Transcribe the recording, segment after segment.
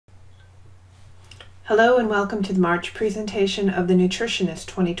Hello and welcome to the March presentation of the Nutritionist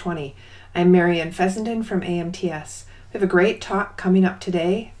 2020. I'm Marianne Fessenden from AMTS. We have a great talk coming up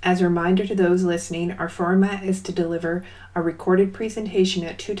today. As a reminder to those listening, our format is to deliver a recorded presentation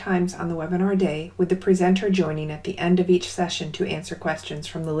at 2 times on the webinar day, with the presenter joining at the end of each session to answer questions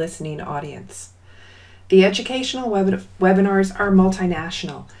from the listening audience. The educational webinars are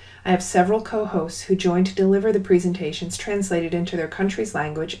multinational. I have several co-hosts who join to deliver the presentations translated into their country's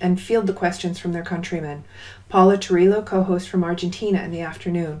language and field the questions from their countrymen. Paula Turillo co-hosts from Argentina in the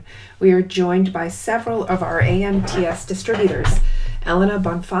afternoon. We are joined by several of our AMTS distributors. Elena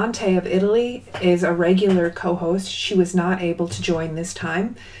Bonfante of Italy is a regular co-host. She was not able to join this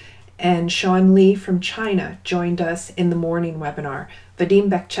time. And Sean Lee from China joined us in the morning webinar. Vadim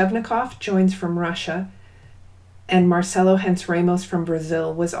Bekchevnikov joins from Russia. And Marcelo Hens Ramos from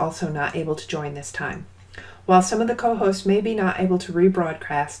Brazil was also not able to join this time. While some of the co-hosts may be not able to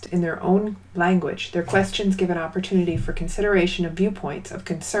rebroadcast in their own language, their questions give an opportunity for consideration of viewpoints of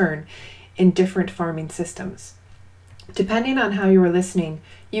concern in different farming systems. Depending on how you are listening,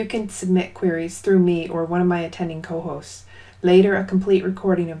 you can submit queries through me or one of my attending co-hosts. Later, a complete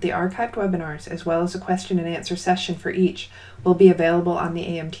recording of the archived webinars, as well as a question and answer session for each, will be available on the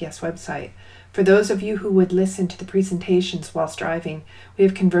AMTS website. For those of you who would listen to the presentations whilst driving, we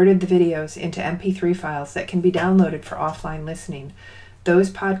have converted the videos into MP3 files that can be downloaded for offline listening. Those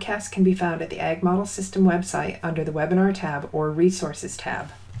podcasts can be found at the Ag Model System website under the Webinar tab or Resources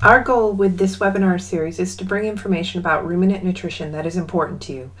tab. Our goal with this webinar series is to bring information about ruminant nutrition that is important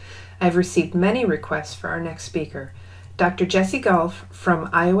to you. I've received many requests for our next speaker. Dr. Jesse Goff from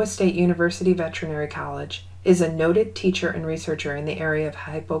Iowa State University Veterinary College is a noted teacher and researcher in the area of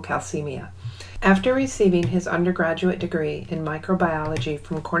hypocalcemia. After receiving his undergraduate degree in microbiology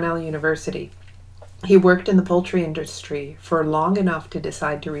from Cornell University, he worked in the poultry industry for long enough to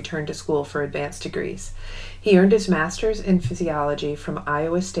decide to return to school for advanced degrees. He earned his master's in physiology from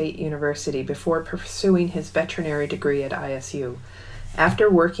Iowa State University before pursuing his veterinary degree at ISU. After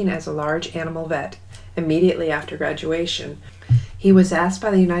working as a large animal vet immediately after graduation, he was asked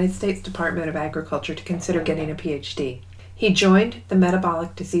by the United States Department of Agriculture to consider getting a PhD. He joined the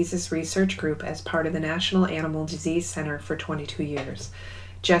Metabolic Diseases Research Group as part of the National Animal Disease Center for 22 years.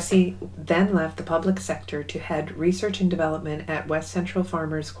 Jesse then left the public sector to head research and development at West Central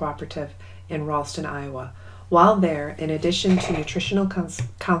Farmers Cooperative in Ralston, Iowa. While there, in addition to nutritional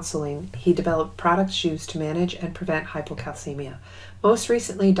counseling, he developed products used to manage and prevent hypocalcemia. Most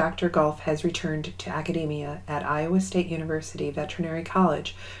recently, Dr. Goff has returned to academia at Iowa State University Veterinary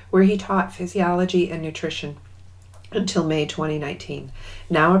College, where he taught physiology and nutrition until May 2019.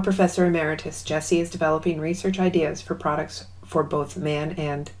 Now a professor emeritus, Jesse is developing research ideas for products for both man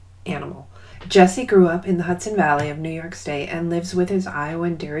and animal. Jesse grew up in the Hudson Valley of New York State and lives with his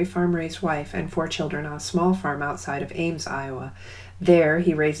Iowan dairy farm-raised wife and 4 children on a small farm outside of Ames, Iowa. There,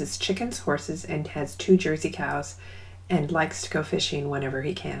 he raises chickens, horses, and has 2 Jersey cows and likes to go fishing whenever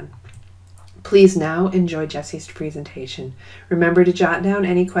he can. Please now enjoy Jesse's presentation. Remember to jot down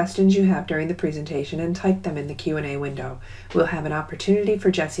any questions you have during the presentation and type them in the Q&A window. We'll have an opportunity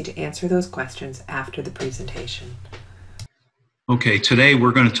for Jesse to answer those questions after the presentation. Okay, today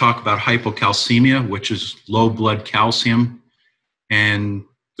we're going to talk about hypocalcemia, which is low blood calcium, and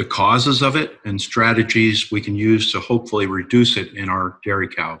the causes of it and strategies we can use to hopefully reduce it in our dairy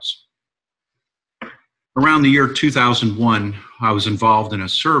cows. Around the year 2001, I was involved in a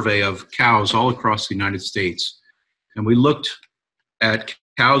survey of cows all across the United States, and we looked at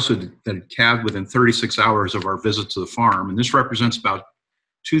cows that had calved within 36 hours of our visit to the farm, and this represents about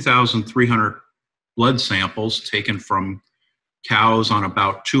 2,300 blood samples taken from cows on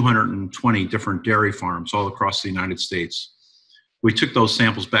about 220 different dairy farms all across the United States. We took those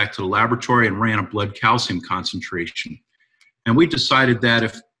samples back to the laboratory and ran a blood calcium concentration, and we decided that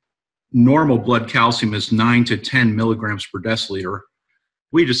if normal blood calcium is 9 to 10 milligrams per deciliter,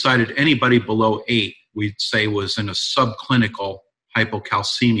 we decided anybody below 8 we'd say was in a subclinical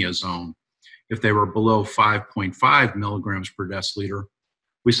hypocalcemia zone. If they were below 5.5 milligrams per deciliter,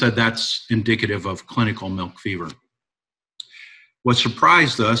 we said that's indicative of clinical milk fever. What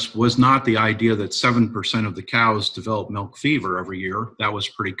surprised us was not the idea that 7% of the cows develop milk fever every year. That was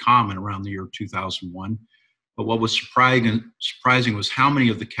pretty common around the year 2001. But what was surprising was how many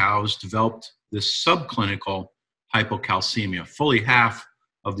of the cows developed this subclinical hypocalcemia, fully half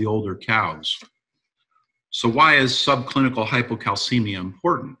of the older cows. So why is subclinical hypocalcemia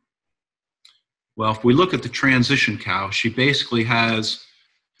important? Well, if we look at the transition cow, she basically has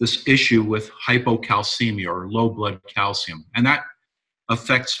this issue with hypocalcemia or low blood calcium, and that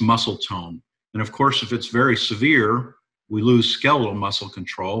affects muscle tone. And of course, if it's very severe, we lose skeletal muscle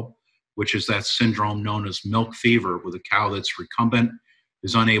control, which is that syndrome known as milk fever, with a cow that's recumbent,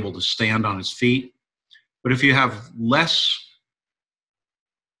 is unable to stand on its feet. But if you have less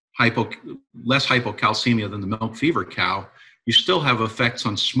hypocalcemia than the milk fever cow, you still have effects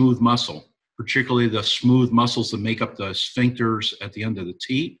on smooth muscle, particularly the smooth muscles that make up the sphincters at the end of the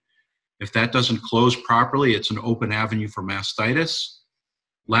teat. If that doesn't close properly, it's an open avenue for mastitis.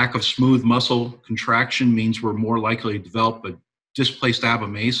 Lack of smooth muscle contraction means we're more likely to develop a displaced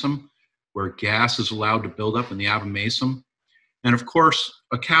abomasum, where gas is allowed to build up in the abomasum. And of course,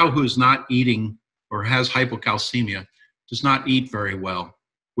 a cow who is not eating or has hypocalcemia does not eat very well,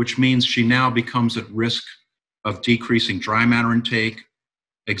 which means she now becomes at risk of decreasing dry matter intake,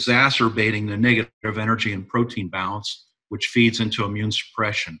 exacerbating the negative energy and protein balance, which feeds into immune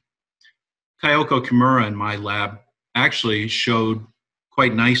suppression. Kyoko Kimura in my lab actually showed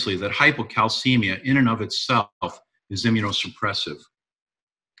quite nicely that hypocalcemia in and of itself is immunosuppressive.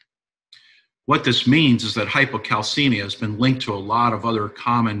 What this means is that hypocalcemia has been linked to a lot of other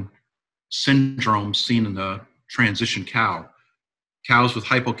common syndromes seen in the transition cow. Cows with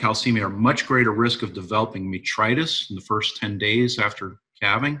hypocalcemia are much greater risk of developing metritis in the first 10 days after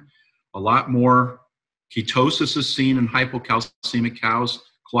calving. A lot more ketosis is seen in hypocalcemic cows,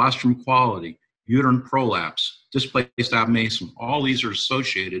 colostrum quality, uterine prolapse, displaced abomasum. All these are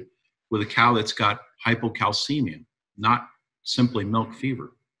associated with a cow that's got hypocalcemia, not simply milk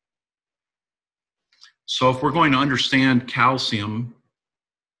fever. So if we're going to understand calcium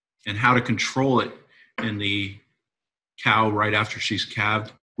and how to control it in the cow right after she's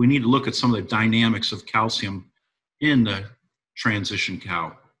calved, we need to look at some of the dynamics of calcium in the transition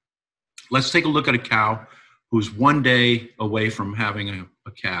cow. Let's take a look at a cow who's 1 day away from having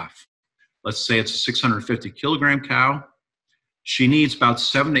a calf. Let's say it's a 650 kilogram cow. She needs about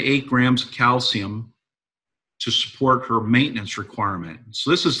 7 to 8 grams of calcium to support her maintenance requirement. So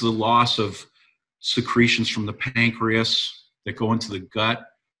this is the loss of secretions from the pancreas that go into the gut,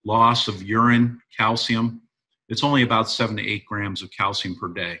 loss of urine calcium. It's only about 7 to 8 grams of calcium per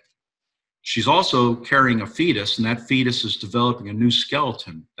day. She's also carrying a fetus, and that fetus is developing a new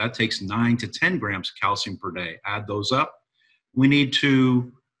skeleton. That takes 9 to 10 grams of calcium per day. Add those up. We need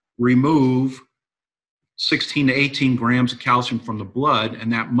to remove 16 to 18 grams of calcium from the blood,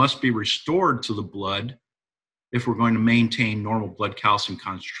 and that must be restored to the blood if we're going to maintain normal blood calcium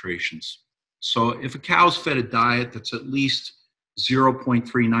concentrations. So if a cow's fed a diet that's at least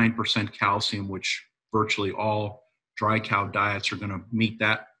 0.39% calcium, which virtually all dry cow diets are going to meet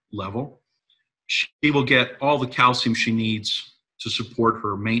that level, she will get all the calcium she needs to support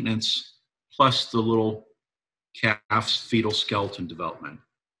her maintenance, plus the little calf's fetal skeleton development.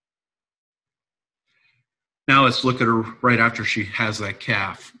 Now let's look at her right after she has that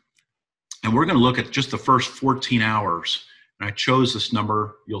calf. And we're going to look at just the first 14 hours. And I chose this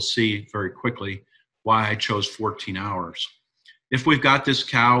number. You'll see very quickly why I chose 14 hours. If we've got this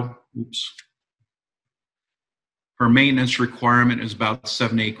cow, her maintenance requirement is about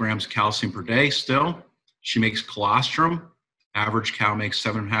 7 to 8 grams of calcium per day still. She makes colostrum. Average cow makes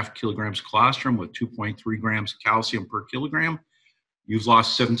 7.5 kilograms of colostrum with 2.3 grams of calcium per kilogram. You've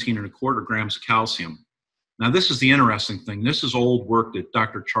lost 17.25 grams of calcium. Now, this is the interesting thing. This is old work that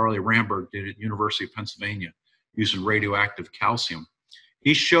Dr. Charlie Ramberg did at University of Pennsylvania using radioactive calcium.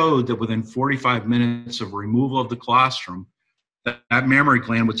 He showed that within 45 minutes of removal of the colostrum, that mammary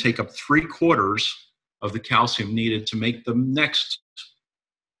gland would take up 3/4 of the calcium needed to make the next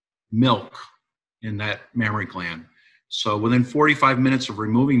milk in that mammary gland. So within 45 minutes of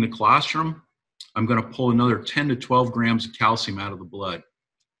removing the colostrum, I'm going to pull another 10 to 12 grams of calcium out of the blood.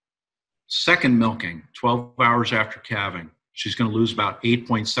 Second milking, 12 hours after calving, she's going to lose about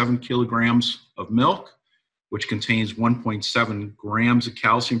 8.7 kilograms of milk, which contains 1.7 grams of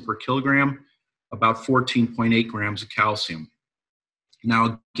calcium per kilogram, about 14.8 grams of calcium.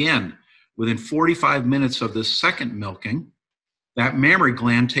 Now again, within 45 minutes of this second milking, that mammary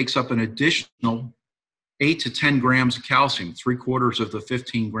gland takes up an additional 8 to 10 grams of calcium, 3/4 of the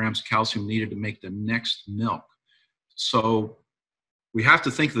 15 grams of calcium needed to make the next milk. So we have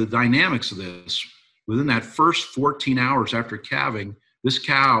to think of the dynamics of this. Within that first 14 hours after calving, this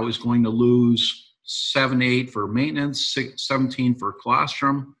cow is going to lose 7, 8 for maintenance, 17 for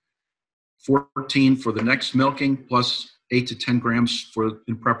colostrum, 14 for the next milking, plus 8 to 10 grams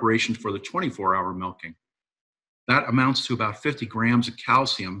in preparation for the 24-hour milking. That amounts to about 50 grams of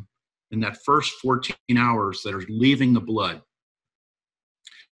calcium in that first 14 hours that are leaving the blood.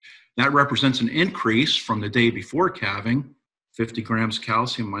 That represents an increase from the day before calving, 50 grams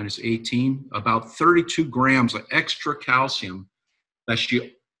calcium minus 18, about 32 grams of extra calcium that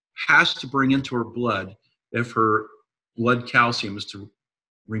she has to bring into her blood if her blood calcium is to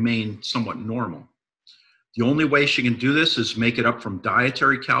remain somewhat normal. The only way she can do this is make it up from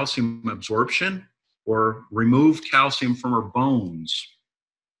dietary calcium absorption or remove calcium from her bones.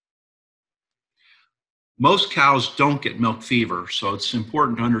 Most cows don't get milk fever, so it's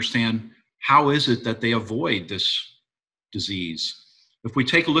important to understand how is it that they avoid this disease. If we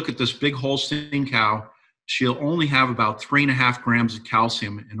take a look at this big Holstein cow, she'll only have about 3.5 grams of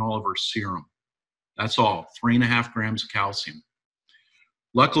calcium in all of her serum. That's all, 3.5 grams of calcium.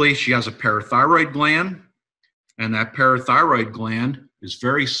 Luckily, she has a parathyroid gland, and that parathyroid gland is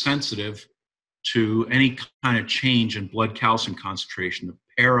very sensitive to any kind of change in blood calcium concentration. The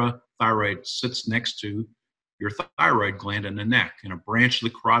parathyroid sits next to your thyroid gland in the neck, and a branch of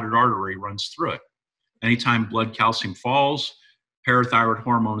the carotid artery runs through it. Anytime blood calcium falls, parathyroid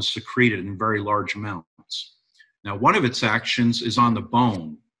hormone is secreted in very large amounts. Now, one of its actions is on the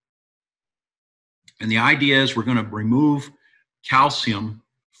bone. And the idea is we're going to remove calcium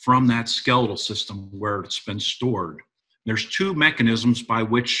from that skeletal system where it's been stored. There's two mechanisms by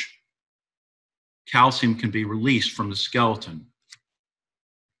which calcium can be released from the skeleton.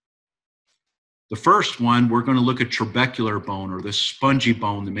 The first one, we're going to look at trabecular bone, or this spongy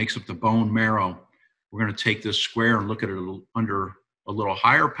bone that makes up the bone marrow. We're going to take this square and look at it under a little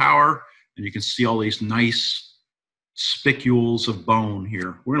higher power, and you can see all these nice spicules of bone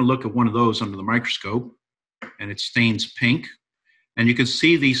here. We're going to look at one of those under the microscope, and it stains pink. And you can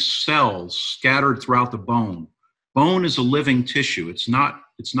see these cells scattered throughout the bone. Bone is a living tissue. It's not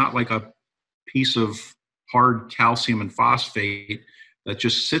like a piece of hard calcium and phosphate that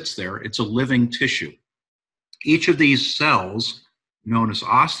just sits there. It's a living tissue. Each of these cells, known as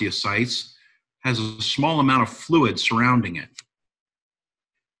osteocytes, has a small amount of fluid surrounding it.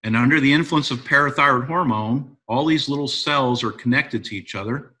 And under the influence of parathyroid hormone, all these little cells are connected to each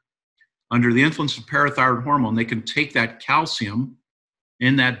other. Under the influence of parathyroid hormone, they can take that calcium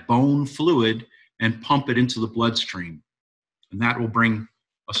in that bone fluid and pump it into the bloodstream. And that will bring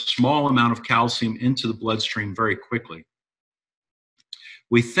a small amount of calcium into the bloodstream very quickly.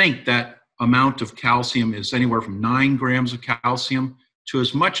 We think that amount of calcium is anywhere from 9 grams of calcium to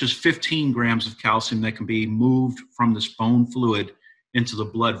as much as 15 grams of calcium that can be moved from this bone fluid into the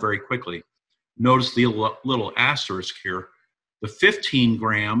blood very quickly. Notice the little asterisk here. The 15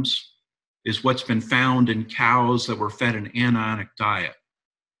 grams is what's been found in cows that were fed an anionic diet.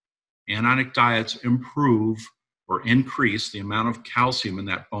 Anionic diets improve or increase the amount of calcium in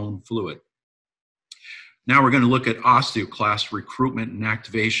that bone fluid. Now we're going to look at osteoclast recruitment and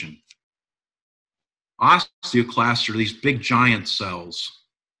activation. Osteoclasts are these big giant cells,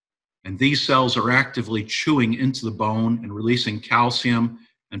 and these cells are actively chewing into the bone and releasing calcium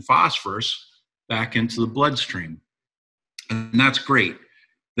and phosphorus back into the bloodstream. And that's great.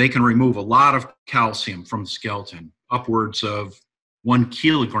 They can remove a lot of calcium from the skeleton, upwards of 1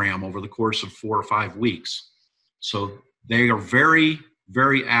 kilogram over the course of 4 or 5 weeks. So they are very,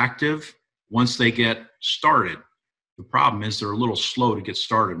 very active once they get started. The problem is they're a little slow to get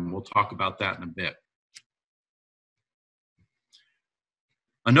started, and we'll talk about that in a bit.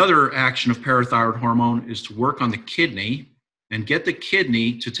 Another action of parathyroid hormone is to work on the kidney and get the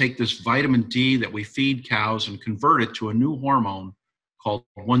kidney to take this vitamin D that we feed cows and convert it to a new hormone called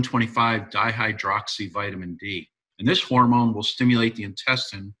 1,25-dihydroxyvitamin D. And this hormone will stimulate the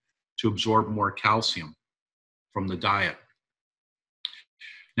intestine to absorb more calcium from the diet.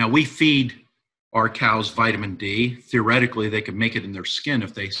 Now, we feed our cows vitamin D. Theoretically, they could make it in their skin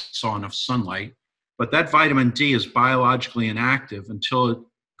if they saw enough sunlight. But that vitamin D is biologically inactive until it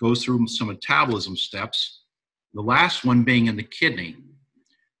goes through some metabolism steps, the last one being in the kidney.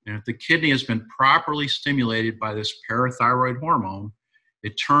 And if the kidney has been properly stimulated by this parathyroid hormone,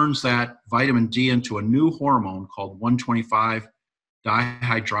 it turns that vitamin D into a new hormone called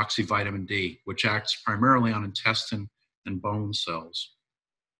 1,25-dihydroxyvitamin D, which acts primarily on intestine and bone cells.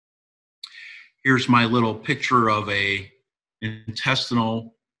 Here's my little picture of an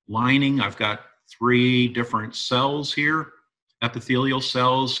intestinal lining. I've got 3 different cells here, epithelial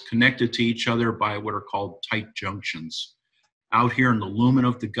cells connected to each other by what are called tight junctions. Out here in the lumen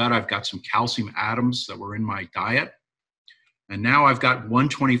of the gut, I've got some calcium atoms that were in my diet. And now I've got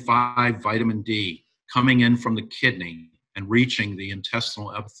 125 vitamin D coming in from the kidney and reaching the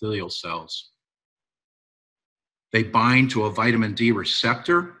intestinal epithelial cells. They bind to a vitamin D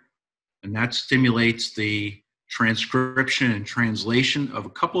receptor, and that stimulates the transcription and translation of a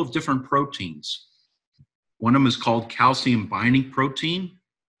couple of different proteins. One of them is called calcium binding protein.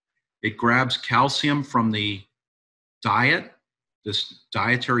 It grabs calcium from the diet, this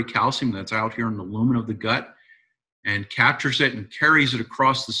dietary calcium that's out here in the lumen of the gut, and captures it and carries it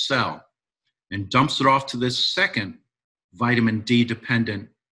across the cell and dumps it off to this second vitamin D dependent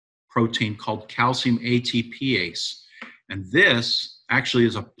protein called calcium ATPase. And this actually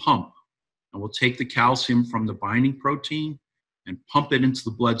is a pump. And we'll take the calcium from the binding protein and pump it into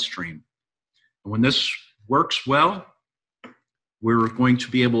the bloodstream. And when this works well, we're going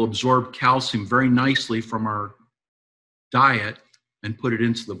to be able to absorb calcium very nicely from our diet and put it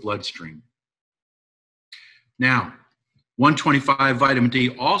into the bloodstream. Now, 125 vitamin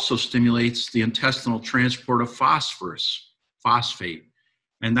D also stimulates the intestinal transport of phosphate,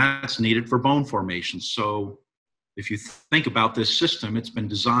 and that's needed for bone formation. So if you think about this system, it's been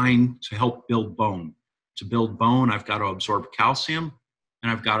designed to help build bone. To build bone, I've got to absorb calcium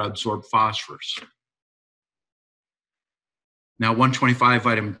and I've got to absorb phosphorus. Now, 125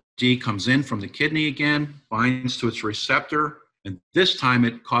 vitamin D comes in from the kidney again, binds to its receptor, and this time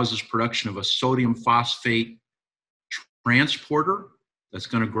it causes production of a sodium phosphate transporter that's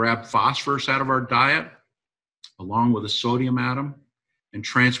going to grab phosphorus out of our diet along with a sodium atom and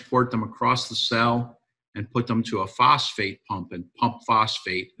transport them across the cell and put them to a phosphate pump and pump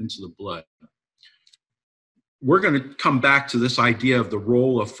phosphate into the blood. We're going to come back to this idea of the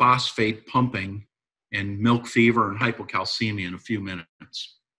role of phosphate pumping in milk fever and hypocalcemia in a few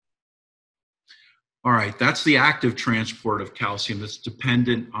minutes. All right, that's the active transport of calcium that's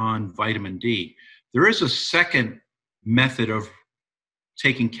dependent on vitamin D. There is a second method of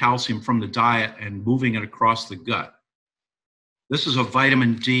taking calcium from the diet and moving it across the gut. This is a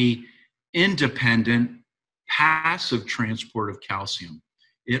vitamin D independent passive transport of calcium.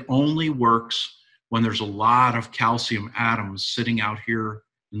 It only works when there's a lot of calcium atoms sitting out here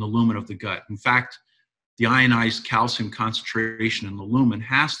in the lumen of the gut. In fact, the ionized calcium concentration in the lumen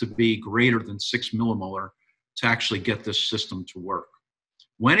has to be greater than 6 millimolar to actually get this system to work.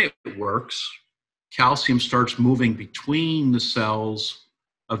 When it works, calcium starts moving between the cells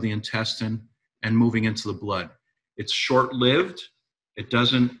of the intestine and moving into the blood. It's short-lived. It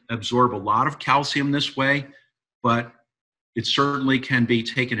doesn't absorb a lot of calcium this way, but it certainly can be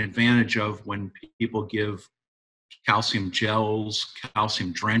taken advantage of when people give calcium gels,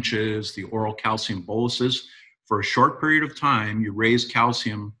 calcium drenches, the oral calcium boluses. For a short period of time, you raise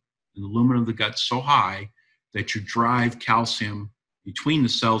calcium in the lumen of the gut so high that you drive calcium between the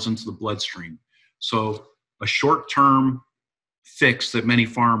cells into the bloodstream. So a short-term fix that many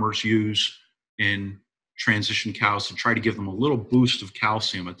farmers use in transition cows to try to give them a little boost of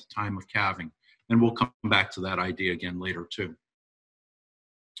calcium at the time of calving. And we'll come back to that idea again later too.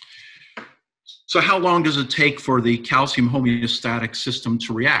 So how long does it take for the calcium homeostatic system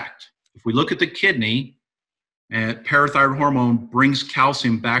to react? If we look at the kidney, parathyroid hormone brings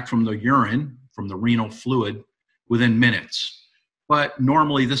calcium back from the urine, from the renal fluid, within minutes. But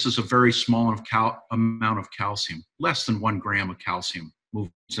normally this is a very small amount of calcium. Less than 1 gram of calcium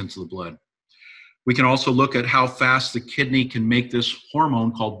moves into the blood. We can also look at how fast the kidney can make this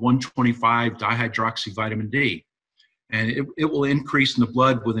hormone called 125 dihydroxyvitamin D. And it will increase in the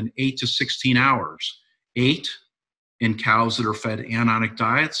blood within 8 to 16 hours. 8 in cows that are fed anionic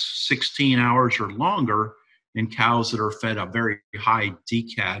diets, 16 hours or longer in cows that are fed a very high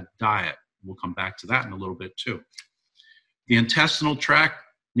DCAD diet. We'll come back to that in a little bit too. The intestinal tract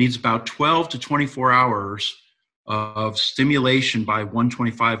needs about 12 to 24 hours of stimulation by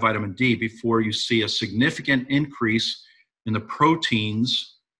 125 vitamin D before you see a significant increase in the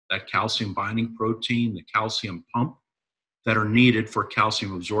proteins, that calcium binding protein, the calcium pump, that are needed for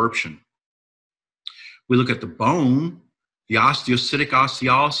calcium absorption. We look at the bone, the osteocytic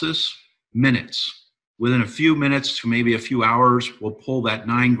osteolysis, minutes. Within a few minutes to maybe a few hours, we'll pull that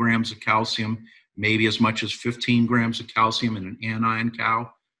 9 grams of calcium, maybe as much as 15 grams of calcium in an anion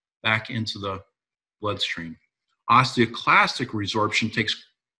cow, back into the bloodstream. Osteoclastic resorption takes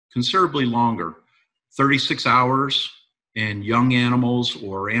considerably longer, 36 hours in young animals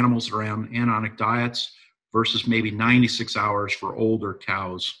or animals that are on anionic diets versus maybe 96 hours for older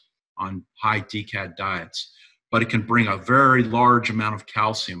cows on high DCAD diets. But it can bring a very large amount of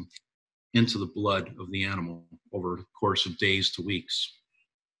calcium into the blood of the animal over the course of days to weeks.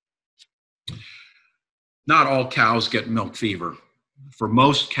 Not all cows get milk fever. For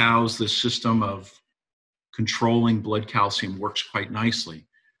most cows, this system of controlling blood calcium works quite nicely.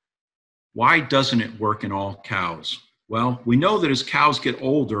 Why doesn't it work in all cows? Well, we know that as cows get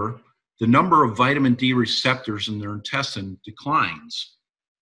older, the number of vitamin D receptors in their intestine declines.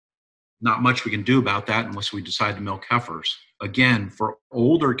 Not much we can do about that unless we decide to milk heifers. Again, for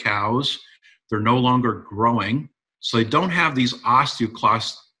older cows, they're no longer growing, so they don't have these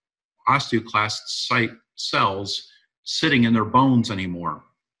osteoclast site cells sitting in their bones anymore.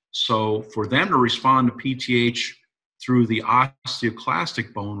 So for them to respond to PTH through the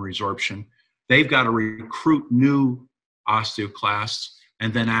osteoclastic bone resorption, they've got to recruit new osteoclasts,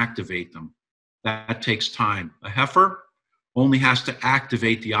 and then activate them. That takes time. A heifer only has to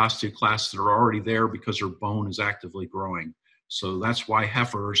activate the osteoclasts that are already there because her bone is actively growing. So that's why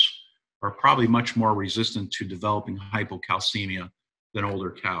heifers are probably much more resistant to developing hypocalcemia than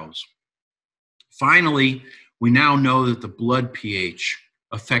older cows. Finally, we now know that the blood pH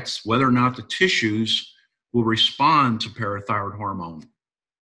affects whether or not the tissues will respond to parathyroid hormone.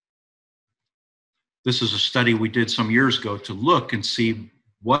 This is a study we did some years ago to look and see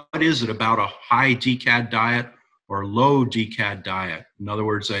what is it about a high DCAD diet or a low DCAD diet. In other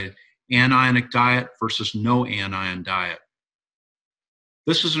words, an anionic diet versus no anion diet.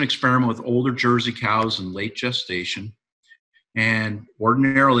 This is an experiment with older Jersey cows in late gestation. And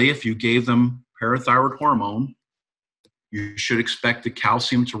ordinarily, if you gave them parathyroid hormone, you should expect the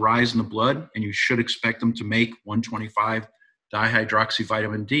calcium to rise in the blood, and you should expect them to make 125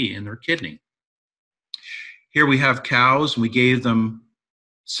 dihydroxyvitamin D in their kidney. Here we have cows, and we gave them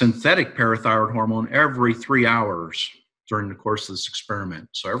synthetic parathyroid hormone every 3 hours during the course of this experiment.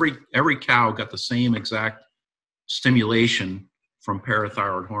 So every cow got the same exact stimulation from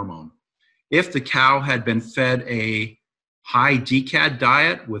parathyroid hormone. If the cow had been fed a high DCAD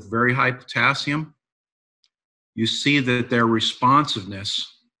diet with very high potassium, you see that their responsiveness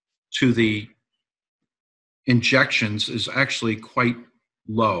to the injections is actually quite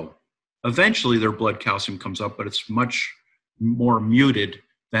low. Eventually their blood calcium comes up, but it's much more muted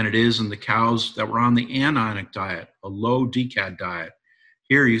than it is in the cows that were on the anionic diet, a low DCAD diet.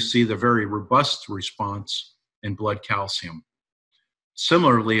 Here you see the very robust response in blood calcium.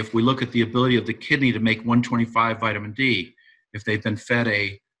 Similarly, if we look at the ability of the kidney to make 125 vitamin D, if they've been fed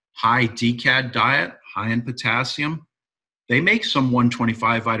a high DCAD diet, high in potassium, they make some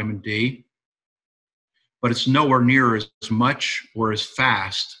 125 vitamin D, but it's nowhere near as much or as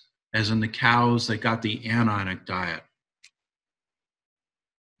fast as in the cows that got the anionic diet.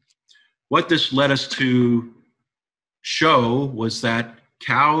 What this led us to show was that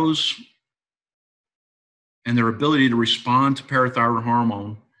cows and their ability to respond to parathyroid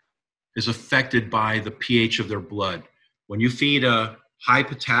hormone is affected by the pH of their blood. When you feed a high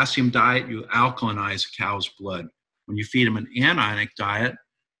potassium diet, you alkalinize a cow's blood. When you feed them an anionic diet,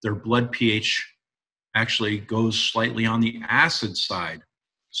 their blood pH actually goes slightly on the acid side.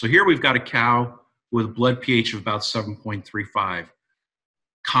 So here we've got a cow with a blood pH of about 7.35.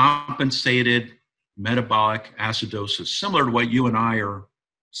 Compensated metabolic acidosis, similar to what you and I are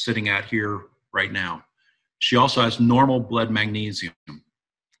sitting at here right now. She also has normal blood magnesium.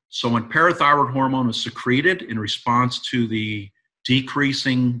 So when parathyroid hormone is secreted in response to the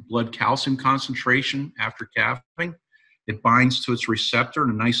decreasing blood calcium concentration after calving, it binds to its receptor in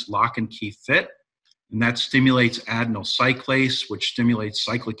a nice lock and key fit, and that stimulates adenyl cyclase, which stimulates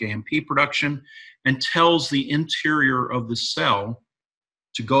cyclic AMP production and tells the interior of the cell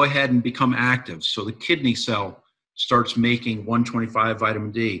to go ahead and become active. So the kidney cell starts making 125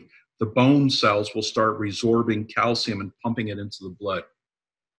 vitamin D. The bone cells will start resorbing calcium and pumping it into the blood.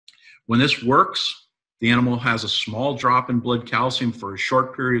 When this works, the animal has a small drop in blood calcium for a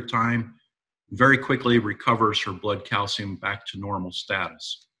short period of time, very quickly recovers her blood calcium back to normal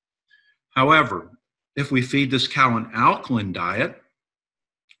status. However, if we feed this cow an alkaline diet,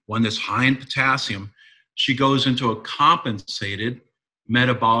 one that's high in potassium, she goes into a compensated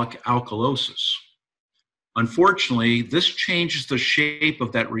metabolic alkalosis. Unfortunately, this changes the shape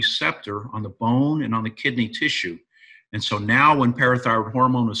of that receptor on the bone and on the kidney tissue. And so now when parathyroid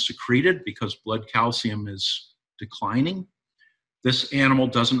hormone is secreted because blood calcium is declining, this animal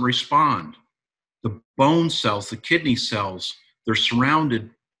doesn't respond. The bone cells, the kidney cells, they're surrounded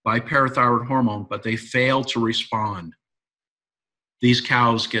by parathyroid hormone, but they fail to respond. These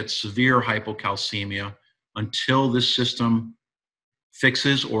cows get severe hypocalcemia until this system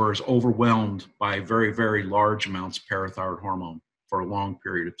fixes or is overwhelmed by very, very large amounts of parathyroid hormone for a long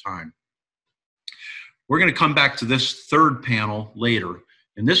period of time. We're going to come back to this third panel later.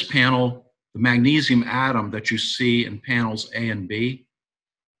 In this panel, the magnesium atom that you see in panels A and B,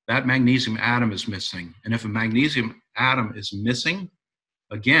 that magnesium atom is missing. And if a magnesium atom is missing,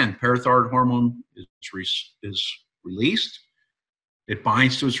 again, parathyroid hormone is released. It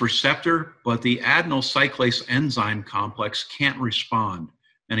binds to its receptor, but the adenyl cyclase enzyme complex can't respond.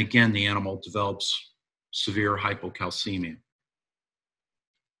 And again, the animal develops severe hypocalcemia.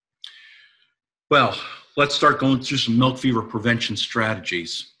 Well, let's start going through some milk fever prevention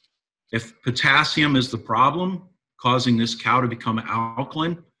strategies. If potassium is the problem causing this cow to become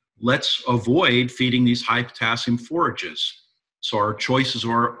alkaline, let's avoid feeding these high potassium forages. So our choices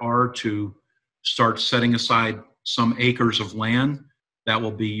are to start setting aside some acres of land that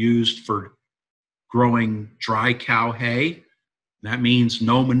will be used for growing dry cow hay That means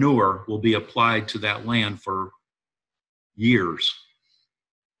no manure will be applied to that land for years.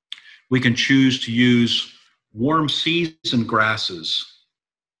 We can choose to use warm season grasses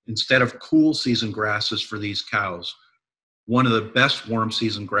instead of cool season grasses for these cows. One of the best warm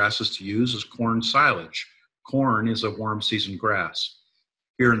season grasses to use is corn silage. Corn is a warm season grass.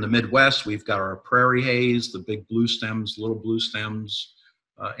 Here in the Midwest, we've got our prairie haze, the big blue stems, little blue stems,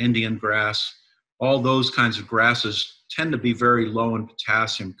 Indian grass. All those kinds of grasses tend to be very low in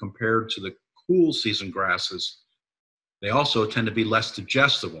potassium compared to the cool season grasses. They also tend to be less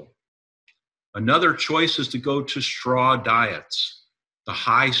digestible. Another choice is to go to straw diets. The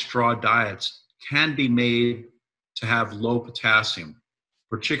high straw diets can be made to have low potassium.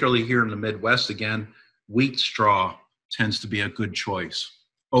 Particularly here in the Midwest, again, wheat straw tends to be a good choice.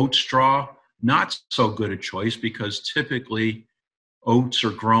 Oat straw, not so good a choice because typically oats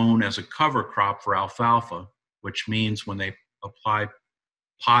are grown as a cover crop for alfalfa, which means when they apply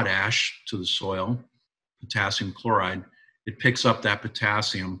potash to the soil, potassium chloride, it picks up that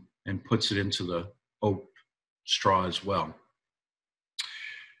potassium and puts it into the oat straw as well.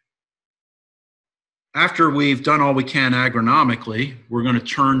 After we've done all we can agronomically, we're going to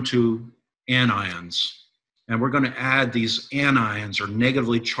turn to anions. And we're going to add these anions, or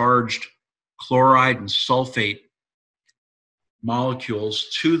negatively charged chloride and sulfate molecules,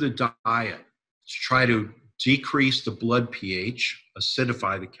 to the diet to try to decrease the blood pH,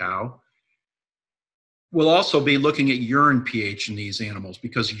 acidify the cow. We'll also be looking at urine pH in these animals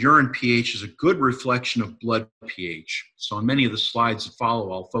because urine pH is a good reflection of blood pH. So on many of the slides that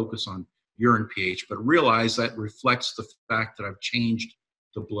follow, I'll focus on urine pH, but realize that reflects the fact that I've changed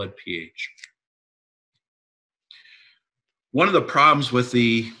the blood pH. One of the problems with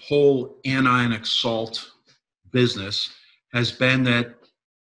the whole anionic salt business has been that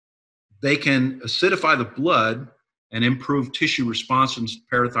they can acidify the blood and improve tissue responsiveness to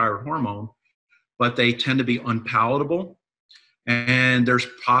parathyroid hormone, but they tend to be unpalatable, and there's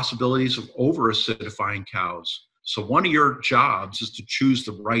possibilities of over-acidifying cows. So one of your jobs is to choose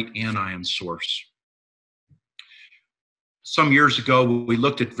the right anion source. Some years ago, we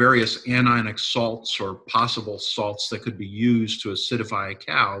looked at various anionic salts or possible salts that could be used to acidify a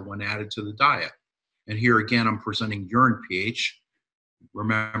cow when added to the diet. And here again, I'm presenting urine pH.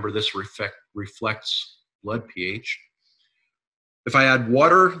 Remember, this reflects blood pH. If I add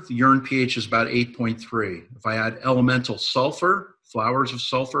water, the urine pH is about 8.3. If I add elemental sulfur, flowers of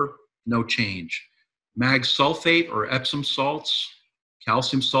sulfur, no change. Mag sulfate or Epsom salts,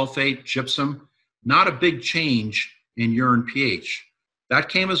 calcium sulfate, gypsum, not a big change in urine pH. That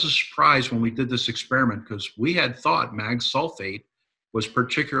came as a surprise when we did this experiment because we had thought mag sulfate was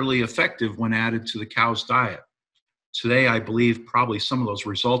particularly effective when added to the cow's diet. Today, I believe probably some of those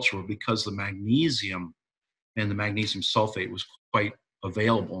results were because the magnesium and the magnesium sulfate was quite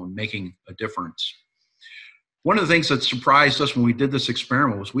available and making a difference. One of the things that surprised us when we did this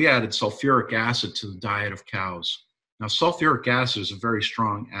experiment was we added sulfuric acid to the diet of cows. Now, sulfuric acid is a very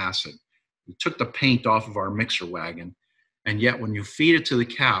strong acid. We took the paint off of our mixer wagon, and yet when you feed it to the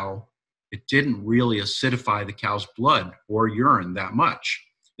cow, it didn't really acidify the cow's blood or urine that much.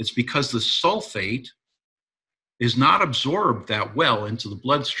 It's because the sulfate is not absorbed that well into the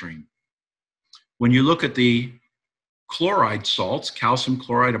bloodstream. When you look at the chloride salts, calcium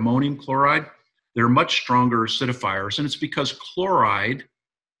chloride, ammonium chloride, they're much stronger acidifiers, and it's because chloride,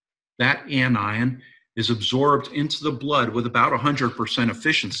 that anion, is absorbed into the blood with about 100%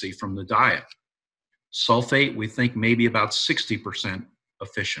 efficiency from the diet. Sulfate, we think maybe about 60%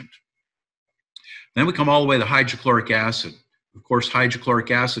 efficient. Then we come all the way to hydrochloric acid. Of course, hydrochloric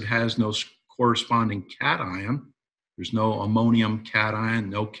acid has no corresponding cation. There's no ammonium cation,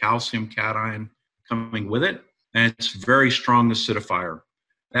 no calcium cation coming with it, and it's a very strong acidifier.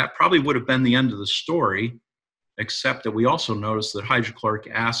 That probably would have been the end of the story, except that we also noticed that hydrochloric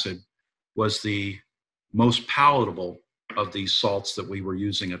acid was the most palatable of these salts that we were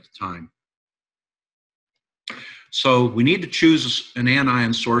using at the time. So we need to choose an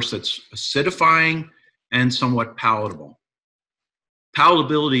anion source that's acidifying and somewhat palatable.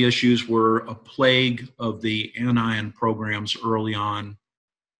 Palatability issues were a plague of the anion programs early on.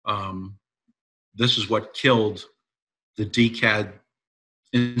 This is what killed the DCAD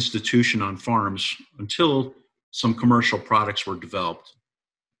institution on farms until some commercial products were developed.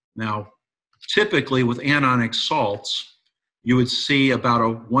 Now, typically with anionic salts, you would see about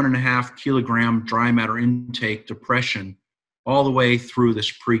a 1.5 kilogram dry matter intake depression all the way through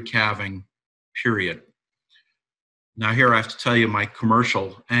this pre-calving period. Now here I have to tell you my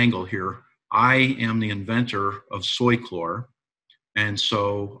commercial angle here. I am the inventor of soy chlor, and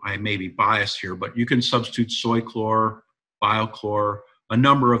so I may be biased here, but you can substitute soy chlor Biochlor, a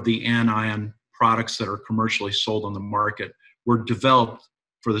number of the anion products that are commercially sold on the market were developed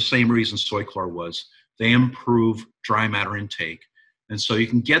for the same reason soy chlor was. They improve dry matter intake. And so you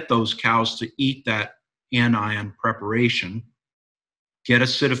can get those cows to eat that anion preparation, get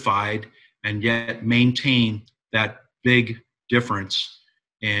acidified, and yet maintain that big difference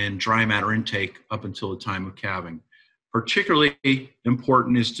in dry matter intake up until the time of calving. Particularly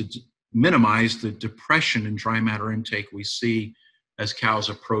important is to minimize the depression in dry matter intake we see as cows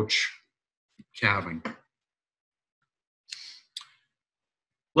approach calving.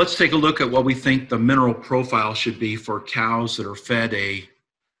 Let's take a look at what we think the mineral profile should be for cows that are fed a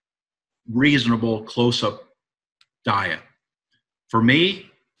reasonable close-up diet. For me,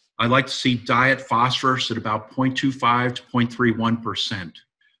 I like to see diet phosphorus at about 0.25 to 0.31%.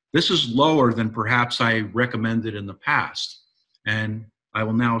 This is lower than perhaps I recommended in the past, and I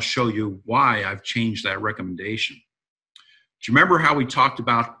will now show you why I've changed that recommendation. Do you remember how we talked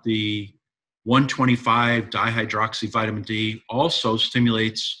about the 125 dihydroxyvitamin D also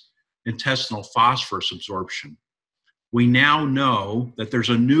stimulates intestinal phosphorus absorption? We now know that there's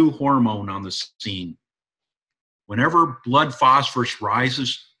a new hormone on the scene. Whenever blood phosphorus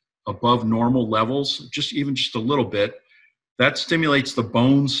rises above normal levels, even just a little bit, that stimulates the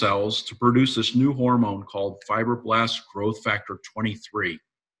bone cells to produce this new hormone called fibroblast growth factor 23.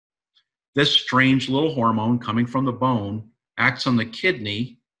 This strange little hormone coming from the bone acts on the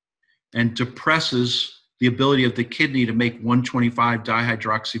kidney and depresses the ability of the kidney to make 125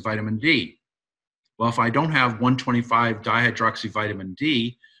 dihydroxyvitamin D. Well, if I don't have 125 dihydroxyvitamin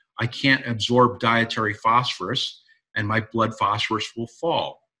D, I can't absorb dietary phosphorus and my blood phosphorus will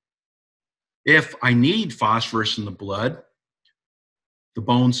fall. If I need phosphorus in the blood, the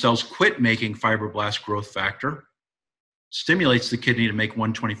bone cells quit making fibroblast growth factor, stimulates the kidney to make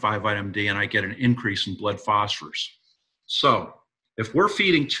 125 vitamin D, and I get an increase in blood phosphorus. So if we're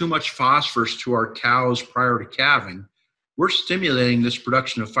feeding too much phosphorus to our cows prior to calving, we're stimulating this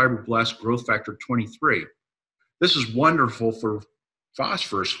production of fibroblast growth factor 23. This is wonderful for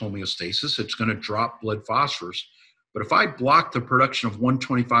phosphorus homeostasis. It's going to drop blood phosphorus. But if I block the production of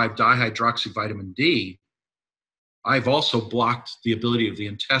 125 dihydroxyvitamin D, I've also blocked the ability of the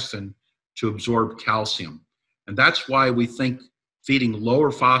intestine to absorb calcium. And that's why we think feeding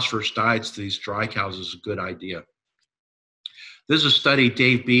lower phosphorus diets to these dry cows is a good idea. This is a study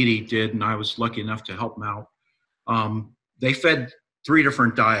Dave Beatty did, and I was lucky enough to help him out. They fed 3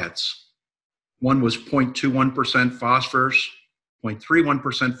 different diets. One was 0.21% phosphorus,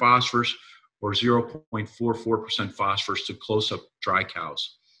 0.31% phosphorus, or 0.44% phosphorus to close-up dry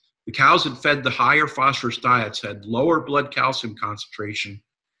cows. The cows that fed the higher phosphorus diets had lower blood calcium concentration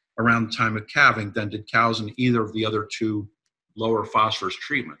around the time of calving than did cows in either of the other 2 lower phosphorus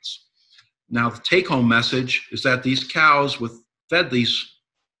treatments. Now, the take-home message is that these cows fed these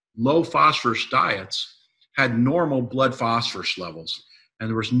low phosphorus diets had normal blood phosphorus levels, and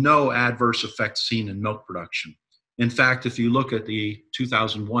there was no adverse effect seen in milk production. In fact, if you look at the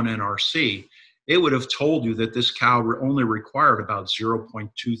 2001 NRC, it would have told you that this cow only required about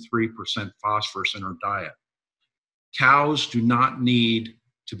 0.23% phosphorus in her diet. Cows do not need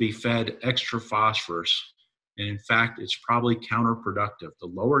to be fed extra phosphorus, and in fact, it's probably counterproductive. The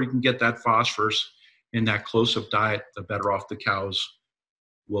lower you can get that phosphorus in that close-up diet, the better off the cows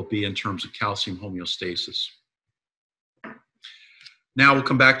will be in terms of calcium homeostasis. Now we'll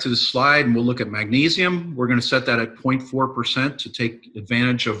come back to the slide and we'll look at magnesium. We're going to set that at 0.4% to take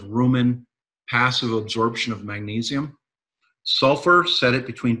advantage of rumen passive absorption of magnesium. Sulfur, set it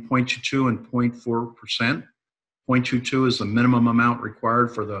between 0.22 and 0.4%. 0.22 is the minimum amount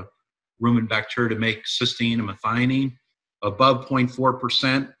required for the rumen bacteria to make cysteine and methionine. Above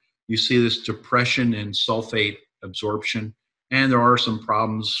 0.4%, you see this depression in sulfate absorption, and there are some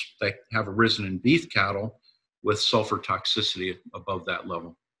problems that have arisen in beef cattle with sulfur toxicity above that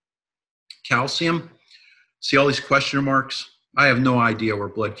level. Calcium, see all these question marks? I have no idea where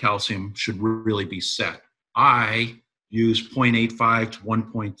blood calcium should really be set. I use 0.85 to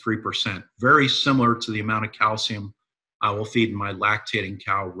 1.3%, very similar to the amount of calcium I will feed in my lactating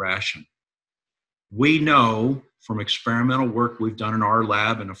cow ration. We know from experimental work we've done in our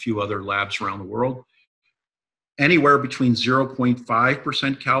lab and a few other labs around the world, anywhere between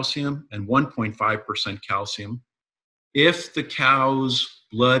 0.5% calcium and 1.5% calcium, if the cow's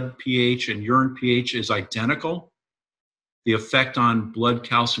blood pH and urine pH is identical, the effect on blood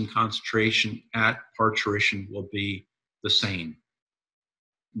calcium concentration at parturition will be the same.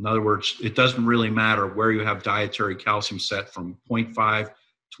 In other words, it doesn't really matter where you have dietary calcium set from 0.5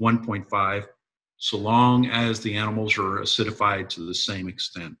 to 1.5, so long as the animals are acidified to the same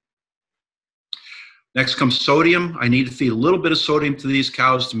extent. Next comes sodium. I need to feed a little bit of sodium to these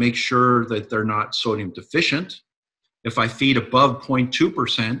cows to make sure that they're not sodium deficient. If I feed above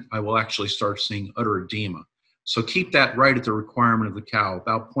 0.2%, I will actually start seeing udder edema. So keep that right at the requirement of the cow,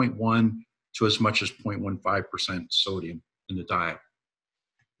 about 0.1 to as much as 0.15% sodium in the diet.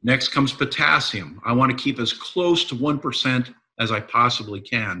 Next comes potassium. I want to keep as close to 1% as I possibly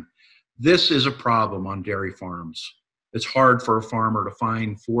can. This is a problem on dairy farms. It's hard for a farmer to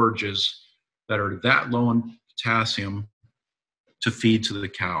find forages that are that low in potassium to feed to the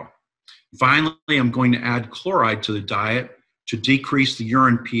cow. Finally, I'm going to add chloride to the diet to decrease the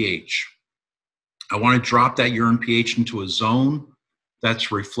urine pH. I want to drop that urine pH into a zone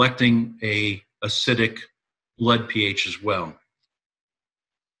that's reflecting a acidic blood pH as well.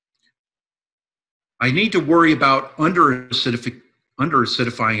 I need to worry about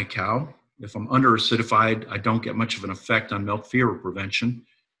under-acidifying a cow. If I'm under-acidified, I don't get much of an effect on milk fever prevention.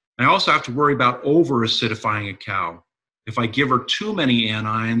 I also have to worry about over-acidifying a cow. If I give her too many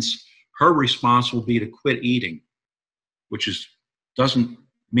anions, her response will be to quit eating, which doesn't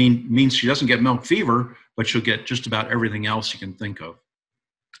means she doesn't get milk fever, but she'll get just about everything else you can think of.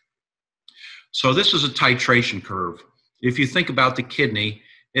 So this is a titration curve. If you think about the kidney,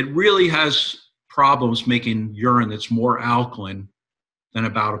 it really has problems making urine that's more alkaline than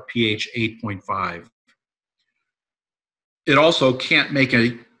about a pH 8.5. It also can't make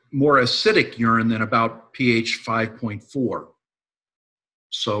a more acidic urine than about pH 5.4.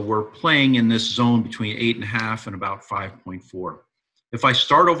 So we're playing in this zone between 8.5 and about 5.4. If I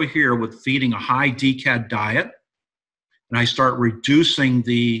start over here with feeding a high DCAD diet, and I start reducing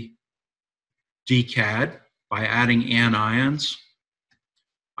the DCAD by adding anions,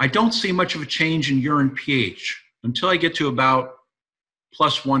 I don't see much of a change in urine pH until I get to about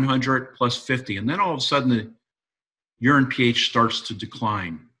plus 100, plus 50. And then all of a sudden, the urine pH starts to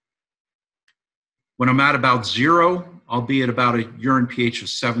decline. When I'm at about 0, I'll be at about a urine pH of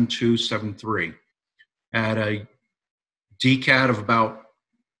 7.2, 7.3. At a DCAD of about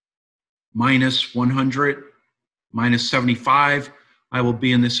minus 100, minus 75, I will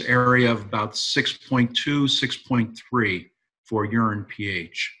be in this area of about 6.2, 6.3 for urine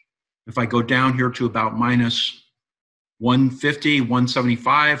pH. If I go down here to about minus 150,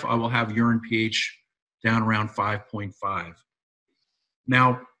 175, I will have urine pH down around 5.5.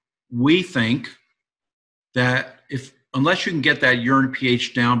 Now, we think that unless you can get that urine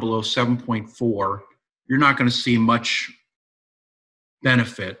pH down below 7.4, you're not going to see much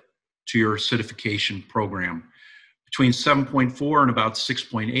benefit to your acidification program. Between 7.4 and about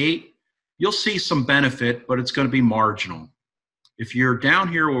 6.8, you'll see some benefit, but it's going to be marginal. If you're down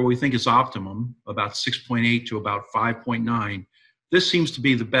here where we think is optimum, about 6.8 to about 5.9, this seems to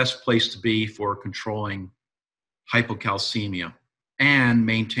be the best place to be for controlling hypocalcemia and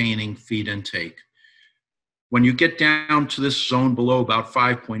maintaining feed intake. When you get down to this zone below about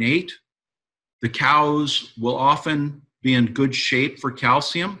 5.8, the cows will often be in good shape for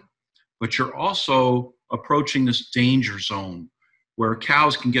calcium, but you're also approaching this danger zone where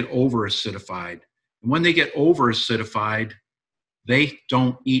cows can get over-acidified. And when they get over-acidified, they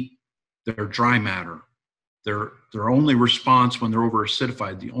don't eat their dry matter. Their only response when they're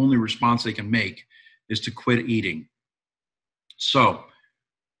over-acidified, the only response they can make is to quit eating. So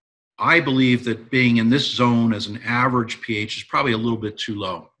I believe that being in this zone as an average pH is probably a little bit too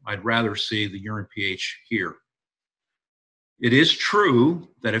low. I'd rather see the urine pH here. It is true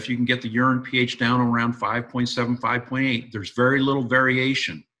that if you can get the urine pH down around 5.7, 5.8, there's very little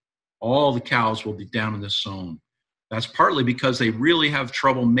variation. All the cows will be down in this zone. That's partly because they really have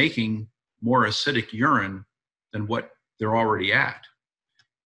trouble making more acidic urine than what they're already at.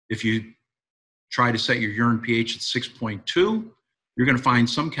 If you try to set your urine pH at 6.2, you're going to find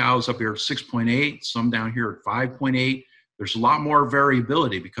some cows up here at 6.8, some down here at 5.8. There's a lot more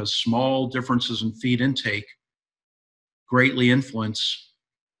variability because small differences in feed intake greatly influence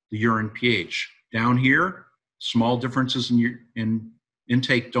the urine pH. Down here, small differences in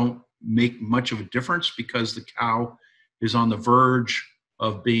intake don't make much of a difference because the cow is on the verge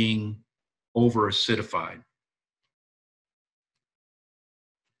of being over-acidified.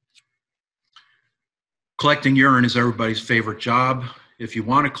 Collecting urine is everybody's favorite job. If you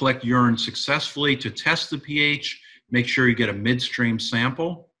want to collect urine successfully to test the pH, make sure you get a midstream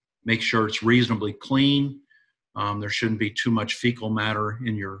sample. Make sure it's reasonably clean. There shouldn't be too much fecal matter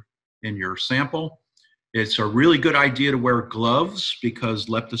in your sample. It's a really good idea to wear gloves because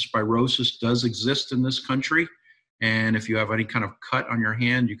leptospirosis does exist in this country. And if you have any kind of cut on your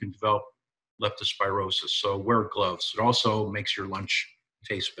hand, you can develop leptospirosis. So wear gloves. It also makes your lunch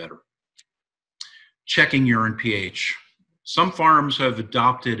taste better. Checking urine pH. Some farms have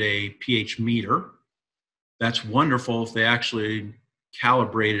adopted a pH meter. That's wonderful if they actually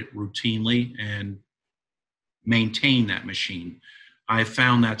calibrate it routinely and maintain that machine. I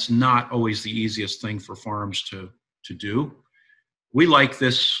found that's not always the easiest thing for farms to do. We like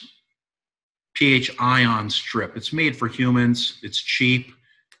this pH ion strip. It's made for humans. It's cheap.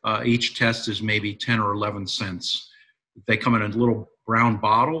 Each test is maybe 10 or 11 cents. They come in a little brown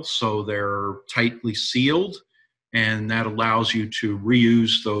bottle, so they're tightly sealed, and that allows you to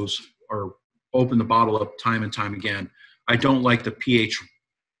reuse those or open the bottle up time and time again. I don't like the pH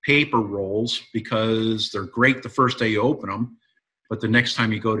paper rolls because they're great the first day you open them, but the next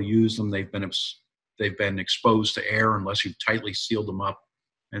time you go to use them, they've been exposed to air unless you've tightly sealed them up,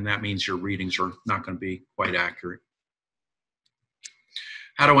 and that means your readings are not going to be quite accurate.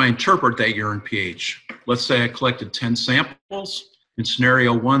 How do I interpret that urine pH? Let's say I collected 10 samples. In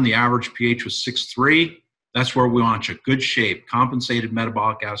scenario 1, the average pH was 6.3. That's where we want you, good shape, compensated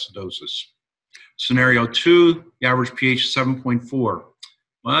metabolic acidosis. Scenario 2, the average pH is 7.4.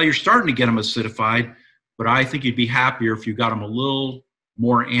 Well, you're starting to get them acidified, but I think you'd be happier if you got them a little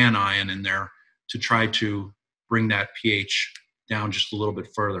more anion in there to try to bring that pH down just a little bit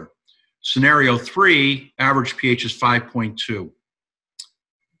further. Scenario 3, average pH is 5.2.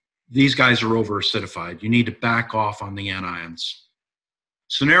 These guys are over-acidified. You need to back off on the anions.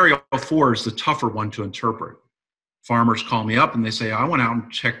 Scenario 4 is the tougher one to interpret. Farmers call me up and they say, I went out and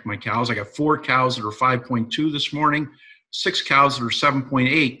checked my cows. I got 4 cows that are 5.2 this morning, 6 cows that are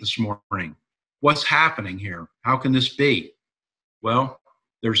 7.8 this morning. What's happening here? How can this be? Well,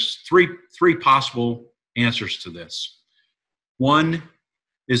 there's three possible answers to this. One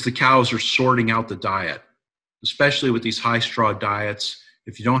is the cows are sorting out the diet, especially with these high straw diets.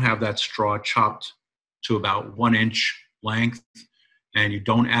 If you don't have that straw chopped to about 1 inch length and you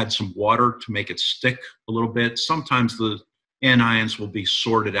don't add some water to make it stick a little bit, sometimes the anions will be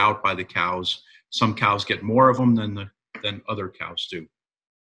sorted out by the cows. Some cows get more of them than other cows do.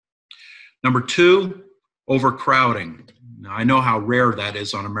 Number 2, overcrowding. Now, I know how rare that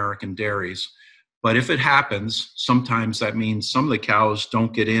is on American dairies, but if it happens, sometimes that means some of the cows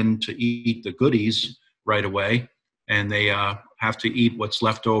don't get in to eat the goodies right away, and they have to eat what's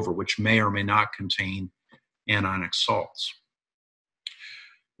left over, which may or may not contain anionic salts.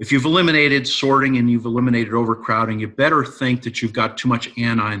 If you've eliminated sorting and you've eliminated overcrowding, you better think that you've got too much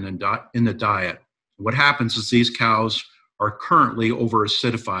anion in the diet. What happens is these cows are currently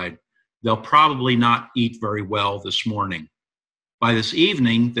over-acidified. They'll probably not eat very well this morning. By this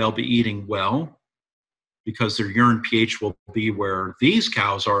evening, they'll be eating well because their urine pH will be where these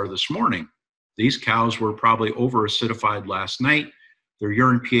cows are this morning. These cows were probably over-acidified last night. Their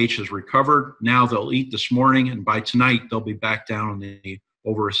urine pH has recovered. Now they'll eat this morning, and by tonight, they'll be back down in the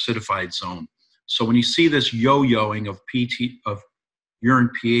over-acidified zone. So when you see this yo-yoing of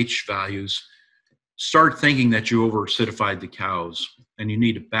urine pH values, start thinking that you over-acidified the cows, and you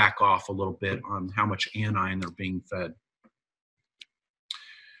need to back off a little bit on how much anion they're being fed.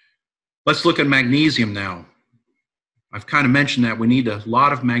 Let's look at magnesium now. I've kind of mentioned that we need a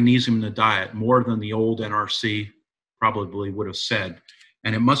lot of magnesium in the diet, more than the old NRC probably would have said,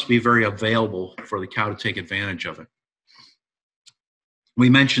 and it must be very available for the cow to take advantage of it. We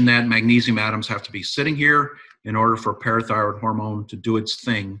mentioned that magnesium atoms have to be sitting here in order for parathyroid hormone to do its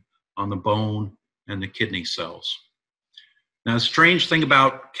thing on the bone and the kidney cells. Now, the strange thing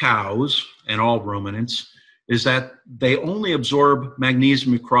about cows and all ruminants is that they only absorb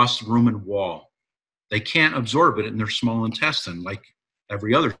magnesium across the rumen wall. They can't absorb it in their small intestine like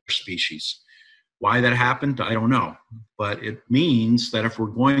every other species. Why that happened, I don't know. But it means that if we're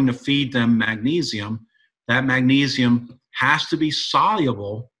going to feed them magnesium, that magnesium has to be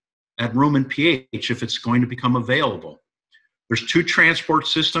soluble at rumen pH if it's going to become available. There's 2 transport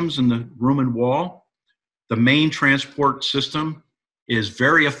systems in the rumen wall. The main transport system is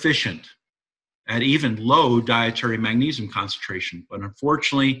very efficient at even low dietary magnesium concentration, but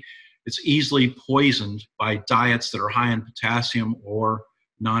unfortunately, it's easily poisoned by diets that are high in potassium or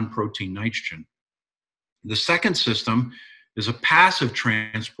non-protein nitrogen. The second system is a passive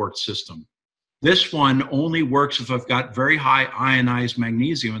transport system. This one only works if I've got very high ionized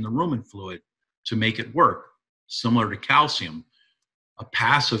magnesium in the rumen fluid to make it work, similar to calcium. A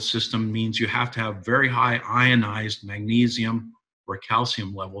passive system means you have to have very high ionized magnesium or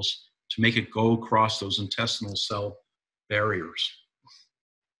calcium levels to make it go across those intestinal cell barriers.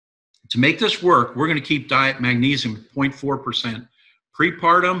 To make this work, we're going to keep diet magnesium at 0.4%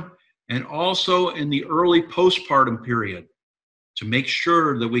 prepartum and also in the early postpartum period to make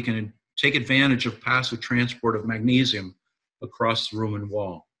sure that we can take advantage of passive transport of magnesium across the rumen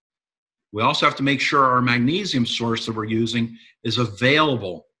wall. We also have to make sure our magnesium source that we're using is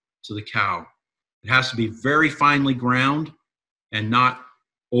available to the cow. It has to be very finely ground and not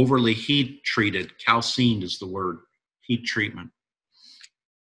overly heat treated. Calcined is the word, heat treatment.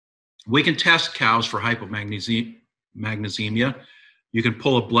 We can test cows for hypomagnesemia. You can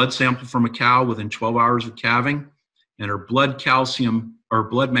pull a blood sample from a cow within 12 hours of calving, and her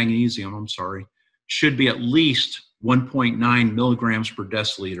blood magnesium, should be at least 1.9 milligrams per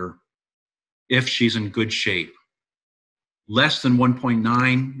deciliter if she's in good shape. Less than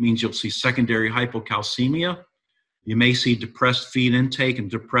 1.9 means you'll see secondary hypocalcemia. You may see depressed feed intake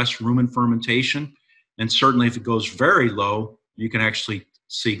and depressed rumen fermentation. And certainly if it goes very low, you can actually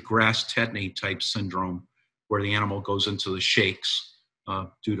see grass tetany type syndrome where the animal goes into the shakes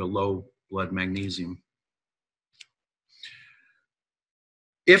due to low blood magnesium.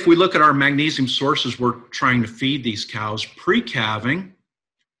 If we look at our magnesium sources we're trying to feed these cows pre-calving,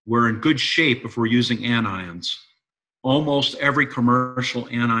 we're in good shape if we're using anions. Almost every commercial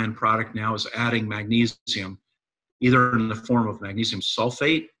anion product now is adding magnesium, either in the form of magnesium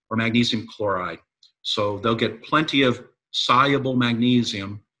sulfate or magnesium chloride. So they'll get plenty of soluble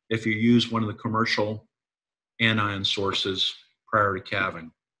magnesium if you use one of the commercial anion sources prior to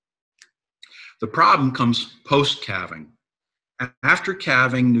calving. The problem comes post-calving. After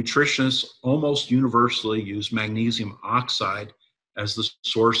calving, nutritionists almost universally use magnesium oxide as the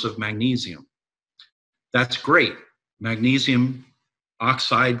source of magnesium. That's great. Magnesium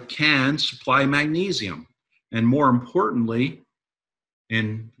oxide can supply magnesium. And more importantly,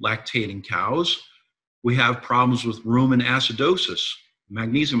 in lactating cows, we have problems with rumen acidosis.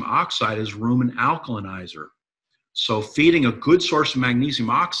 Magnesium oxide is rumen alkalinizer. So feeding a good source of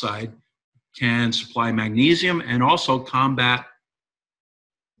magnesium oxide can supply magnesium and also combat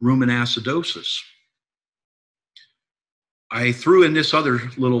rumen acidosis. I threw in this other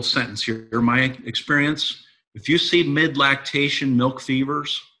little sentence here, my experience. If you see mid-lactation milk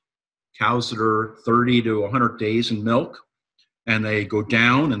fevers, cows that are 30 to 100 days in milk, and they go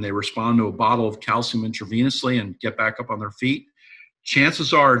down and they respond to a bottle of calcium intravenously and get back up on their feet,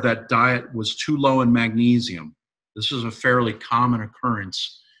 chances are that diet was too low in magnesium. This is a fairly common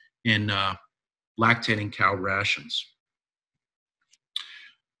occurrence in lactating cow rations.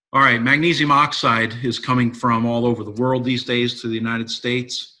 All right, magnesium oxide is coming from all over the world these days to the United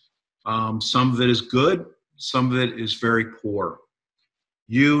States. Some of it is good, some of it is very poor.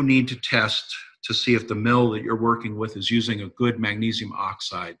 You need to test to see if the mill that you're working with is using a good magnesium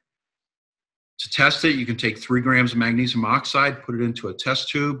oxide. To test it, you can take 3 grams of magnesium oxide, put it into a test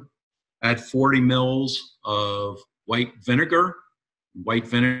tube, add 40 mils of white vinegar. White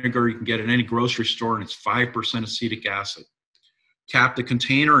vinegar you can get at any grocery store, and it's 5% acetic acid. Cap the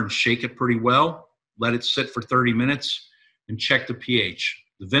container and shake it pretty well. Let it sit for 30 minutes and check the pH.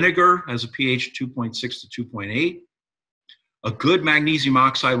 The vinegar has a pH 2.6 to 2.8. A good magnesium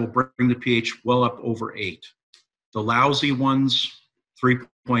oxide will bring the pH well up over 8. The lousy ones,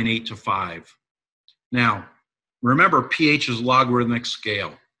 3.8 to 5. Now, remember pH is a logarithmic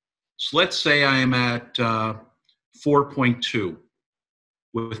scale. So let's say I am at 4.2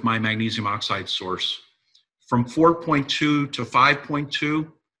 with my magnesium oxide source. From 4.2 to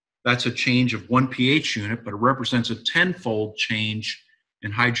 5.2, that's a change of 1 pH unit, but it represents a 10-fold change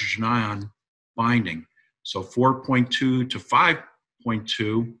in hydrogen ion binding. So 4.2 to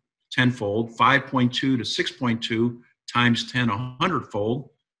 5.2, 10-fold, 5.2 to 6.2 times 10, 100-fold,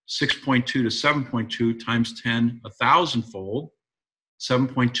 6.2 to 7.2 times 10, 1,000-fold,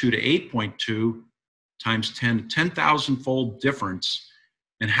 7.2 to 8.2 times 10, 10,000-fold difference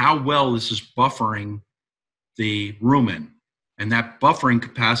in how well this is buffering the rumen. And that buffering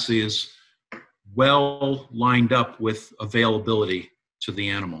capacity is well lined up with availability to the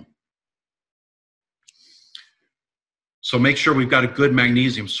animal. So make sure we've got a good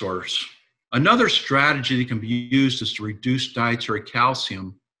magnesium source. Another strategy that can be used is to reduce dietary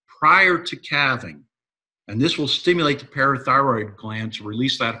calcium prior to calving. And this will stimulate the parathyroid gland to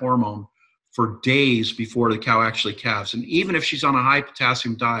release that hormone for days before the cow actually calves. And even if she's on a high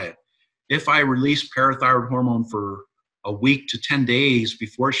potassium diet, if I release parathyroid hormone for a week to 10 days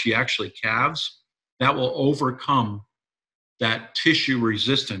before she actually calves, that will overcome that tissue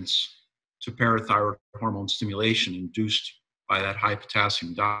resistance to parathyroid hormone stimulation induced by that high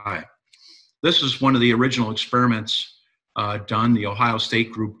potassium diet. This is one of the original experiments done. The Ohio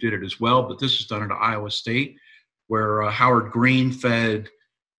State group did it as well, but this is done at Iowa State, where Howard Green fed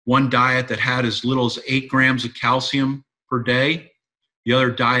one diet that had as little as 8 grams of calcium per day. The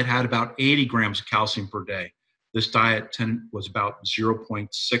other diet had about 80 grams of calcium per day. This diet was about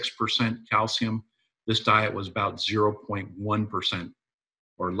 0.6% calcium. This diet was about 0.1%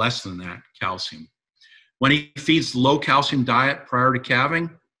 or less than that calcium. When he feeds the low calcium diet prior to calving,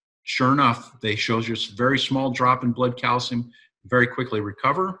 Sure enough, they show just a very small drop in blood calcium, very quickly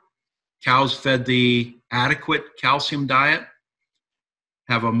recover. Cows fed the adequate calcium diet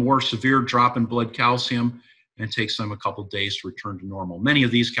have a more severe drop in blood calcium, and it takes them a couple days to return to normal. Many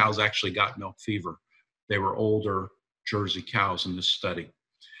of these cows actually got milk fever. They were older Jersey cows in this study.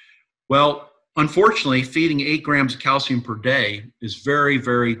 Well, unfortunately, feeding 8 grams of calcium per day is very,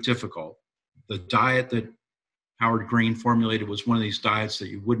 very difficult. The diet that Howard Green formulated was one of these diets that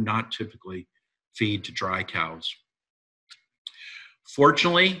you would not typically feed to dry cows.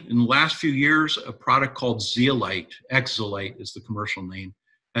 Fortunately, in the last few years, a product called zeolite, Exolite is the commercial name,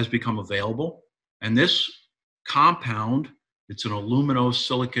 has become available. And this compound, it's an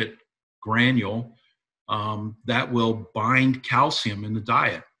aluminosilicate granule that will bind calcium in the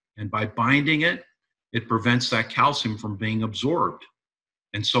diet. And by binding it, it prevents that calcium from being absorbed.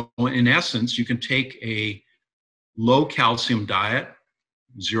 And so in essence, you can take a low calcium diet,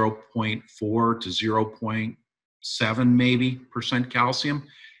 0.4 to 0.7 maybe percent calcium,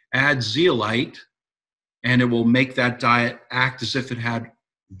 add zeolite, and it will make that diet act as if it had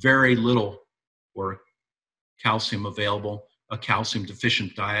very little or calcium available, a calcium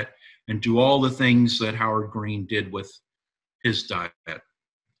deficient diet, and do all the things that Howard Green did with his diet.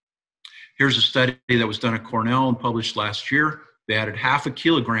 Here's a study that was done at Cornell and published last year. They added 0.5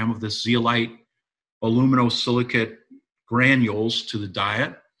 kilogram of this zeolite aluminosilicate granules to the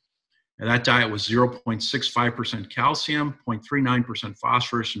diet. And that diet was 0.65% calcium, 0.39%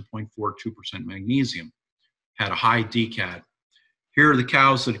 phosphorus, and 0.42% magnesium. Had a high DCAD. Here are the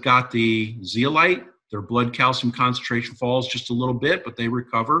cows that got the zeolite. Their blood calcium concentration falls just a little bit, but they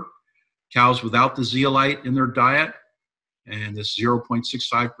recover. Cows without the zeolite in their diet and this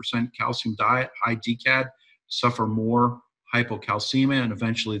 0.65% calcium diet, high DCAD, suffer more hypocalcemia, and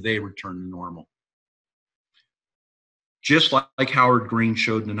eventually they return to normal. Just like Howard Green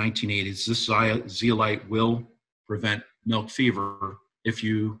showed in the 1980s, this zeolite will prevent milk fever if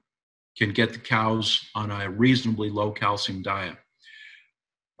you can get the cows on a reasonably low calcium diet.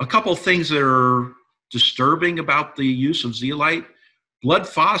 A couple things that are disturbing about the use of zeolite: blood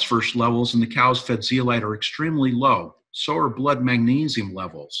phosphorus levels in the cows fed zeolite are extremely low. So are blood magnesium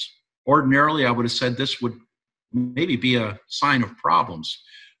levels. Ordinarily, I would have said this would maybe be a sign of problems.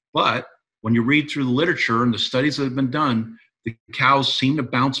 But when you read through the literature and the studies that have been done, the cows seem to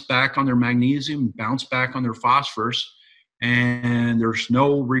bounce back on their magnesium, bounce back on their phosphorus, and there's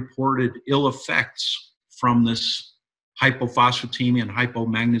no reported ill effects from this hypophosphatemia and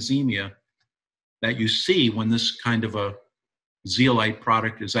hypomagnesemia that you see when this kind of a zeolite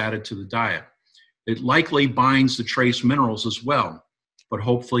product is added to the diet. It likely binds the trace minerals as well, but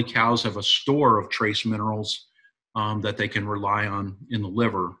hopefully cows have a store of trace minerals that they can rely on in the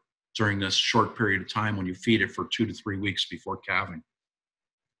liver during this short period of time when you feed it for 2 to 3 weeks before calving.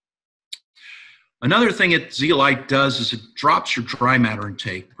 Another thing that zeolite does is it drops your dry matter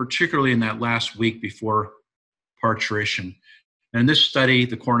intake, particularly in that last week before parturition. And in this study,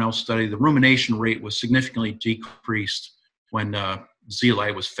 the Cornell study, the rumination rate was significantly decreased when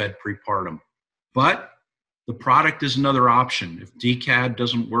zeolite was fed prepartum. But the product is another option. If DCAD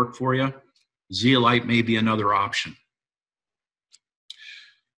doesn't work for you, zeolite may be another option.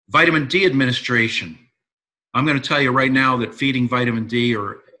 Vitamin D administration. I'm going to tell you right now that feeding vitamin D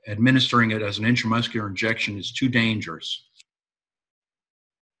or administering it as an intramuscular injection is too dangerous.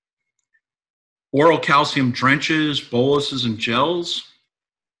 Oral calcium drenches, boluses, and gels,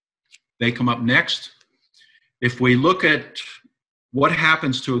 they come up next. If we look at what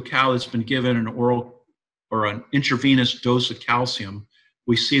happens to a cow that's been given an oral or an intravenous dose of calcium,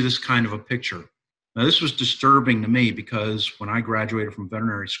 we see this kind of a picture. Now, this was disturbing to me because when I graduated from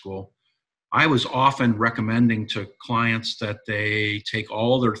veterinary school, I was often recommending to clients that they take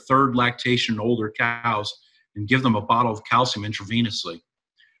all their third lactation older cows and give them a bottle of calcium intravenously.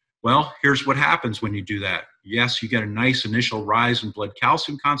 Well, here's what happens when you do that. Yes, you get a nice initial rise in blood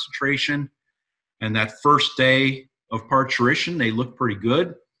calcium concentration, and that first day of parturition, they look pretty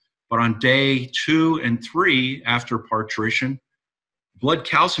good. But on day 2 and 3 after parturition, blood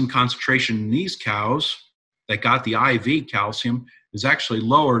calcium concentration in these cows that got the IV calcium is actually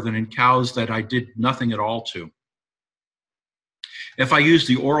lower than in cows that I did nothing at all to. If I use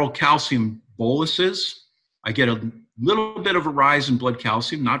the oral calcium boluses, I get a little bit of a rise in blood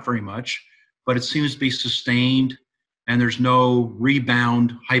calcium, not very much, but it seems to be sustained, and there's no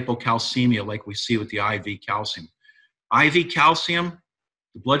rebound hypocalcemia like we see with the IV calcium. IV calcium,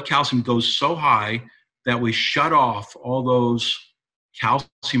 the blood calcium goes so high that we shut off all those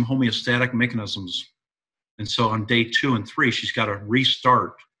calcium homeostatic mechanisms. And so on day 2 and 3, she's got to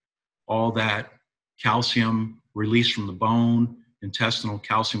restart all that calcium released from the bone intestinal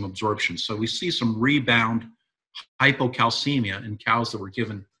calcium absorption. So we see some rebound hypocalcemia in cows that were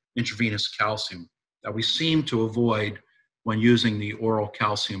given intravenous calcium that we seem to avoid when using the oral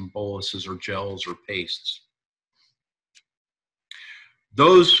calcium boluses or gels or pastes.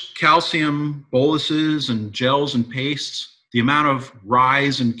 Those calcium boluses and gels and pastes, the amount of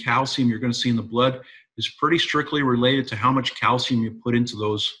rise in calcium you're going to see in the blood is pretty strictly related to how much calcium you put into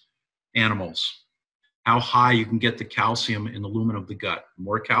those animals, how high you can get the calcium in the lumen of the gut. The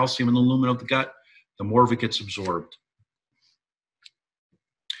more calcium in the lumen of the gut, the more of it gets absorbed.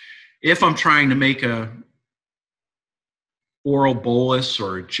 If I'm trying to make a oral bolus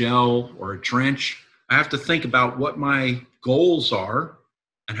or a gel or a drench, I have to think about what my goals are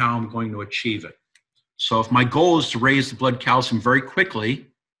and how I'm going to achieve it. So if my goal is to raise the blood calcium very quickly,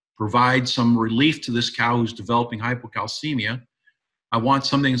 provide some relief to this cow who's developing hypocalcemia, I want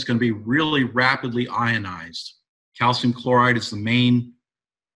something that's going to be really rapidly ionized. Calcium chloride is the main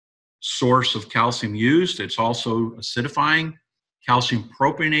source of calcium used. It's also acidifying. Calcium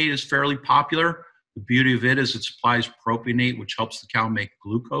propionate is fairly popular. The beauty of it is it supplies propionate, which helps the cow make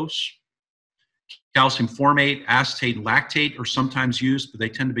glucose. Calcium formate, acetate, and lactate are sometimes used, but they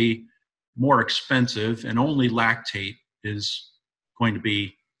tend to be more expensive, and only lactate is going to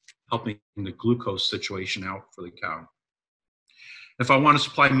be helping the glucose situation out for the cow. If I want to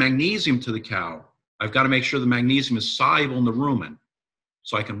supply magnesium to the cow, I've got to make sure the magnesium is soluble in the rumen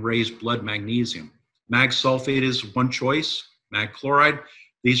so I can raise blood magnesium. Mag sulfate is one choice, mag chloride.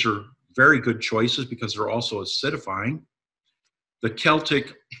 These are very good choices because they're also acidifying. The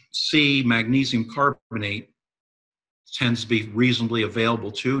Celtic Sea magnesium carbonate tends to be reasonably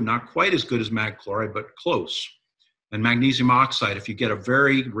available too, not quite as good as mag chloride, but close. And magnesium oxide, if you get a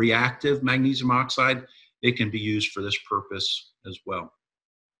very reactive magnesium oxide, it can be used for this purpose as well.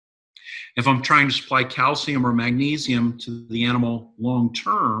 If I'm trying to supply calcium or magnesium to the animal long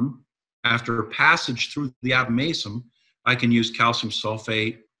term, after passage through the abomasum, I can use calcium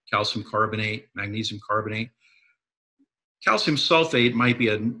sulfate, calcium carbonate, magnesium carbonate. Calcium sulfate might be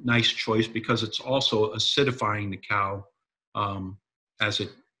a nice choice because it's also acidifying the cow as it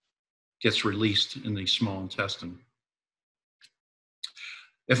gets released in the small intestine.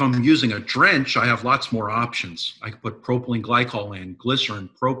 If I'm using a drench, I have lots more options. I can put propylene glycol in, glycerin,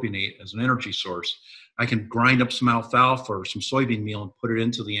 propionate as an energy source. I can grind up some alfalfa or some soybean meal and put it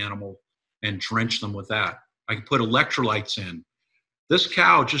into the animal and drench them with that. I can put electrolytes in. This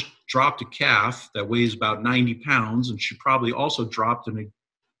cow just dropped a calf that weighs about 90 pounds, and she probably also dropped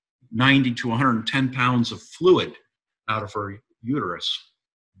 90 to 110 pounds of fluid out of her uterus.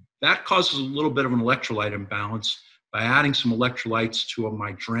 That causes a little bit of an electrolyte imbalance. By adding some electrolytes to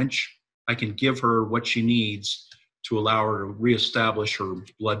my drench, I can give her what she needs to allow her to reestablish her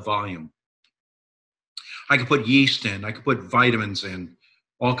blood volume. I can put yeast in, I can put vitamins in,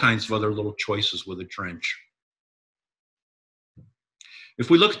 all kinds of other little choices with a drench. If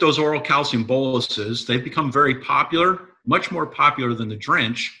we look at those oral calcium boluses, they've become very popular, much more popular than the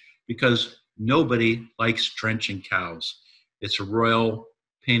drench, because nobody likes drenching cows. It's a royal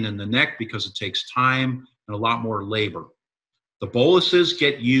pain in the neck because it takes time and a lot more labor. The boluses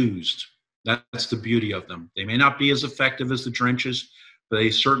get used. That's the beauty of them. They may not be as effective as the drenches, but they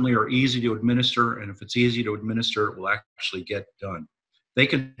certainly are easy to administer, and if it's easy to administer, it will actually get done. They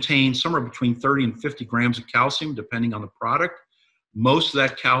contain somewhere between 30 and 50 grams of calcium, depending on the product. Most of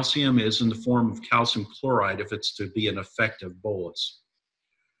that calcium is in the form of calcium chloride if it's to be an effective bolus.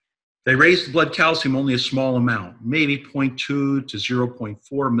 They raise the blood calcium only a small amount, maybe 0.2 to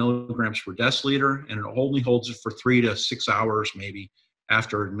 0.4 milligrams per deciliter, and it only holds it for 3 to 6 hours maybe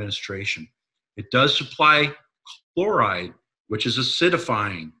after administration. It does supply chloride, which is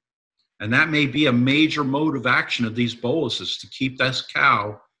acidifying, and that may be a major mode of action of these boluses to keep this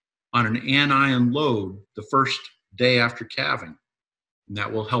cow on an anion load the first day after calving. And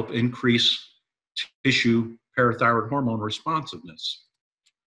that will help increase tissue parathyroid hormone responsiveness.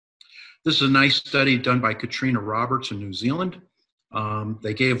 This is a nice study done by Katrina Roberts in New Zealand.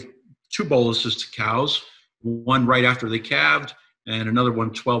 They gave 2 boluses to cows, one right after they calved and another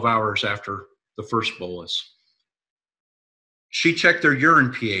one 12 hours after the first bolus. She checked their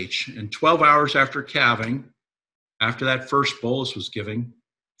urine pH, and 12 hours after calving, after that first bolus was given,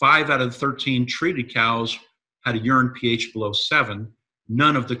 5 out of the 13 treated cows had a urine pH below 7,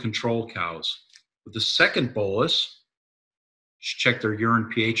 none of the control cows. With the second bolus, she checked their urine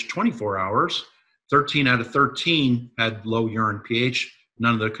pH 24 hours. 13 out of 13 had low urine pH,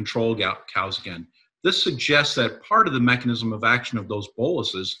 none of the control cows again. This suggests that part of the mechanism of action of those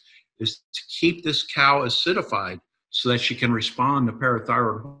boluses is to keep this cow acidified so that she can respond to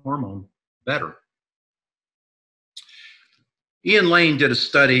parathyroid hormone better. Ian Lane did a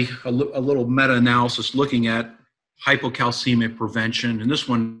study, a little meta-analysis looking at hypocalcemia prevention, and this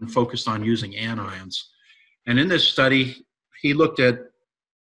one focused on using anions. And in this study, he looked at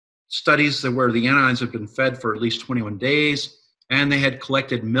studies where the anions had been fed for at least 21 days, and they had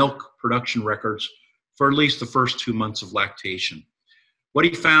collected milk production records for at least the first 2 months of lactation. What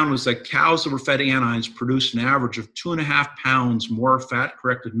he found was that cows that were fed anions produced an average of 2.5 pounds more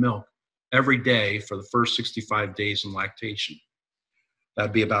fat-corrected milk every day for the first 65 days in lactation.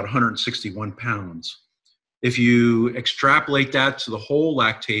 That'd be about 161 pounds. If you extrapolate that to the whole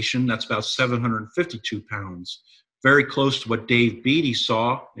lactation, that's about 752 pounds. Very close to what Dave Beatty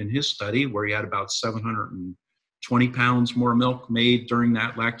saw in his study, where he had about 720 pounds more milk made during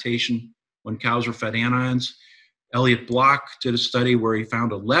that lactation when cows were fed anions. Elliot Block did a study where he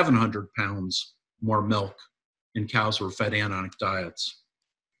found 1,100 pounds more milk in cows that were fed anionic diets.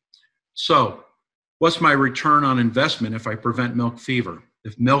 So, what's my return on investment if I prevent milk fever?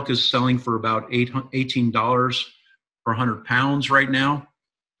 If milk is selling for about $18 per 100 pounds right now,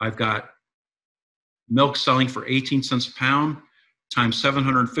 I've got milk selling for 18 cents a pound times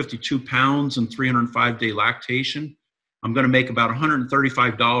 752 pounds and 305-day lactation. I'm going to make about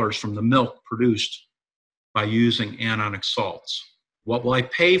 $135 from the milk produced by using anionic salts. What will I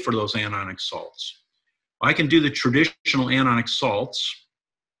pay for those anionic salts? I can do the traditional anionic salts,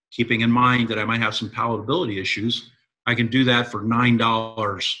 keeping in mind that I might have some palatability issues. I can do that for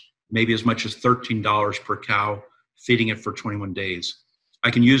 $9, maybe as much as $13 per cow, feeding it for 21 days.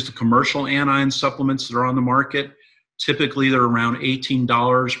 I can use the commercial anion supplements that are on the market. Typically, they're around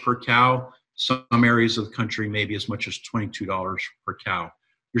 $18 per cow. Some areas of the country, maybe as much as $22 per cow.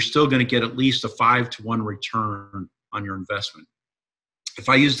 You're still going to get at least a 5-to-1 return on your investment. If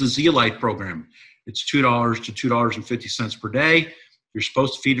I use the Zeolite program, it's $2 to $2.50 per day. You're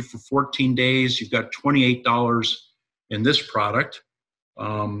supposed to feed it for 14 days. You've got $28 in this product.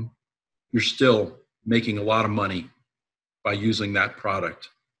 You're still making a lot of money by using that product.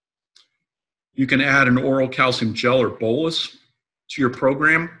 You can add an oral calcium gel or bolus to your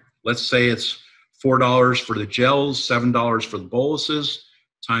program. Let's say it's $4 for the gels, $7 for the boluses,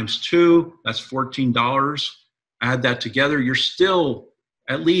 times 2, that's $14. Add that together, you're still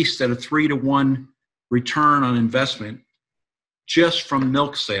at least at a 3-to-1 return on investment just from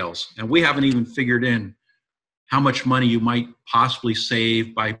milk sales. And we haven't even figured in how much money you might possibly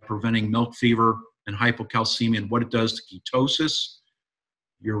save by preventing milk fever and hypocalcemia and what it does to ketosis.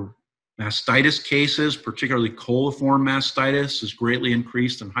 Your mastitis cases, particularly coliform mastitis, is greatly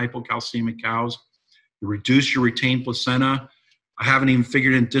increased in hypocalcemic cows. You reduce your retained placenta. I haven't even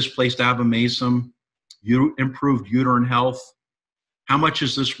figured in displaced abomasum, improved uterine health. How much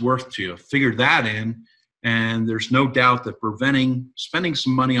is this worth to you? Figure that in, and there's no doubt that spending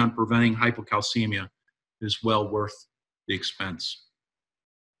some money on preventing hypocalcemia is well worth the expense.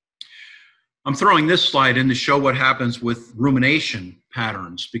 I'm throwing this slide in to show what happens with rumination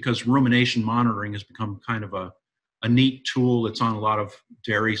patterns, because rumination monitoring has become kind of a neat tool that's on a lot of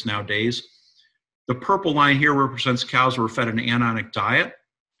dairies nowadays. The purple line here represents cows who were fed an anionic diet.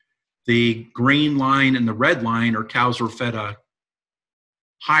 The green line and the red line are cows who were fed a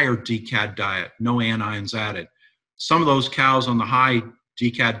higher DCAD diet, no anions added. Some of those cows on the high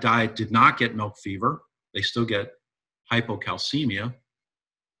DCAD diet did not get milk fever. They still get hypocalcemia.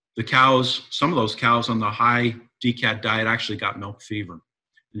 Some of those cows on the high DCAD diet actually got milk fever.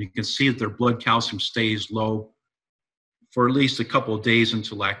 And you can see that their blood calcium stays low for at least a couple of days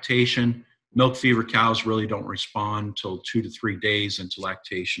into lactation. Milk fever cows really don't respond until 2 to 3 days into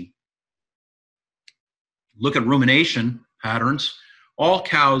lactation. Look at rumination patterns. All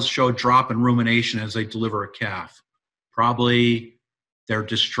cows show a drop in rumination as they deliver a calf. Probably they're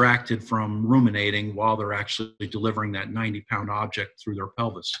distracted from ruminating while they're actually delivering that 90-pound object through their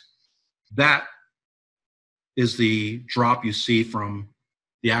pelvis. That is the drop you see from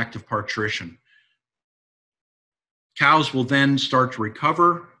the active parturition. Cows will then start to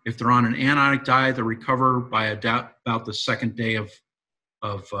recover. If they're on an anionic diet, they recover by about the second day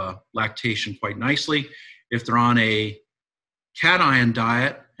of lactation quite nicely. If they're on a cation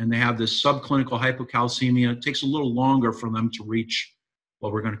diet and they have this subclinical hypocalcemia, it takes a little longer for them to reach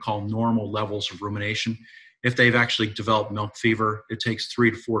what we're going to call normal levels of rumination. If they've actually developed milk fever, it takes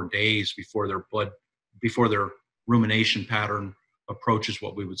 3 to 4 days before their rumination pattern approaches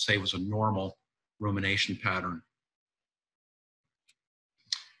what we would say was a normal rumination pattern.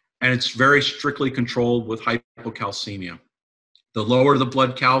 And it's very strictly controlled with hypocalcemia. The lower the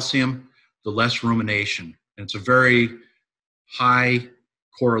blood calcium, the less rumination. And it's a very high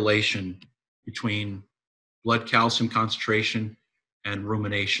correlation between blood calcium concentration and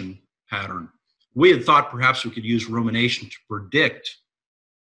rumination pattern. We had thought perhaps we could use rumination to predict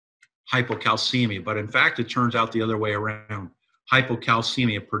hypocalcemia, but in fact, it turns out the other way around.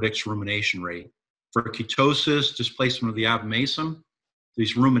 Hypocalcemia predicts rumination rate. For ketosis, displacement of the abomasum,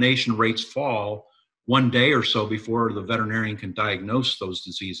 these rumination rates fall 1 day or so before the veterinarian can diagnose those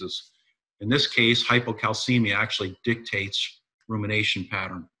diseases. In this case, hypocalcemia actually dictates rumination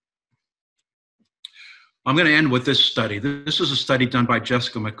pattern. I'm going to end with this study. This is a study done by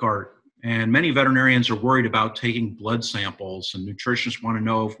Jessica McCart, and many veterinarians are worried about taking blood samples, and nutritionists want to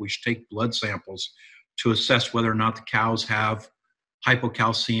know if we should take blood samples to assess whether or not the cows have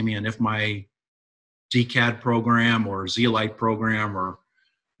hypocalcemia, and if my DCAD program or zeolite program or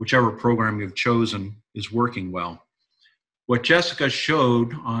whichever program you've chosen is working well. What Jessica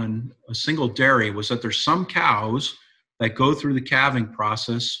showed on a single dairy was that there's some cows that go through the calving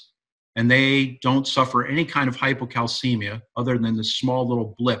process and they don't suffer any kind of hypocalcemia other than this small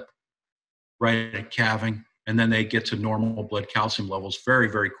little blip right at calving, and then they get to normal blood calcium levels very,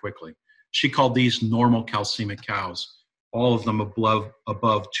 very quickly. She called these normal calcemic cows, all of them above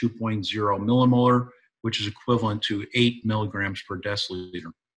 2.0 millimolar, which is equivalent to 8 milligrams per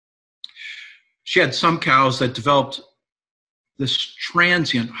deciliter. She had some cows that developed this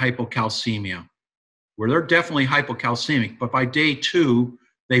transient hypocalcemia, where they're definitely hypocalcemic, but by day 2,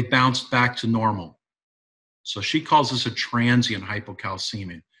 they've bounced back to normal. So she calls this a transient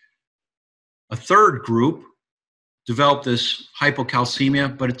hypocalcemia. A third group developed this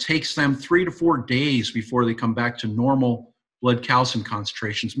hypocalcemia, but it takes them 3 to 4 days before they come back to normal blood calcium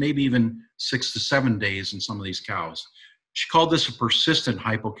concentrations, maybe even 6 to 7 days in some of these cows. She called this a persistent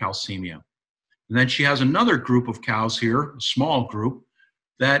hypocalcemia. And then she has another group of cows here, a small group,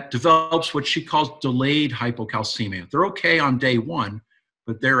 that develops what she calls delayed hypocalcemia. They're okay on day 1,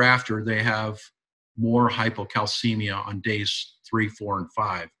 but thereafter they have more hypocalcemia on days 3, 4, and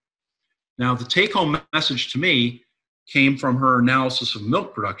 5. Now, the take-home message to me came from her analysis of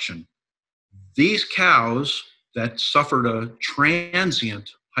milk production. These cows that suffered a transient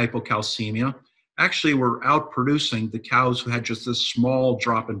hypocalcemia actually were outproducing the cows who had just this small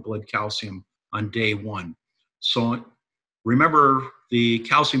drop in blood calcium on day 1. So remember the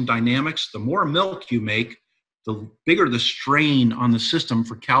calcium dynamics. The more milk you make, the bigger the strain on the system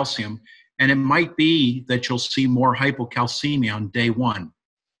for calcium, and it might be that you'll see more hypocalcemia on day 1.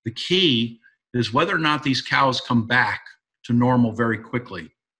 The key is whether or not these cows come back to normal very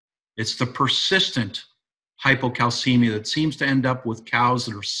quickly. It's the persistent hypocalcemia that seems to end up with cows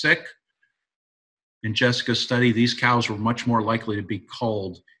that are sick. In Jessica's study, these cows were much more likely to be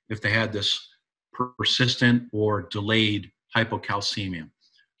culled if they had this persistent or delayed hypocalcemia.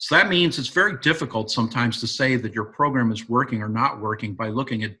 So that means it's very difficult sometimes to say that your program is working or not working by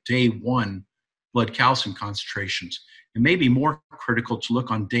looking at day 1 blood calcium concentrations. It may be more critical to look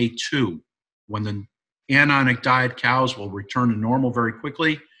on day 2 when the anionic diet cows will return to normal very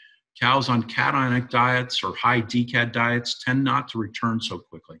quickly. Cows on cationic diets or high DCAD diets tend not to return so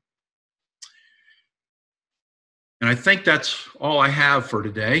quickly. And I think that's all I have for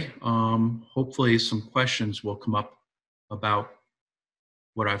today. Hopefully some questions will come up about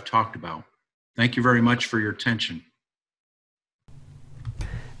what I've talked about. Thank you very much for your attention.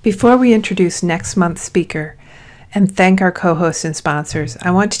 Before we introduce next month's speaker and thank our co-hosts and sponsors,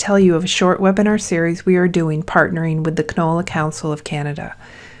 I want to tell you of a short webinar series we are doing partnering with the Canola Council of Canada.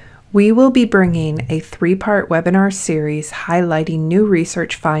 We will be bringing a 3-part webinar series highlighting new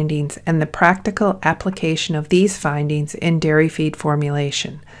research findings and the practical application of these findings in dairy feed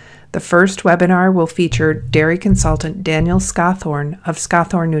formulation. The first webinar will feature dairy consultant Daniel Scawthorne of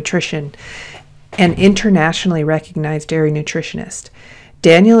Scawthorne Nutrition, an internationally recognized dairy nutritionist.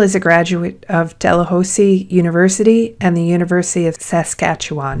 Daniel is a graduate of Dalhousie University and the University of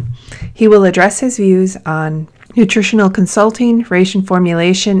Saskatchewan. He will address his views on nutritional consulting, ration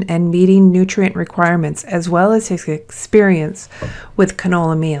formulation, and meeting nutrient requirements, as well as his experience with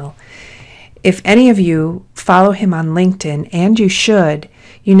canola meal. If any of you follow him on LinkedIn, and you should,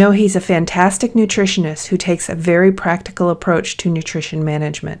 you know he's a fantastic nutritionist who takes a very practical approach to nutrition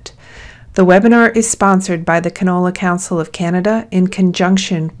management. The webinar is sponsored by the Canola Council of Canada in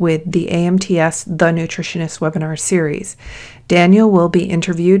conjunction with the AMTS The Nutritionist webinar series. Daniel will be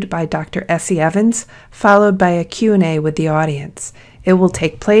interviewed by Dr. Essie Evans, followed by a Q&A with the audience. It will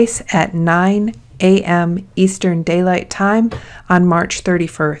take place at 9 a.m. Eastern Daylight Time on March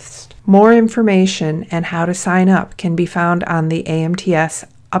 31st. More information and how to sign up can be found on the AMTS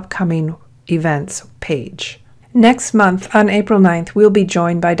upcoming events page. Next month, on April 9th, we'll be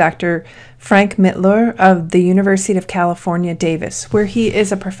joined by Dr. Frank Mittler of the University of California, Davis, where he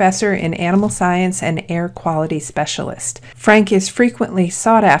is a professor in animal science and air quality specialist. Frank is frequently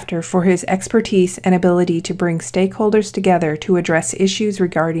sought after for his expertise and ability to bring stakeholders together to address issues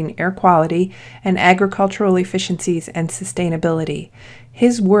regarding air quality and agricultural efficiencies and sustainability.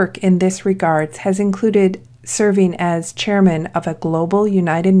 His work in this regard has included serving as chairman of a global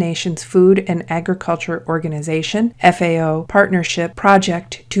United Nations Food and Agriculture Organization (FAO) partnership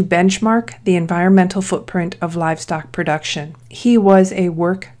project to benchmark the environmental footprint of livestock production. He was a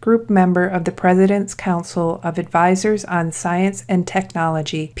work group member of the President's Council of Advisors on Science and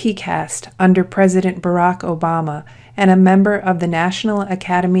Technology (PCAST) under President Barack Obama, and a member of the National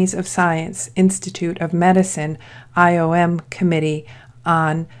Academies of Science Institute of Medicine (IOM) Committee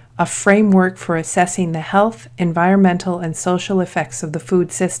on a framework for assessing the health, environmental, and social effects of the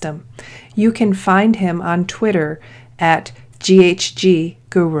food system. You can find him on Twitter at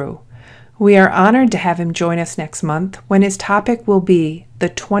GHGGuru. We are honored to have him join us next month when his topic will be the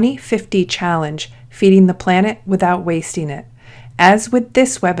 2050 Challenge, Feeding the Planet Without Wasting It. As with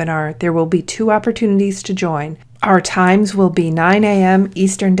this webinar, there will be 2 opportunities to join. Our times will be 9 a.m.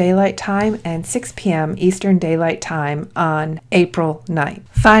 Eastern Daylight Time and 6 p.m. Eastern Daylight Time on April 9th.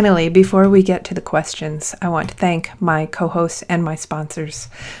 Finally, before we get to the questions, I want to thank my co-hosts and my sponsors.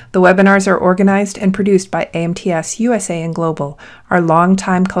 The webinars are organized and produced by AMTS USA and Global. Our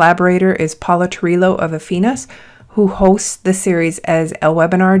longtime collaborator is Paula Torillo of Afinas, who hosts the series as El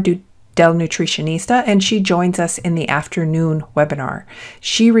Webinar del Nutritionista, and she joins us in the afternoon webinar.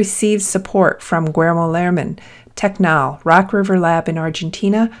 She receives support from Guillermo Lerman, Tecnal, Rock River Lab in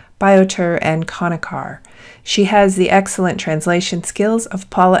Argentina, Biotur, and Conacar. She has the excellent translation skills of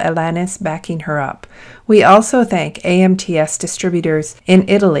Paula Elanis backing her up. We also thank AMTS distributors in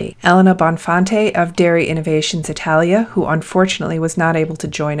Italy, Elena Bonfante of Dairy Innovations Italia, who unfortunately was not able to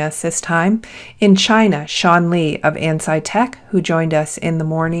join us this time, in China, Sean Lee of Ansci Tech, who joined us in the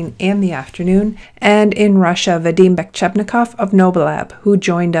morning and the afternoon, and in Russia, Vadim Bekchebnikov of Nobolab, who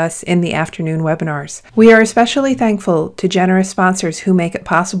joined us in the afternoon webinars. We are especially thankful to generous sponsors who make it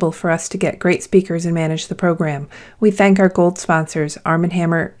possible for us to get great speakers and manage the program. We thank our gold sponsors, Arm &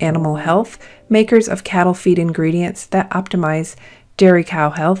 Hammer Animal Health, makers of cattle feed ingredients that optimize dairy cow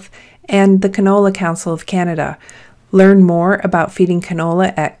health, and the Canola Council of Canada. Learn more about feeding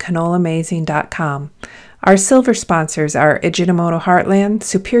canola at canolamazing.com. Our silver sponsors are Ajinomoto Heartland,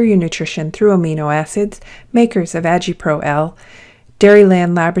 superior nutrition through amino acids, makers of AgiPro L,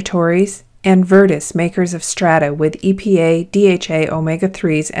 Dairyland Laboratories, and Virtus, makers of Strata with EPA, DHA,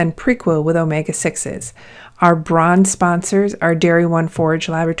 omega-3s, and Prequel with omega-6s. Our bronze sponsors are Dairy One Forage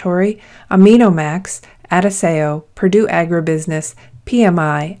Laboratory, AminoMax, Adiseo, Purdue Agribusiness,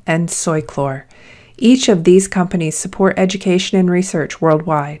 PMI, and Soychlor. Each of these companies support education and research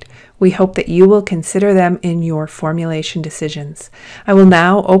worldwide. We hope that you will consider them in your formulation decisions. I will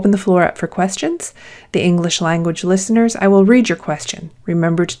now open the floor up for questions. The English language listeners, I will read your question.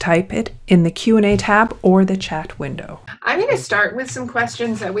 Remember to type it in the Q&A tab or the chat window. I'm going to start with some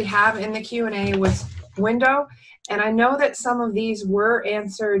questions that we have in the Q&A window, and I know that some of these were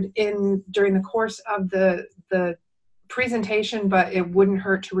answered during the course of the presentation, but it wouldn't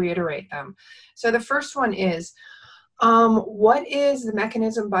hurt to reiterate them. So the first one is, what is the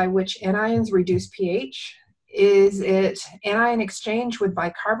mechanism by which anions reduce pH? Is it anion exchange with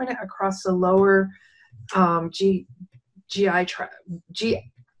bicarbonate across the lower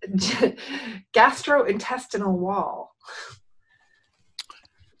gastrointestinal wall?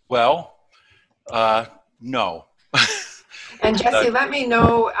 Well, no. And Jesse, let me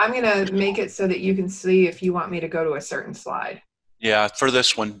know. I'm going to make it so that you can see if you want me to go to a certain slide. Yeah, for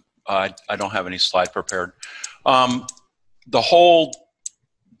this one, I don't have any slide prepared. The whole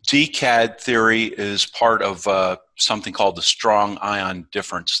DCAD theory is part of something called the strong ion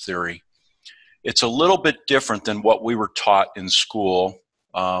difference theory. It's a little bit different than what we were taught in school,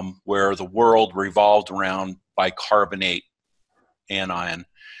 where the world revolved around bicarbonate anion.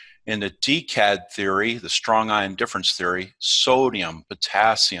 In the DCAD theory, the strong ion difference theory, sodium,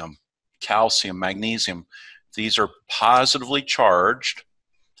 potassium, calcium, magnesium, these are positively charged,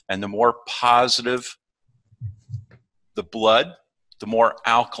 and the more positive the blood, the more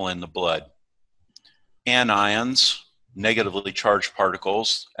alkaline the blood. Anions, negatively charged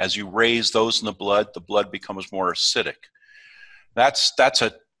particles, as you raise those in the blood becomes more acidic. That's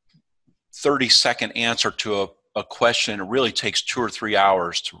a 30-second answer to a question. It really takes 2 or 3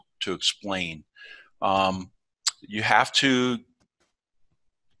 hours to explain. You have to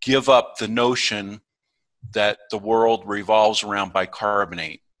give up the notion that the world revolves around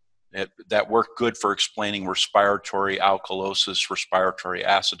bicarbonate. that work good for explaining respiratory alkalosis, respiratory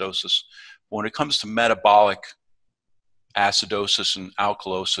acidosis. When it comes to metabolic acidosis and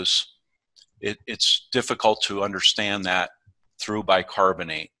alkalosis, it's difficult to understand that through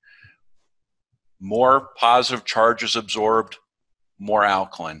bicarbonate. More positive charges absorbed, more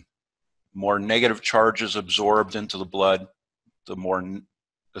alkaline. More negative charges absorbed into the blood, the more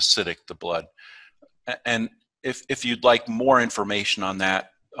acidic the blood. And if you'd like more information on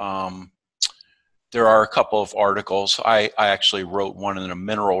that, there are a couple of articles. I actually wrote one in a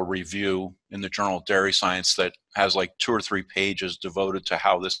mineral review in the journal of Dairy Science that has like 2 or 3 pages devoted to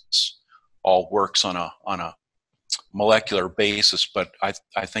how this all works on a molecular basis. But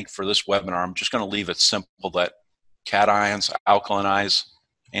I think for this webinar, I'm just going to leave it simple that cations alkalinize,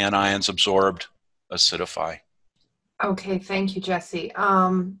 anions absorbed, acidify. Okay, thank you, Jesse.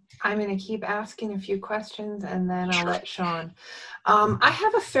 I'm going to keep asking a few questions and then I'll let Sean. I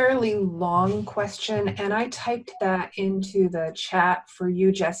have a fairly long question and I typed that into the chat for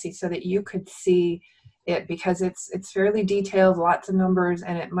you, Jesse, so that you could see it because it's fairly detailed, lots of numbers,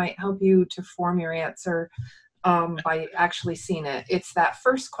 and it might help you to form your answer by actually seeing it. It's that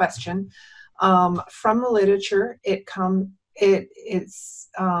first question. From the literature, it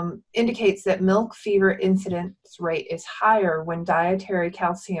indicates that milk fever incidence rate is higher when dietary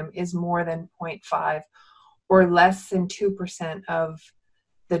calcium is more than 0.5 or less than 2% of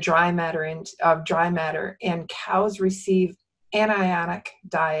the dry matter, and cows receive anionic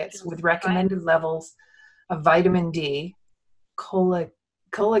diets with recommended levels of vitamin D,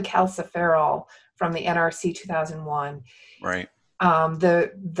 cholecalciferol from the NRC 2001. Right.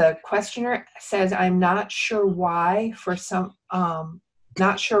 The questioner says, I'm not sure why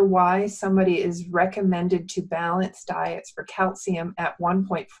somebody is recommended to balance diets for calcium at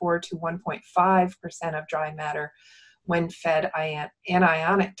 1.4 to 1.5% of dry matter when fed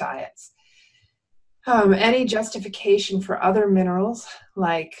anionic diets. Any justification for other minerals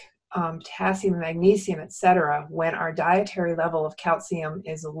like potassium, magnesium, etc., when our dietary level of calcium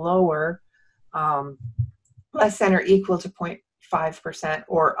is lower, less than or equal to 0.5%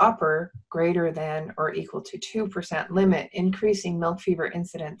 or upper, greater than or equal to 2% limit, increasing milk fever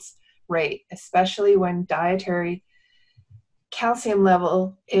incidence rate, especially when dietary calcium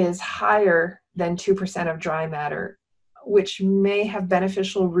level is higher than 2% of dry matter, which may have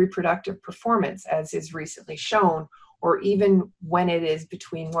beneficial reproductive performance, as is recently shown, or even when it is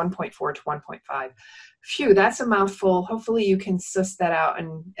between 1.4 to 1.5. Phew, that's a mouthful. Hopefully you can suss that out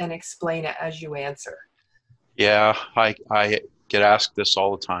and explain it as you answer. Yeah, I get asked this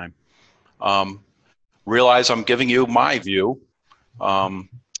all the time. Realize I'm giving you my view. I'm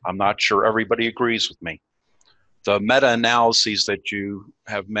not sure everybody agrees with me. The meta-analyses that you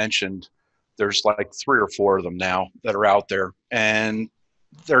have mentioned, there's like 3 or 4 of them now that are out there, and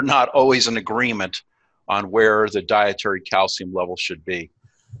they're not always in agreement on where the dietary calcium level should be.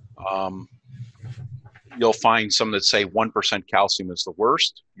 You'll find some that say 1% calcium is the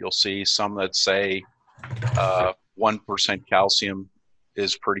worst. You'll see some that say 1% calcium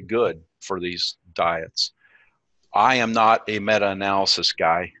is pretty good for these diets. I am not a meta-analysis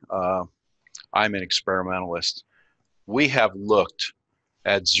guy. I'm an experimentalist. We have looked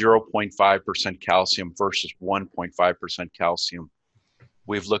at 0.5% calcium versus 1.5% calcium.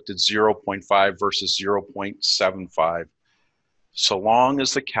 We've looked at 0.5 versus 0.75. So long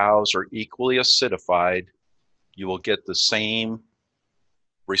as the cows are equally acidified, you will get the same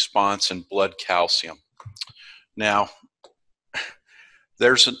response in blood calcium. Now,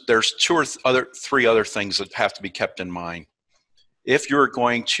 there's 2 or 3 other things that have to be kept in mind. If you're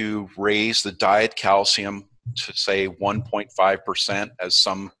going to raise the diet calcium to say 1.5%, as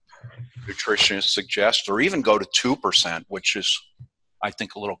some nutritionists suggest, or even go to 2%, which is, I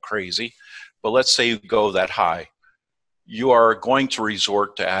think, a little crazy, but let's say you go that high, you are going to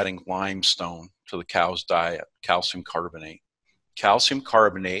resort to adding limestone to the cow's diet, calcium carbonate. Calcium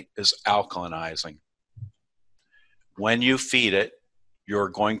carbonate is alkalinizing. When you feed it, you're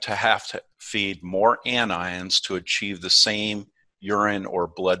going to have to feed more anions to achieve the same urine or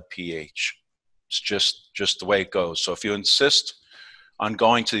blood pH. It's just the way it goes. So if you insist on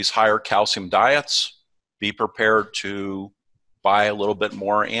going to these higher calcium diets, be prepared to buy a little bit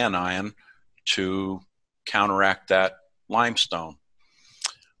more anion to counteract that limestone.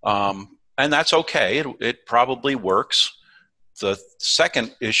 And that's okay. It probably works. The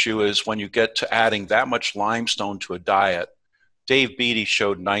second issue is when you get to adding that much limestone to a diet. Dave Beatty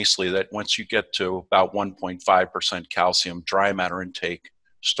showed nicely that once you get to about 1.5% calcium, dry matter intake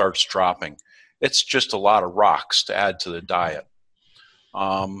starts dropping. It's just a lot of rocks to add to the diet.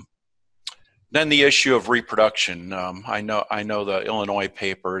 Then the issue of reproduction. I know the Illinois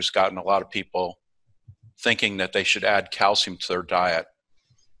paper has gotten a lot of people thinking that they should add calcium to their diet.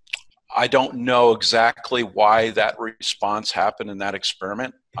 I don't know exactly why that response happened in that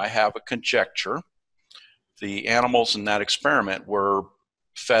experiment. I have a conjecture. The animals in that experiment were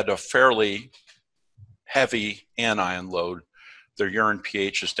fed a fairly heavy anion load. Their urine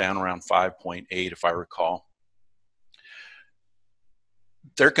pH is down around 5.8, if I recall.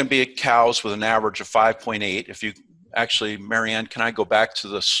 There can be cows with an average of 5.8. If you actually, Marianne, can I go back to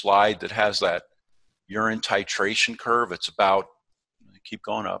the slide that has that urine titration curve? It's about, keep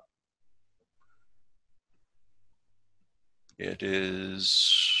going up. It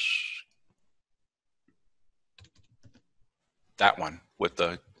is that one with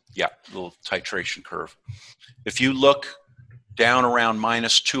the, little titration curve. If you look down around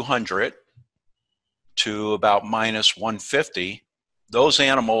minus 200 to about minus 150, those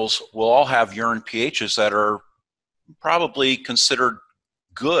animals will all have urine pHs that are probably considered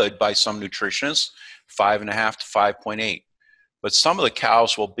good by some nutritionists, 5.5 to 5.8. But some of the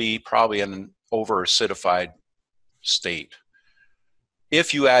cows will be probably in an over-acidified state.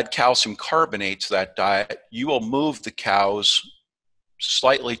 If you add calcium carbonate to that diet, you will move the cows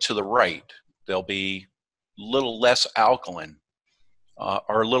slightly to the right. They'll be a little less alkaline,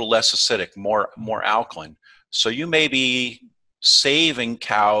 or a little less acidic, more alkaline. So you may be saving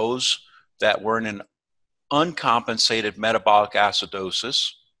cows that were in an uncompensated metabolic acidosis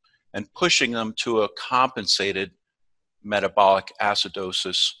and pushing them to a compensated metabolic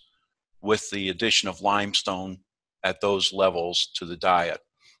acidosis with the addition of limestone at those levels to the diet.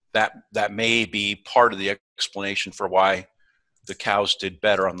 That may be part of the explanation for why the cows did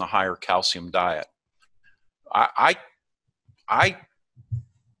better on the higher calcium diet. I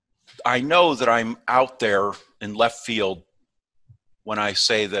know that I'm out there in left field when I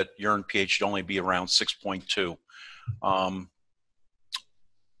say that urine pH should only be around 6.2.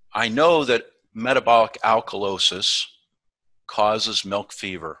 I know that metabolic alkalosis causes milk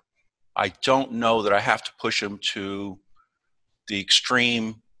fever. I don't know that I have to push them to the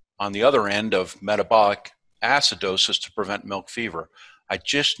extreme on the other end of metabolic acidosis to prevent milk fever. I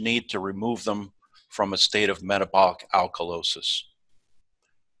just need to remove them from a state of metabolic alkalosis.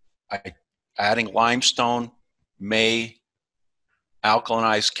 Adding limestone may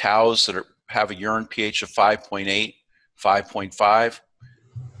alkalinize cows that have a urine pH of 5.8, 5.5,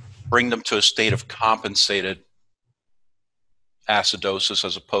 bring them to a state of compensated acidosis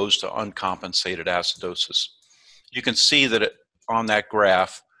as opposed to uncompensated acidosis. You can see that on that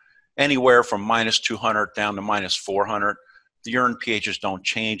graph, anywhere from minus 200 down to minus 400, the urine pHs don't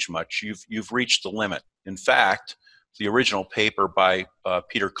change much. You've reached the limit. In fact, the original paper by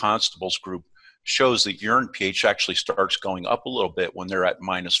Peter Constable's group shows that urine pH actually starts going up a little bit when they're at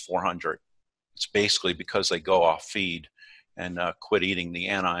minus 400. It's basically because they go off feed and quit eating the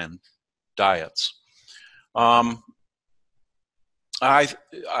anion diets. I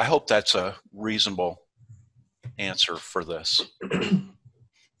hope that's a reasonable answer for this.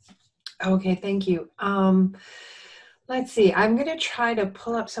 Okay, thank you. Let's see, I'm going to try to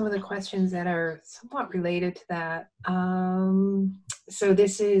pull up some of the questions that are somewhat related to that. So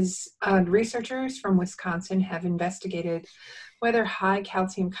this is researchers from Wisconsin have investigated whether high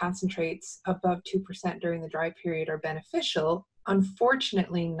calcium concentrates above 2% during the dry period are beneficial.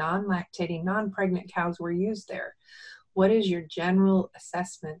 Unfortunately, non-lactating, non-pregnant cows were used there. What is your general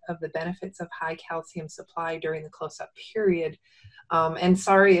assessment of the benefits of high calcium supply during the close-up period? And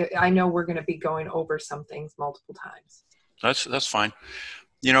sorry, I know we're going to be going over some things multiple times. That's fine.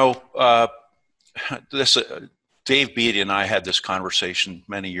 You know, Dave Beatty and I had this conversation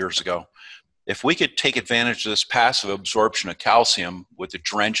many years ago. If we could take advantage of this passive absorption of calcium with the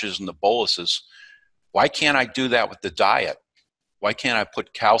drenches and the boluses, why can't I do that with the diet? Why can't I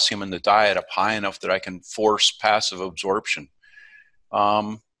put calcium in the diet up high enough that I can force passive absorption?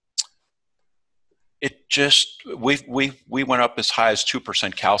 We went up as high as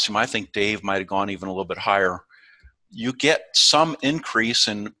 2% calcium. I think Dave might have gone even a little bit higher. You get some increase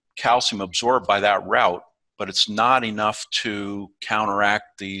in calcium absorbed by that route, but it's not enough to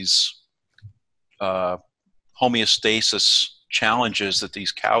counteract these homeostasis challenges that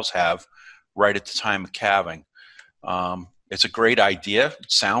these cows have right at the time of calving. It's a great idea.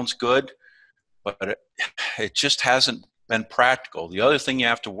 It sounds good, but it just hasn't been practical. The other thing you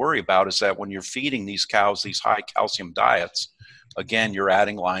have to worry about is that when you're feeding these cows these high calcium diets, again, you're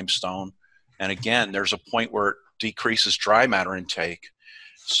adding limestone. And again, there's a point where it decreases dry matter intake.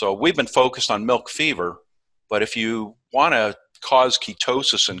 So we've been focused on milk fever, but if you want to cause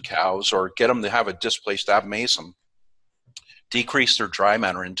ketosis in cows or get them to have a displaced abomasum, decrease their dry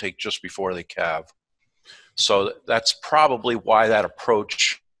matter intake just before they calve. So that's probably why that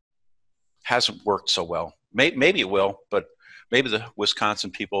approach hasn't worked so well. Maybe it will, but maybe the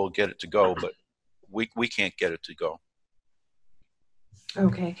Wisconsin people will get it to go, but we can't get it to go.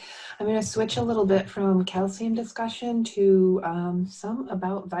 Okay, I'm going to switch a little bit from calcium discussion to some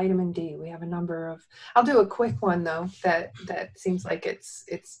about vitamin D. We have a number of, I'll do a quick one though, that seems like it's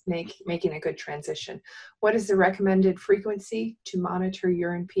making a good transition. What is the recommended frequency to monitor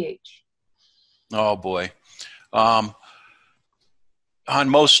urine pH? Oh boy. On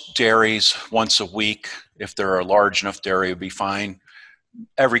most dairies, once a week, if they're a large enough dairy, would be fine.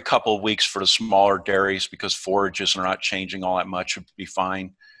 Every couple of weeks for the smaller dairies, because forages are not changing all that much, would be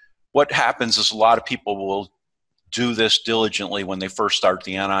fine. What happens is a lot of people will do this diligently when they first start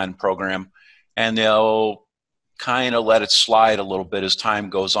the anion program, and they'll kind of let it slide a little bit as time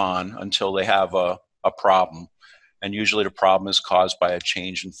goes on until they have a problem. And usually the problem is caused by a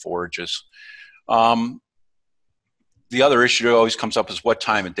change in forages. The other issue that always comes up is, what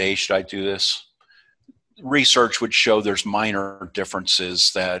time of day should I do this? Research would show there's minor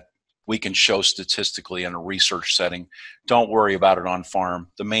differences that we can show statistically in a research setting. Don't worry about it on farm.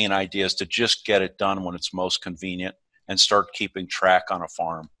 The main idea is to just get it done when it's most convenient and start keeping track on a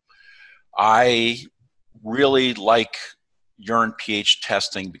farm. I really like urine pH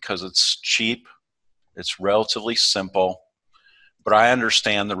testing because it's cheap, it's relatively simple, but I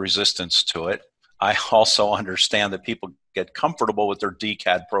understand the resistance to it. I also understand that people get comfortable with their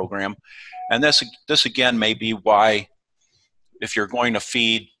DCAD program. And this again may be why, if you're going to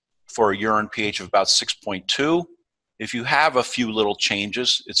feed for a urine pH of about 6.2, if you have a few little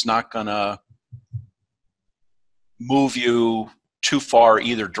changes, it's not going to move you too far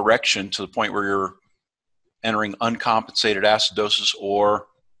either direction to the point where you're entering uncompensated acidosis or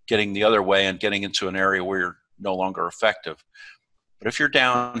getting the other way and getting into an area where you're no longer effective. But if you're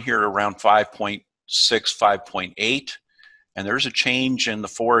down here around 5.6, 5.8, and there's a change in the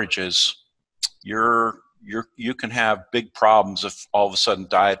forages, you can have big problems if all of a sudden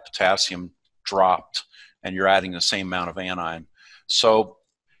diet potassium dropped and you're adding the same amount of anion. So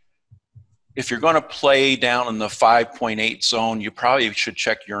if you're going to play down in the 5.8 zone, you probably should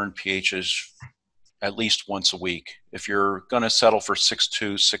check urine pHs at least once a week. If you're going to settle for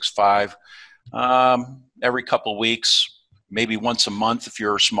 6.2, 6.5, every couple of weeks, maybe once a month if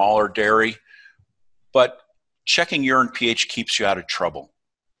you're a smaller dairy. But checking urine pH keeps you out of trouble.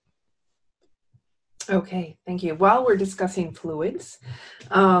 Okay, thank you. While we're discussing fluids,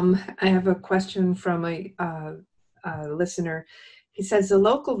 I have a question from a listener. He says the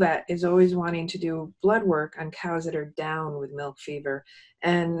local vet is always wanting to do blood work on cows that are down with milk fever,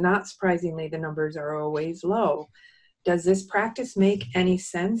 and not surprisingly, the numbers are always low. Does this practice make any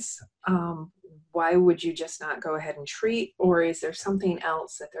sense? Why would you just not go ahead and treat, or is there something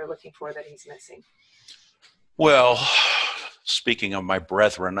else that they're looking for that he's missing? Well, speaking of my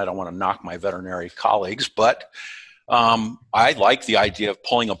brethren, I don't want to knock my veterinary colleagues, but I like the idea of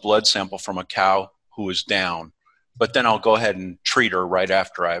pulling a blood sample from a cow who is down, but then I'll go ahead and treat her right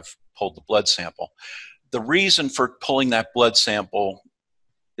after I've pulled the blood sample. The reason for pulling that blood sample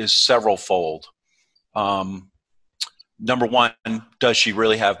is several-fold. Number one, does she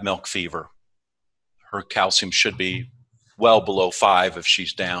really have milk fever? Her calcium should be well below 5 if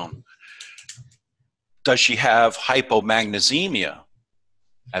she's down. Does she have hypomagnesemia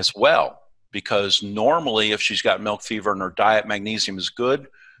as well? Because normally if she's got milk fever and her diet magnesium is good,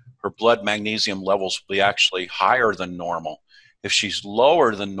 her blood magnesium levels will be actually higher than normal. If she's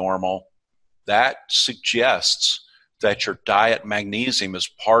lower than normal, that suggests that your diet magnesium is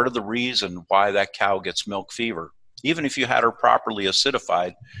part of the reason why that cow gets milk fever. Even if you had her properly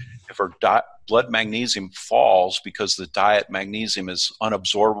acidified, if her blood magnesium falls because the diet magnesium is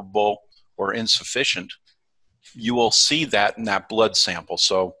unabsorbable or insufficient, you will see that in that blood sample.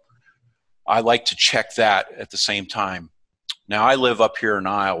 So I like to check that at the same time. Now, I live up here in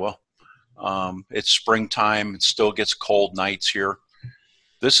Iowa. It's springtime. It still gets cold nights here.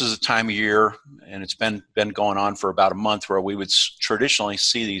 This is a time of year, and it's been going on for about a month, where we would traditionally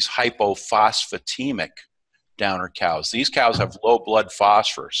see these hypophosphatemic downer cows. These cows have low blood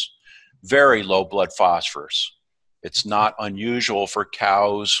phosphorus, very low blood phosphorus. It's not unusual for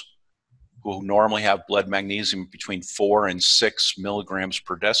cows who normally have blood magnesium between 4 and 6 milligrams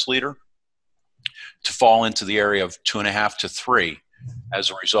per deciliter to fall into the area of 2.5 to 3 as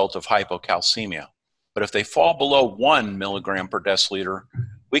a result of hypocalcemia. But if they fall below 1 milligram per deciliter,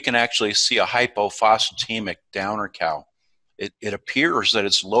 we can actually see a hypophosphatemic downer cow. It appears that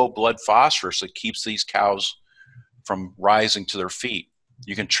it's low blood phosphorus that keeps these cows from rising to their feet.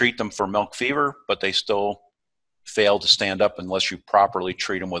 You can treat them for milk fever, but they still fail to stand up unless you properly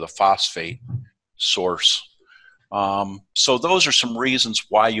treat them with a phosphate source. So those are some reasons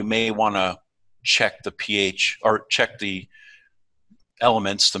why you may want to check the pH or check the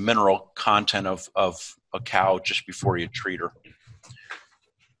elements, the mineral content of a cow just before you treat her.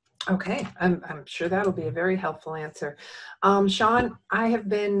 Okay, I'm sure that'll be a very helpful answer. Sean, I have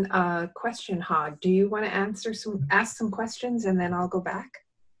been question hog. Do you want to ask some questions, and then I'll go back?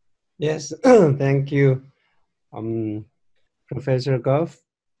 Yes, thank you, Professor Goff.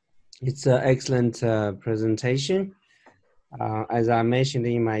 It's an excellent presentation. As I mentioned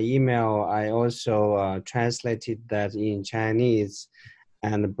in my email, I also translated that in Chinese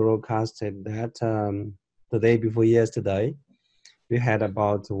and broadcasted that the day before yesterday. We had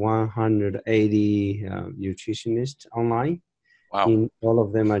about 180 nutritionists online. Wow. All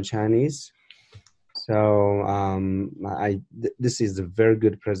of them are Chinese. So this is a very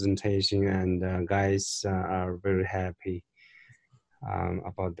good presentation, and guys are very happy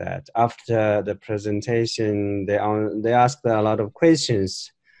about that. After the presentation, they asked a lot of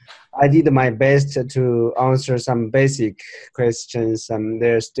questions. I did my best to answer some basic questions.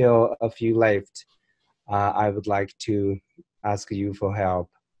 There's still a few left. I would like to ask you for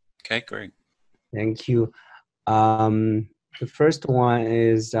help. Okay, great. Thank you. The first one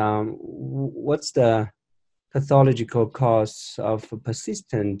is, what's the pathological cause of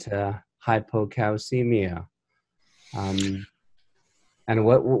persistent hypocalcemia? And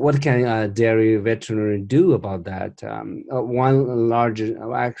what can a dairy veterinarian do about that?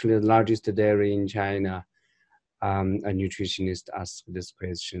 Actually the largest dairy in China, a nutritionist asked this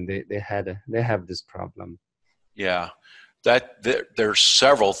question. They have this problem. Yeah, there's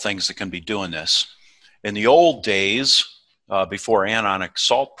several things that can be doing this. In the old days, before anionic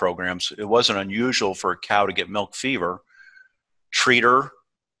salt programs, it wasn't unusual for a cow to get milk fever. Treat her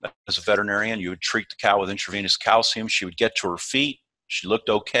as a veterinarian. You would treat the cow with intravenous calcium. She would get to her feet. She looked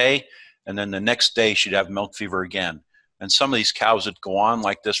okay. And then the next day she'd have milk fever again. And some of these cows would go on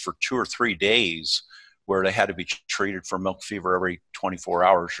like this for 2 or 3 days, where they had to be treated for milk fever every 24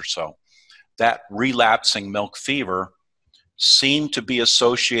 hours or so. That relapsing milk fever seemed to be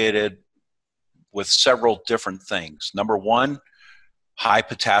associated with several different things. Number one, high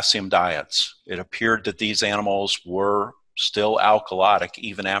potassium diets. It appeared that these animals were still alkalotic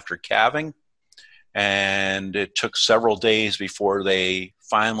even after calving, and it took several days before they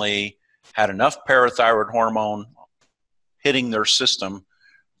finally had enough parathyroid hormone hitting their system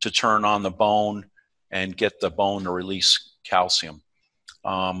to turn on the bone and get the bone to release calcium.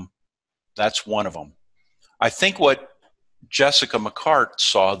 That's one of them. I think what Jessica McCart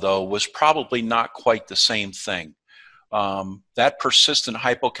saw, though, was probably not quite the same thing. That persistent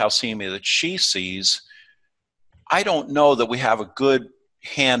hypocalcemia that she sees, I don't know that we have a good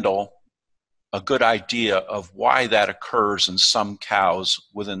handle, a good idea of why that occurs in some cows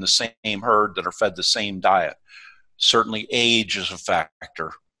within the same herd that are fed the same diet. Certainly age is a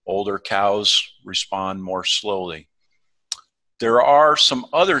factor. Older cows respond more slowly. There are some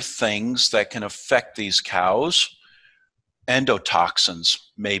other things that can affect these cows. Endotoxins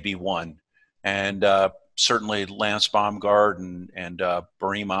may be one. And certainly Lance Baumgart and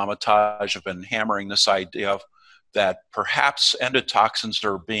Barim Amitage have been hammering this idea of that perhaps endotoxins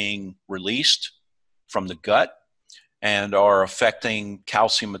are being released from the gut and are affecting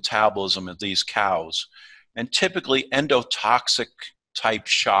calcium metabolism of these cows. And typically endotoxic type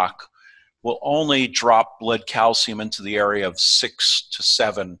shock will only drop blood calcium into the area of 6 to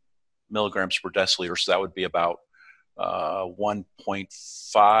 7 milligrams per deciliter. So that would be about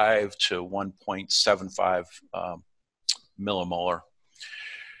 1.5 to 1.75 millimolar.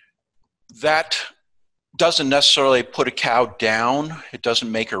 That doesn't necessarily put a cow down. It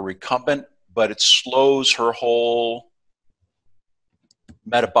doesn't make her recumbent, but it slows her whole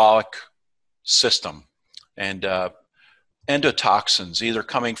metabolic system. And endotoxins, either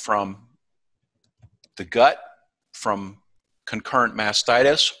coming from the gut, from concurrent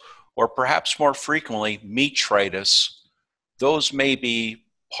mastitis, or perhaps more frequently, metritis, those may be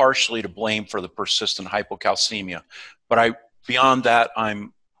partially to blame for the persistent hypocalcemia. But beyond that,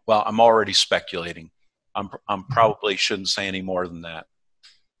 I'm already speculating. I'm probably shouldn't say any more than that.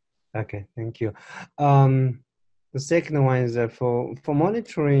 Okay, thank you. The second one is for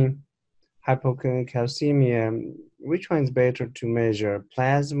monitoring hypocalcemia, which one is better to measure?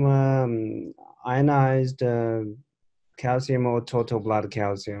 Plasma, ionized calcium, or total blood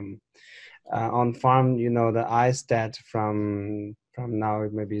calcium? On farm, the iStat from now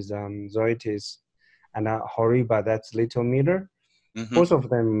maybe is Zoetis, and Horiba, that's litometer. Mm-hmm. Both of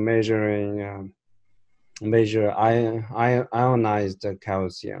them measure ionized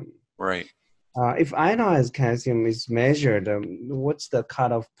calcium. Right. If ionized calcium is measured, what's the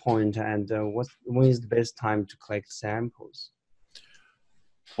cutoff point, and when is the best time to collect samples?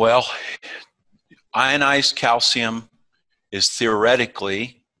 Well, ionized calcium is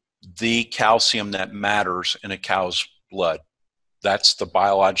theoretically the calcium that matters in a cow's blood. That's the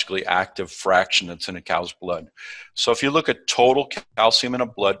biologically active fraction that's in a cow's blood. So if you look at total calcium in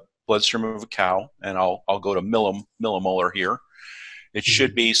a bloodstream of a cow, and I'll go to millimolar here, it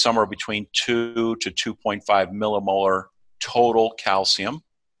should be somewhere between 2 to 2.5 millimolar total calcium.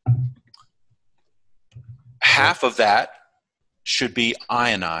 Half of that should be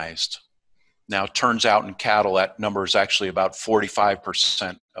ionized. Now, it turns out in cattle that number is actually about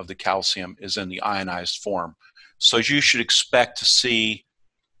 45% of the calcium is in the ionized form. So you should expect to see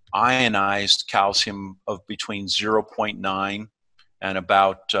ionized calcium of between 0.9 and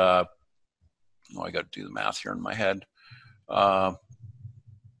about, I got to do the math here in my head,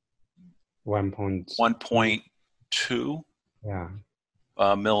 1.2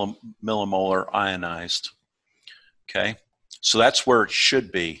 millimolar ionized. Okay, so that's where it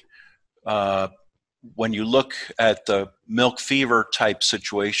should be. When you look at the milk fever type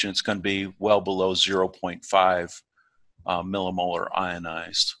situation, it's going to be well below 0.5 millimolar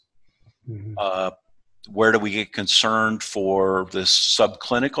ionized. Where do we get concerned for this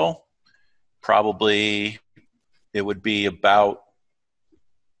subclinical? Probably it would be about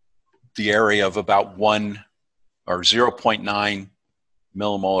the area of about 1 or 0.9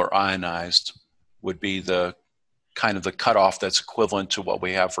 millimolar ionized would be the kind of the cutoff that's equivalent to what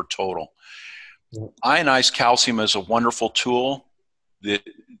we have for total. Ionized calcium is a wonderful tool.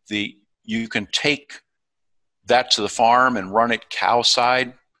 You can take that to the farm and run it cow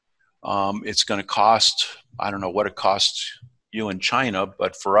side. It's going to cost, I don't know what it costs you in China,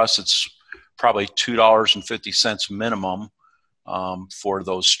 but for us it's probably $2.50 minimum for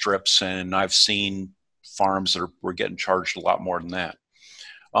those strips, and I've seen farms that were getting charged a lot more than that.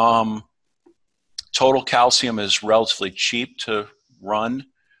 Total calcium is relatively cheap to run.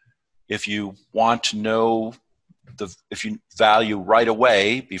 If you want to know if you value right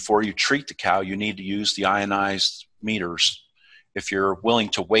away before you treat the cow, you need to use the ionized meters. If you're willing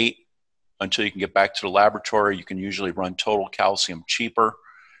to wait until you can get back to the laboratory, you can usually run total calcium cheaper,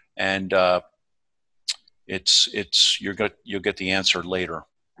 and you'll get the answer later.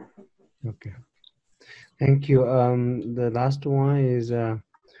 Okay, thank you. The last one is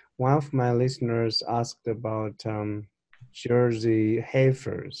one of my listeners asked about Jersey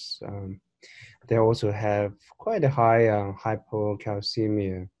heifers. They also have quite a high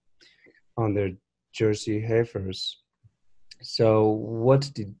hypocalcemia on their Jersey heifers. So what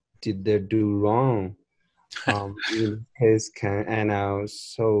did they do wrong? In case can NL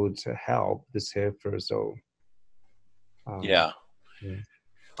sold to help this heifer? So yeah.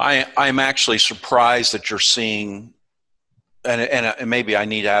 I'm actually surprised that you're seeing, and maybe I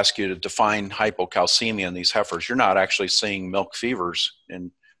need to ask you to define hypocalcemia in these heifers. You're not actually seeing milk fevers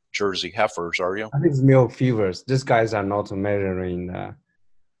in Jersey heifers, are you? I think it's milk fevers. These guys are not measuring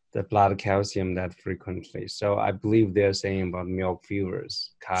the blood calcium that frequently. So I believe they're saying about milk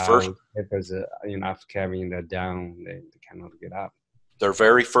fevers. Cows, heifers, after calving, they're down, they cannot get up. Their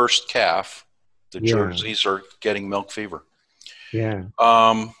very first calf, the Jerseys are getting milk fever. Yeah.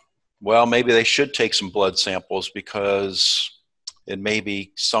 Well, maybe they should take some blood samples because it may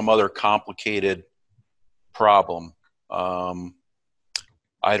be some other complicated problem.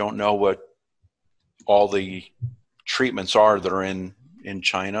 I don't know what all the treatments are that are in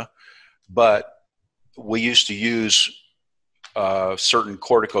China, but we used to use certain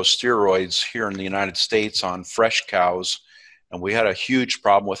corticosteroids here in the United States on fresh cows, and we had a huge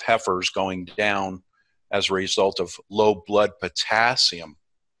problem with heifers going down as a result of low blood potassium,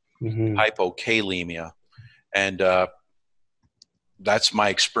 hypocalcemia. And that's my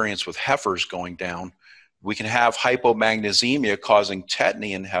experience with heifers going down. We can have hypomagnesemia causing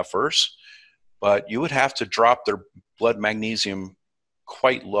tetany in heifers, but you would have to drop their blood magnesium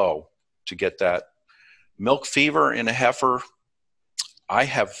quite low to get that. Milk fever in a heifer, I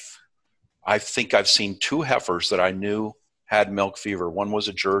think I've seen 2 heifers that I knew had milk fever. One was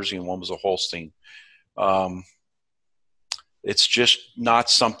a Jersey and one was a Holstein. It's just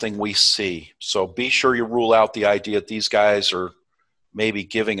not something we see. So be sure you rule out the idea that these guys are maybe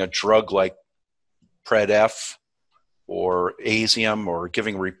giving a drug like Pred-F or Asium, or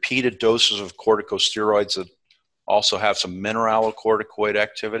giving repeated doses of corticosteroids that also have some mineralocorticoid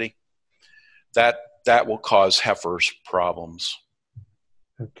activity. That will cause heifers problems.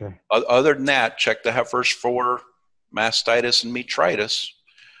 Okay. Other than that, check the heifers for mastitis and metritis.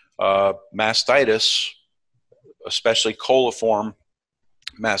 Mastitis, especially coliform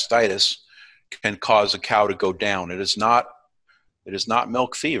mastitis, can cause a cow to go down. It is not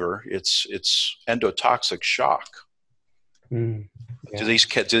milk fever. It's endotoxic shock. Mm, yeah. Do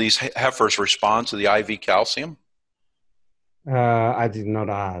these heifers respond to the IV calcium? I did not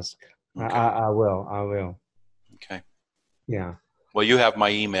ask. Okay. I will. Okay. Yeah. Well, you have my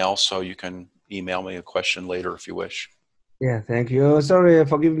email, so you can email me a question later if you wish. Yeah, thank you. Sorry,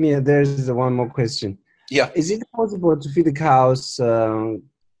 forgive me. There's one more question. Yeah. Is it possible to feed the cows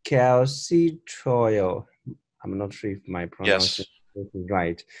calcitriol? I'm not sure if my pronunciation is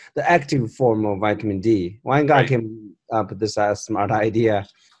right. The active form of vitamin D. One guy came up with this smart idea.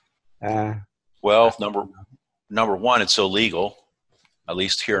 Well, number one, it's illegal, at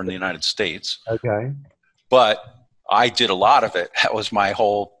least here in the United States. Okay. But I did a lot of it. That was my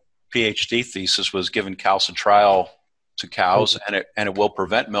whole PhD thesis, was giving calcitriol to cows, and it will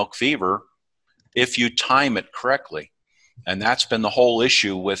prevent milk fever if you time it correctly. And that's been the whole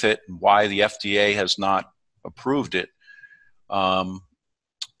issue with it, and why the FDA has not approved it.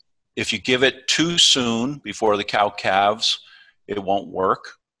 If you give it too soon before the cow calves, it won't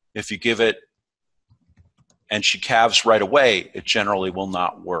work. If you give it and she calves right away, it generally will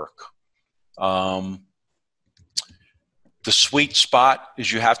not work. The sweet spot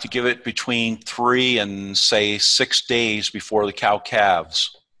is you have to give it between 3 and say 6 days before the cow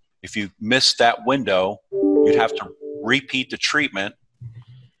calves. If you miss that window, you'd have to repeat the treatment,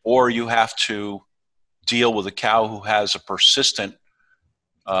 or you have to deal with a cow who has a persistent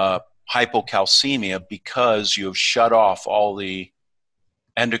hypocalcemia because you have shut off all the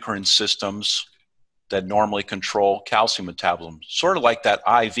endocrine systems that normally control calcium metabolism. Sort of like that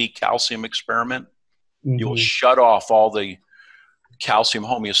IV calcium experiment. Mm-hmm. You will shut off all the calcium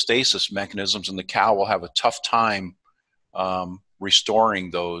homeostasis mechanisms, and the cow will have a tough time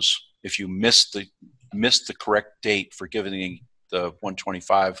restoring those if you miss the correct date for giving the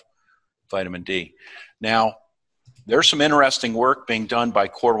 125 vitamin D. Now, there's some interesting work being done by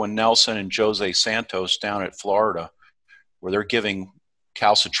Corwin Nelson and Jose Santos down at Florida, where they're giving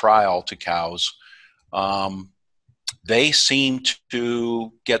calcitriol to cows. They seem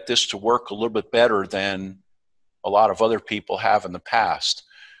to get this to work a little bit better than a lot of other people have in the past.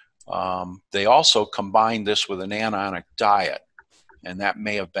 They also combined this with an anionic diet, and that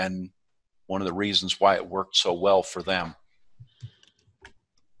may have been one of the reasons why it worked so well for them.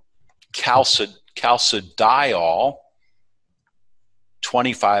 Calcidiol,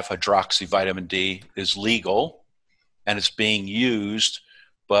 25-hydroxyvitamin D, is legal, and it's being used,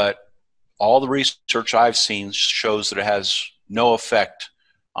 but all the research I've seen shows that it has no effect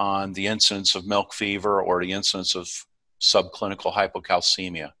on the incidence of milk fever or the incidence of subclinical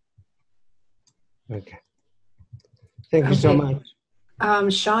hypocalcemia. Okay. Thank you so much.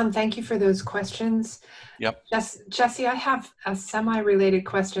 Sean, thank you for those questions. Yep. Jesse, I have a semi-related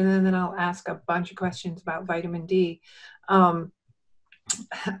question, and then I'll ask a bunch of questions about vitamin D. I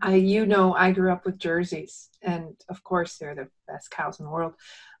grew up with Jerseys, and of course they're the best cows in the world.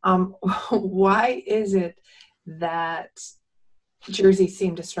 Why is it that Jerseys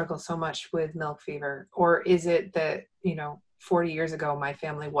seem to struggle so much with milk fever? Or is it that, 40 years ago, my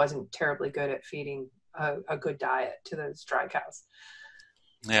family wasn't terribly good at feeding a good diet to those dry cows?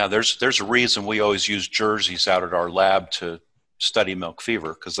 Yeah, there's a reason we always use Jerseys out at our lab to study milk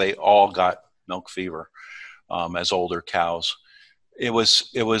fever, because they all got milk fever as older cows. That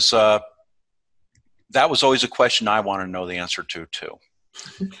was always a question I want to know the answer to too.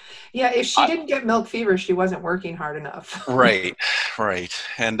 Yeah, if she didn't get milk fever, she wasn't working hard enough. Right.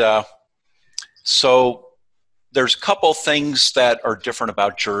 And so there's a couple things that are different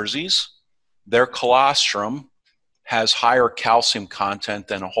about Jerseys. Their colostrum has higher calcium content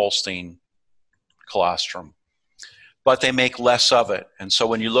than a Holstein colostrum, but they make less of it. And so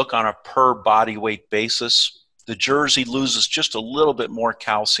when you look on a per body weight basis, the Jersey loses just a little bit more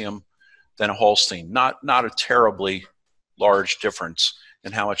calcium than a Holstein. Not a terribly large difference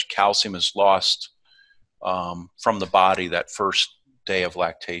in how much calcium is lost from the body that first day of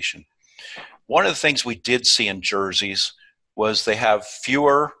lactation. One of the things we did see in Jerseys was they have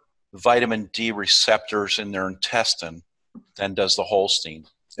fewer vitamin D receptors in their intestine than does the Holstein.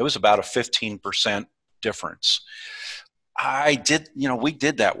 It was about a 15% difference. We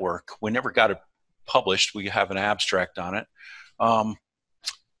did that work. We never got it published. We have an abstract on it.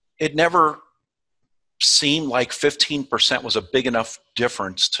 It never seemed like 15% was a big enough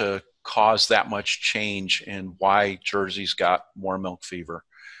difference to cause that much change in why Jerseys got more milk fever.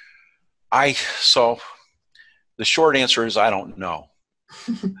 So the short answer is I don't know.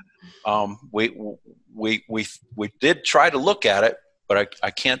 We did try to look at it, but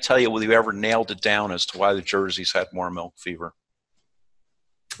I can't tell you whether you ever nailed it down as to why the Jerseys had more milk fever.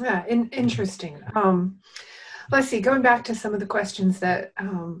 Yeah, interesting. Let's see, going back to some of the questions that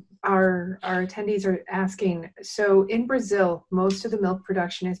our attendees are asking. So in Brazil, most of the milk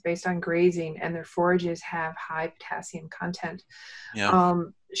production is based on grazing, and their forages have high potassium content. Yeah.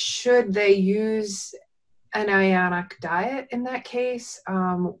 Should they use an ionic diet in that case?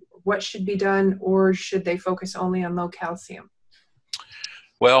 What should be done, or should they focus only on low calcium?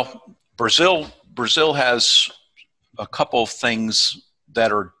 Well, Brazil has a couple of things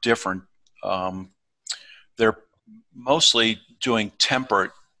that are different. They're mostly doing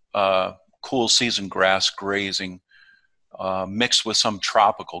temperate, cool season grass grazing mixed with some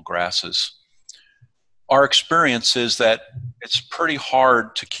tropical grasses. Our experience is that it's pretty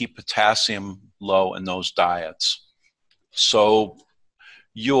hard to keep potassium low in those diets. So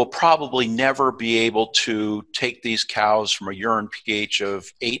you'll probably never be able to take these cows from a urine pH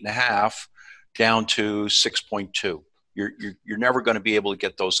of 8.5 down to 6.2. You're never going to be able to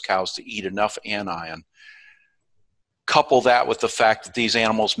get those cows to eat enough anion. Couple that with the fact that these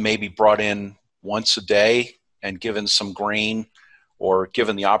animals may be brought in once a day and given some grain or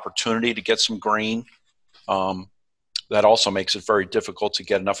given the opportunity to get some grain. That also makes it very difficult to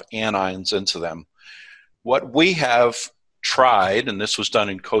get enough anions into them. What we have tried, and this was done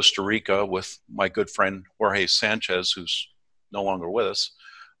in Costa Rica with my good friend Jorge Sanchez, who's no longer with us,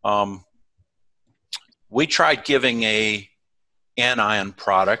 we tried giving a anion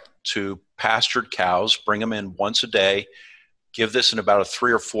product to pastured cows, bring them in once a day, give this in about a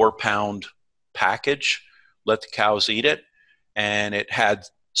 3 or 4 pound package, let the cows eat it, and it had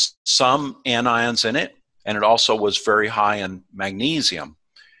some anions in it, and it also was very high in magnesium.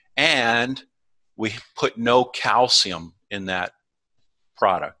 And we put no calcium in that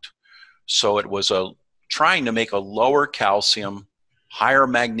product. So it was trying to make a lower calcium, higher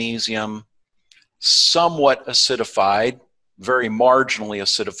magnesium, somewhat acidified, very marginally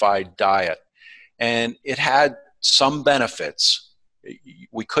acidified diet. And it had some benefits.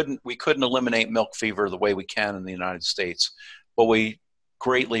 We couldn't eliminate milk fever the way we can in the United States, but we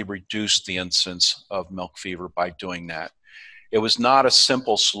greatly reduced the incidence of milk fever by doing that. It was not a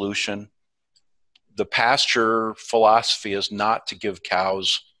simple solution. The pasture philosophy is not to give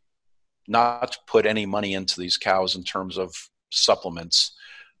cows, not to put any money into these cows in terms of supplements.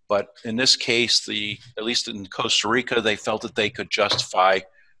 But in this case, at least in Costa Rica, they felt that they could justify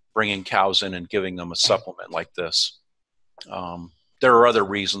bringing cows in and giving them a supplement like this. There are other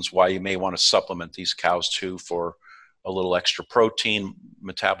reasons why you may want to supplement these cows too, for a little extra protein,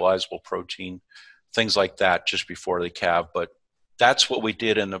 metabolizable protein, things like that just before they calve. But that's what we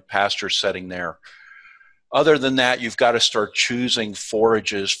did in the pasture setting there. Other than that, you've got to start choosing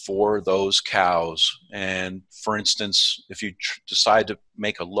forages for those cows. And for instance, if you decide to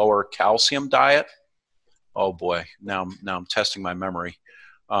make a lower calcium diet, oh boy, now I'm testing my memory.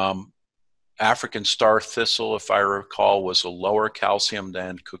 African star thistle, if I recall, was a lower calcium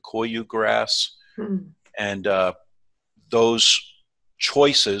than kikuyu grass. And those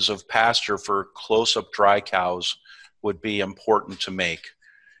choices of pasture for close-up dry cows would be important to make.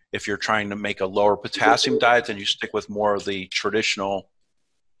 If you're trying to make a lower potassium diet, then you stick with more of the traditional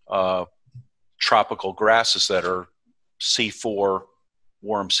tropical grasses that are C4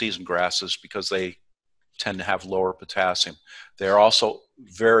 warm season grasses, because they tend to have lower potassium. They're also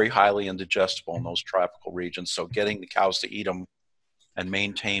very highly indigestible in those tropical regions, so getting the cows to eat them and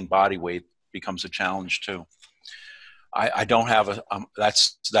maintain body weight becomes a challenge too. I don't have a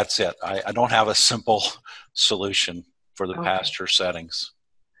that's it. I don't have a simple solution for the pasture settings.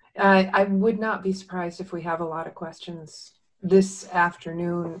 I would not be surprised if we have a lot of questions this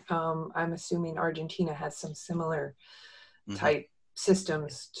afternoon. I'm assuming Argentina has some similar type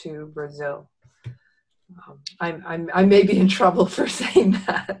systems to Brazil. I may be in trouble for saying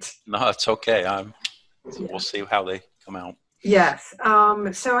that. No, it's okay. We'll see how they come out. Yes.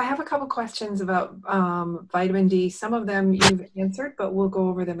 So I have a couple questions about vitamin D. Some of them you've answered, but we'll go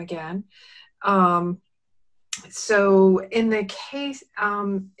over them again. So in the case,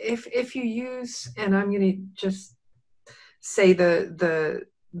 if you use, and I'm going to just say the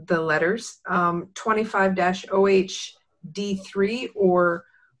letters, 25-OH-D3 or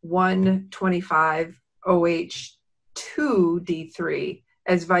 125-OH-2D3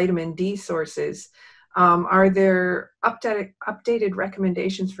 as vitamin D sources, are there updated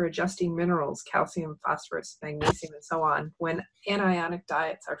recommendations for adjusting minerals, calcium, phosphorus, magnesium, and so on, when anionic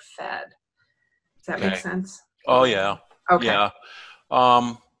diets are fed? Does that make sense? Oh, yeah. Okay. Yeah.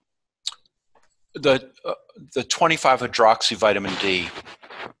 The 25-hydroxyvitamin D,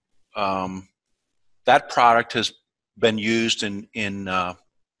 that product has been used in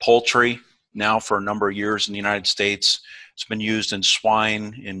poultry now for a number of years in the United States. It's been used in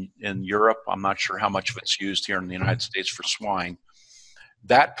swine in Europe. I'm not sure how much of it's used here in the United States for swine.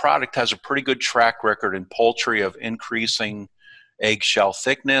 That product has a pretty good track record in poultry of increasing eggshell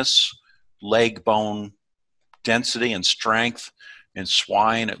thickness, leg bone density and strength. In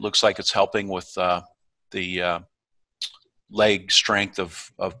swine, it looks like it's helping with the leg strength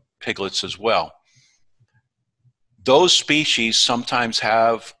of piglets as well. Those species sometimes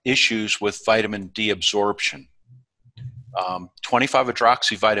have issues with vitamin D absorption.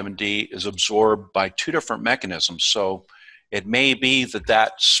 25-hydroxyvitamin D is absorbed by two different mechanisms. So it may be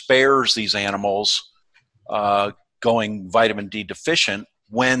that spares these animals going vitamin D deficient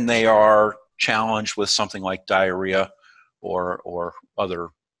when they are challenged with something like diarrhea or other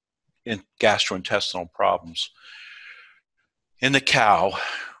gastrointestinal problems. In the cow,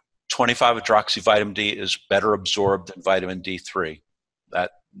 25-hydroxyvitamin D is better absorbed than vitamin D3.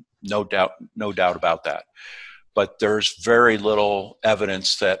 That no doubt about that. But there's very little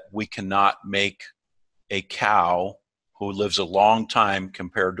evidence that we cannot make a cow who lives a long time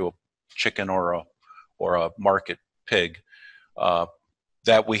compared to a chicken or a market pig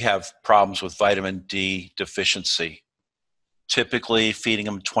that we have problems with vitamin D deficiency. Typically feeding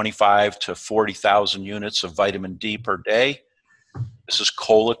them 25 to 40,000 units of vitamin D per day. This is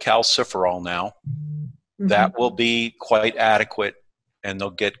cholecalciferol now. Mm-hmm. That will be quite adequate, and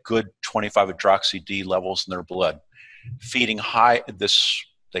they'll get good 25-hydroxy D levels in their blood. Feeding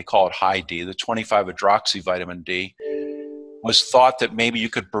they call it high D, the 25-hydroxy vitamin D, was thought that maybe you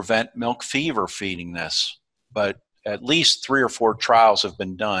could prevent milk fever feeding this, but at least 3 or 4 trials have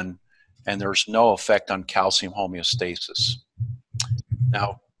been done, and there's no effect on calcium homeostasis.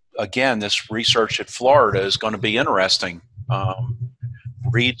 Now, again, this research at Florida is going to be interesting.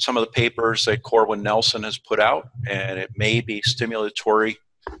 Read some of the papers that Corwin Nelson has put out, and it may be stimulatory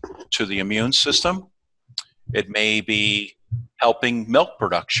to the immune system. It may be helping milk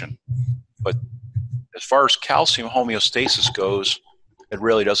production. But as far as calcium homeostasis goes, it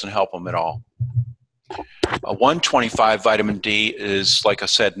really doesn't help them at all. 125 vitamin D is, like I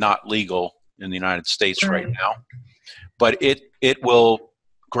said, not legal in the United States right now, but it will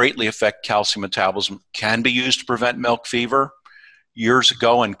greatly affect calcium metabolism, can be used to prevent milk fever. Years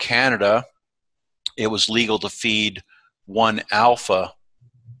ago in Canada, it was legal to feed 1-alpha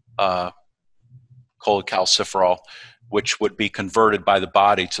cholecalciferol, which would be converted by the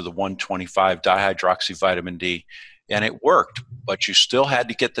body to the 125 dihydroxyvitamin D, and it worked, but you still had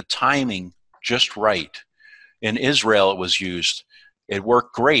to get the timing just right. In Israel, it was used. It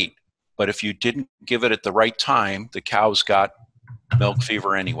worked great, but if you didn't give it at the right time, the cows got milk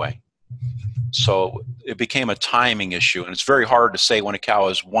fever anyway. So it became a timing issue, and it's very hard to say when a cow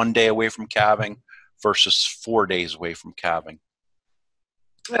is 1 day away from calving versus 4 days away from calving.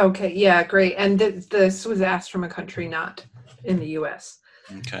 Okay, yeah, great. And this was asked from a country not in the U.S.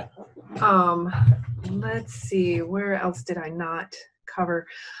 Okay. Let's see, where else did I not cover?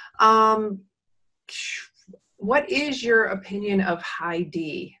 What is your opinion of high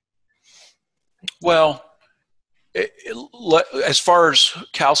D? Well, as far as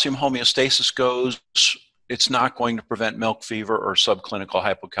calcium homeostasis goes, it's not going to prevent milk fever or subclinical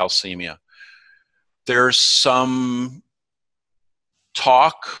hypocalcemia. There's some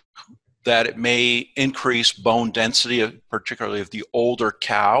talk that it may increase bone density, particularly of the older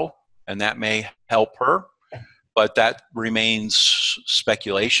cow, and that may help her, but that remains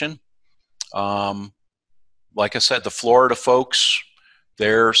speculation. Like I said, the Florida folks,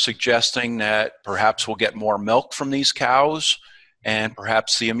 they're suggesting that perhaps we'll get more milk from these cows, and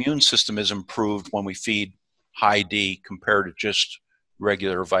perhaps the immune system is improved when we feed high D compared to just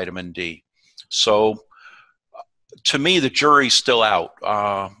regular vitamin D. So to me, the jury's still out.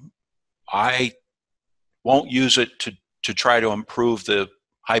 I won't use it to try to improve the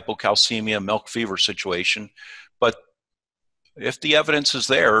hypocalcemia milk fever situation, but if the evidence is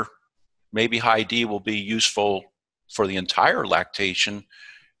there, maybe high D will be useful for the entire lactation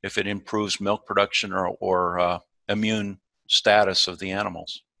if it improves milk production or immune status of the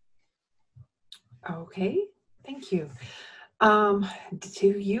animals. Okay, thank you. Can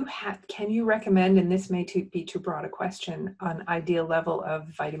you recommend, and this may be too broad a question, an ideal level of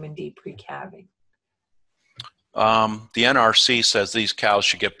vitamin D pre-calving? The NRC says these cows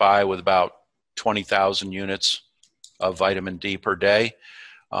should get by with about 20,000 units of vitamin D per day.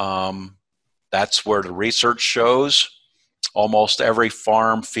 That's where the research shows. Almost every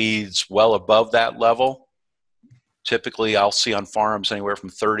farm feeds well above that level. Typically, I'll see on farms anywhere from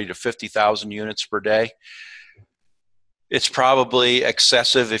 30 to 50,000 units per day. It's probably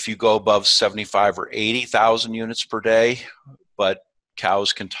excessive if you go above 75 or 80,000 units per day, but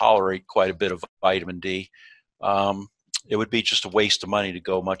cows can tolerate quite a bit of vitamin D. it would be just a waste of money to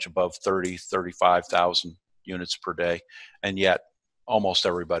go much above 30, 35,000 units per day. And yet almost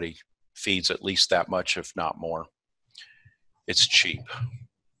everybody feeds at least that much, if not more. It's cheap.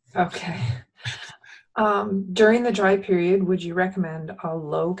 Okay. During the dry period, would you recommend a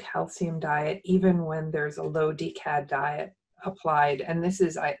low calcium diet even when there's a low DCAD diet applied? And this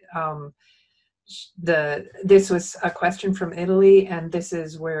is this was a question from Italy, and this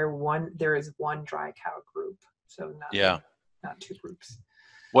is where there is one dry cow group, so not two groups.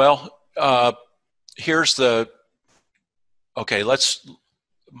 Well, here's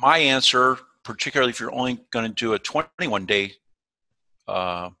my answer, particularly if you're only going to do a 21-day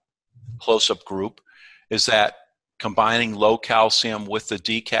close-up group, is that combining low calcium with the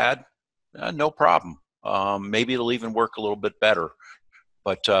DCAD, no problem. Maybe it'll even work a little bit better.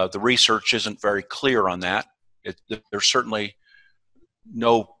 But the research isn't very clear on that. There's certainly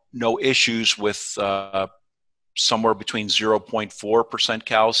no issues with somewhere between 0.4%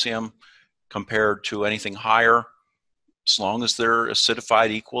 calcium compared to anything higher. As long as they're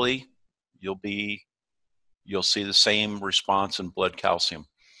acidified equally, you'll see the same response in blood calcium.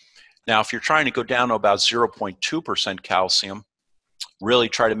 Now, if you're trying to go down to about 0.2% calcium, really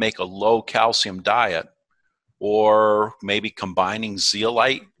try to make a low calcium diet, or maybe combining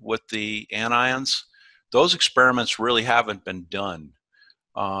zeolite with the anions. Those experiments really haven't been done.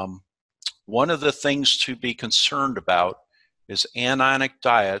 One of the things to be concerned about is anionic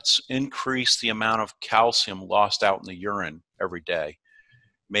diets increase the amount of calcium lost out in the urine every day.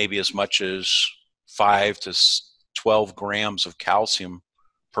 Maybe as much as 5 to 12 grams of calcium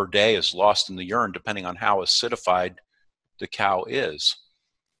per day is lost in the urine, depending on how acidified the cow is.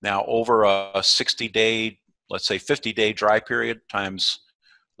 Now, over a 60-day, let's say 50-day dry period times,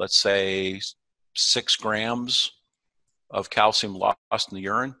 let's say 6 grams of calcium lost in the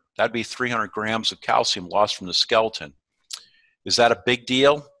urine, that'd be 300 grams of calcium lost from the skeleton. Is that a big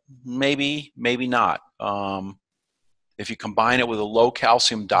deal? Maybe, maybe not. If you combine it with a low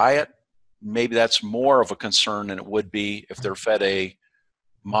calcium diet, maybe that's more of a concern than it would be if they're fed a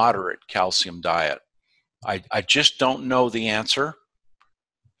moderate calcium diet. I just don't know the answer.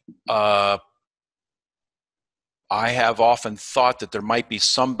 I have often thought that there might be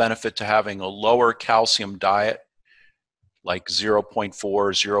some benefit to having a lower calcium diet, like 0.4,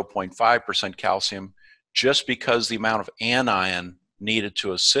 0.5% calcium, just because the amount of anion needed to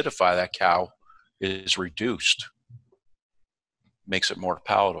acidify that cow is reduced. Makes it more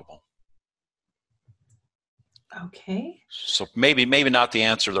palatable. Okay. So maybe not the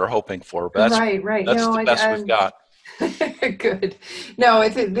answer they're hoping for, but that's right. That's the best we've got. Good. No,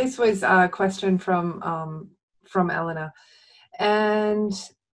 this was a question from Elena, and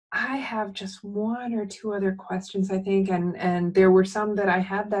I have just one or two other questions, I think, and there were some that I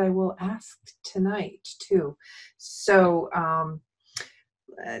had that I will ask tonight too. So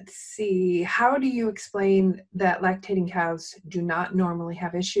let's see. How do you explain that lactating cows do not normally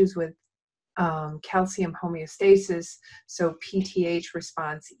have issues with calcium homeostasis, so PTH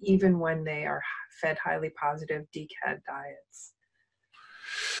response, even when they are fed highly positive DCAD diets?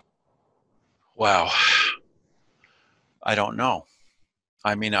 Wow. I don't know.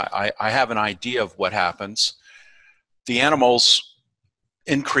 I mean, I have an idea of what happens. The animals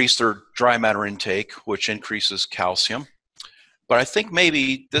increase their dry matter intake, which increases calcium. But I think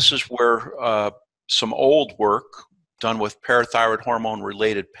maybe this is where some old work done with parathyroid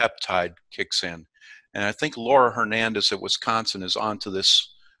hormone-related peptide kicks in. And I think Laura Hernandez at Wisconsin is onto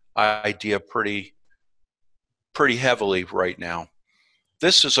this idea pretty heavily right now.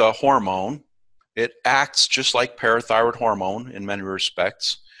 This is a hormone. It acts just like parathyroid hormone in many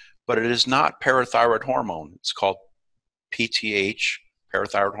respects, but it is not parathyroid hormone. It's called PTH,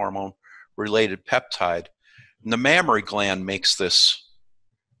 parathyroid hormone-related peptide. And the mammary gland makes this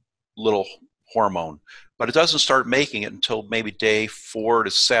little hormone, but it doesn't start making it until maybe day 4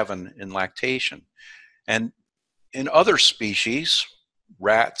 to 7 in lactation. And in other species,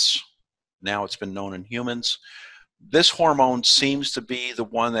 rats, now it's been known in humans, this hormone seems to be the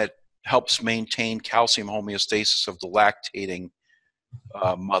one that helps maintain calcium homeostasis of the lactating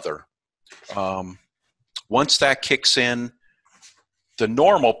mother. Once that kicks in, the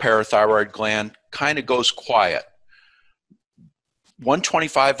normal parathyroid gland kind of goes quiet.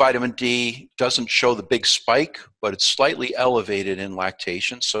 125 vitamin D doesn't show the big spike, but it's slightly elevated in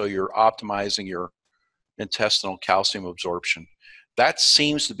lactation, so you're optimizing your intestinal calcium absorption. That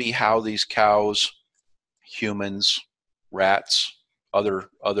seems to be how these cows, humans, rats,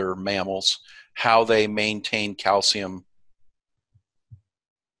 other mammals, how they maintain calcium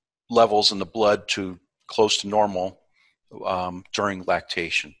levels in the blood to close to normal during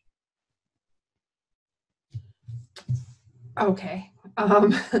lactation. Okay.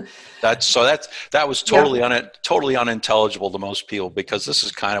 That was totally unintelligible to most people, because this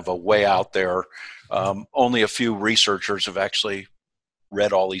is kind of a way out there. Only a few researchers have actually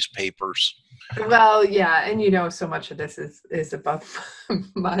read all these papers. Well, yeah, and so much of this is above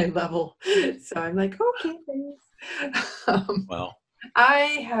my level, so I'm like, okay, thanks. Well,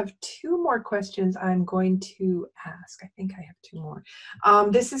 I have two more questions I'm going to ask. I think I have two more.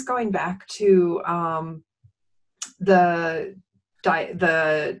 This is going back to the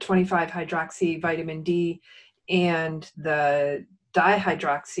 25-hydroxy vitamin D and the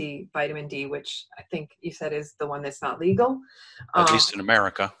dihydroxy vitamin D, which I think you said is the one that's not legal. At least in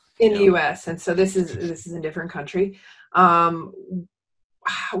America. In the U.S., and so this is a different country. Why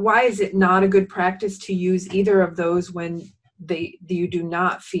is it not a good practice to use either of those when you do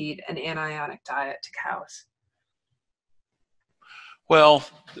not feed an anionic diet to cows? Well,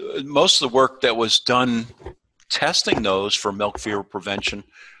 most of the work that was done testing those for milk fever prevention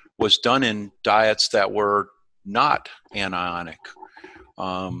was done in diets that were not anionic.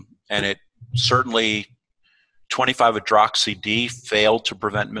 And it certainly, 25-hydroxy-D failed to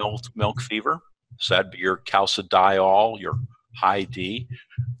prevent milk fever. So that'd be your calcidiol, your high D.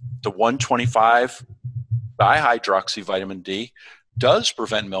 The 125-dihydroxy vitamin D does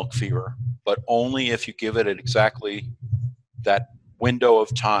prevent milk fever, but only if you give it at exactly that window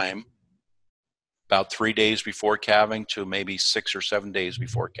of time, about 3 days before calving to maybe 6 or 7 days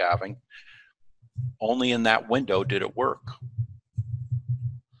before calving. Only in that window did it work.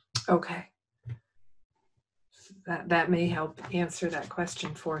 Okay. That may help answer that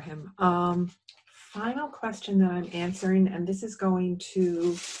question for him. Final question that I'm answering, and this is going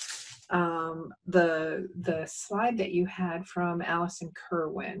to the slide that you had from Allison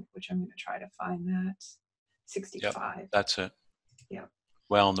Kerwin, which I'm going to try to find that. 65. Yep, that's it. Yeah.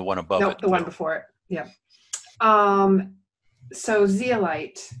 Well, and the one above it. The one before it. Yeah. So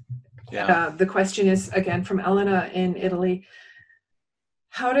zeolite. Yeah. The question is again from Elena in Italy.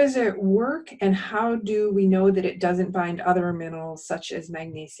 How does it work, and how do we know that it doesn't bind other minerals such as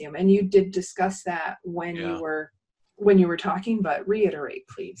magnesium? And you did discuss that when you were talking, but reiterate,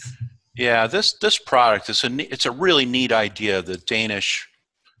 please. Yeah, this product it's a really neat idea. The Danish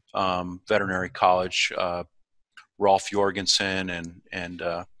Veterinary College, Rolf Jorgensen and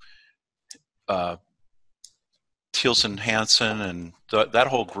Thielsen Hansen and that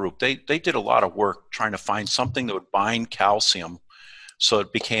whole group, they did a lot of work trying to find something that would bind calcium so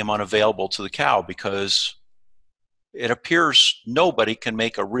it became unavailable to the cow, because it appears nobody can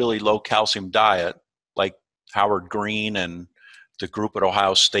make a really low calcium diet like Howard Green and the group at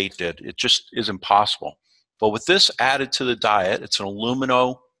Ohio State did. It just is impossible. But with this added to the diet, it's an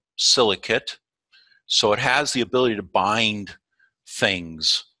aluminosilicate, so it has the ability to bind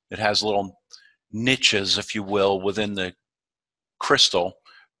things. It has little niches, if you will, within the crystal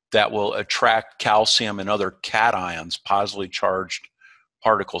that will attract calcium and other cations, positively charged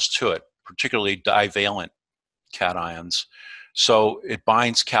particles to it, particularly divalent cations. So it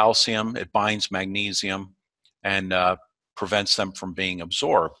binds calcium, it binds magnesium, and prevents them from being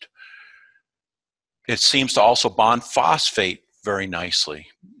absorbed. It seems to also bond phosphate very nicely.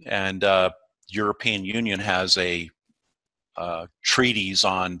 And European Union has a treatise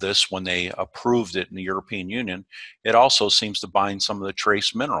on this when they approved it in the European Union. It also seems to bind some of the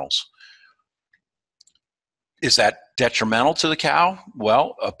trace minerals. Is that detrimental to the cow?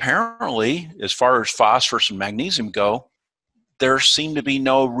 Well, apparently, as far as phosphorus and magnesium go, there seem to be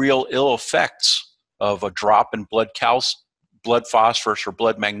no real ill effects of a drop in blood phosphorus or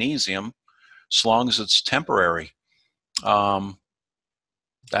blood magnesium, as long as it's temporary.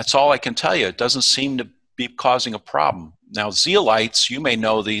 That's all I can tell you. It doesn't seem to be causing a problem. Now, zeolites, you may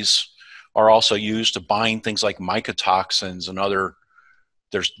know these are also used to bind things like mycotoxins and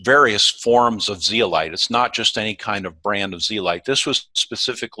there's various forms of zeolite. It's not just any kind of brand of zeolite. This was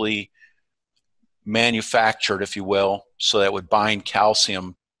specifically manufactured, if you will, so that it would bind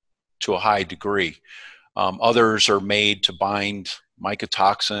calcium to a high degree. Others are made to bind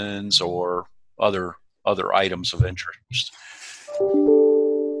mycotoxins or other items of interest.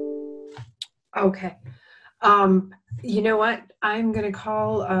 Okay. You know what? I'm going to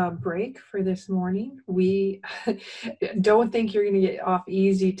call a break for this morning. We don't think you're going to get off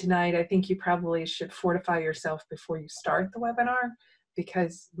easy tonight. I think you probably should fortify yourself before you start the webinar,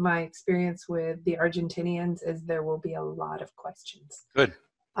 because my experience with the Argentinians is there will be a lot of questions. Good.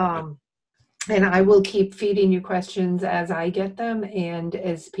 And I will keep feeding you questions as I get them and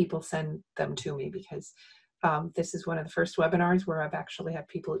as people send them to me, because This is one of the first webinars where I've actually had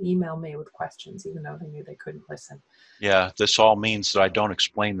people email me with questions, even though they knew they couldn't listen. Yeah, this all means that I don't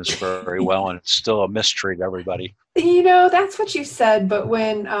explain this very well, and it's still a mystery to everybody. You know, that's what you said, but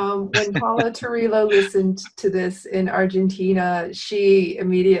when Paula Torillo listened to this in Argentina, she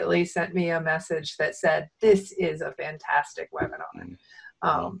immediately sent me a message that said, "This is a fantastic webinar."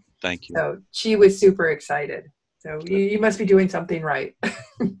 Well, thank you. So she was super excited. So you must be doing something right.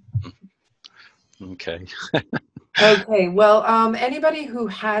 Okay. Okay, well, anybody who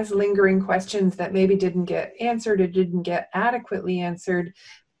has lingering questions that maybe didn't get answered or didn't get adequately answered,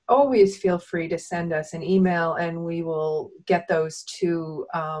 always feel free to send us an email and we will get those to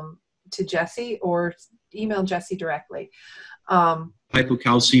Jesse, or email Jesse directly.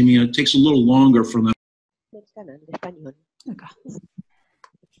 Hypocalcemia takes a little longer for them.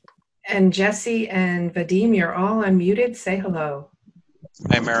 And Jesse and Vadim, you're all unmuted. Say hello.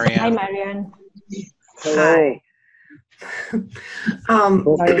 Hi, Marianne. Hi, Marianne. Hi.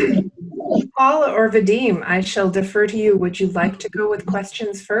 Paula or Vadim, I shall defer to you. Would you like to go with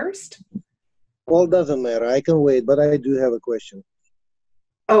questions first? Well, doesn't matter. I can wait, but I do have a question.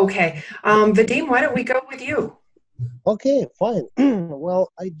 Okay. Vadim, why don't we go with you? Okay, fine.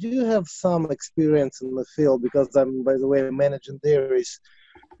 Well, I do have some experience in the field because I'm, by the way, managing dairies,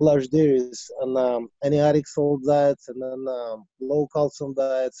 large dairies, and antibiotic salt diets and then low calcium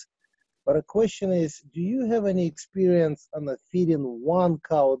diets. But a question is, do you have any experience on the feeding one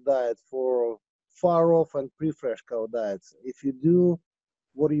cow diet for far off and pre-fresh cow diets? If you do,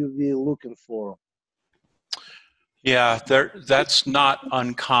 what do you be looking for? Yeah, that's not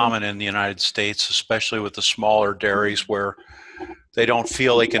uncommon in the United States, especially with the smaller dairies where they don't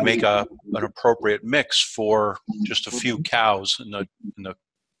feel they can make an appropriate mix for just a few cows in the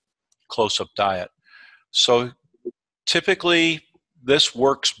close-up diet. So typically, this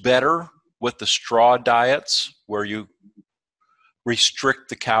works better with the straw diets where you restrict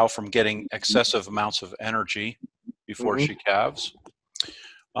the cow from getting excessive amounts of energy before she calves.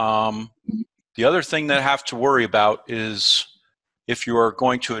 The other thing that I have to worry about is if you are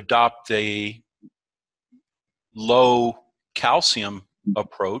going to adopt a low calcium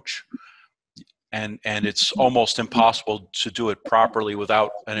approach, and it's almost impossible to do it properly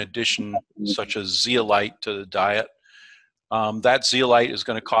without an addition such as zeolite to the diet. That zeolite is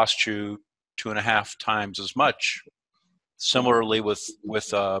going to cost you 2.5 times as much. Similarly with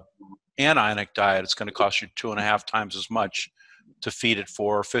anionic diet, it's going to cost you 2.5 times as much to feed it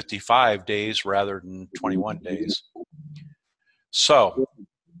for 55 days rather than 21 days. So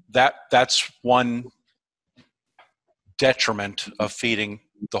that's one detriment of feeding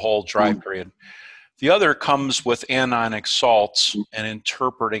the whole dry period. The other comes with anionic salts and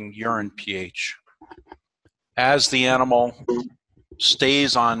interpreting urine pH. As the animal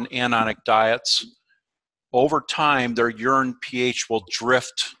stays on anionic diets, over time their urine pH will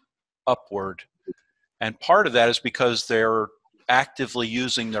drift upward. And part of that is because they're actively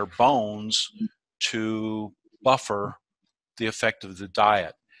using their bones to buffer the effect of the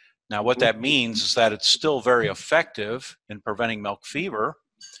diet. Now, what that means is that it's still very effective in preventing milk fever,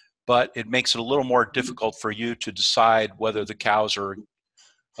 but it makes it a little more difficult for you to decide whether the cows are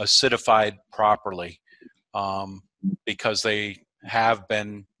acidified properly, because they have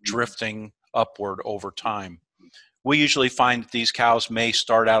been drifting upward over time. We usually find that these cows may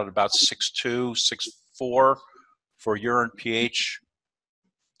start out at about 6.2, 6.4 for urine pH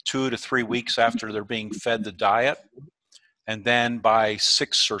 2 to 3 weeks after they're being fed the diet. And then by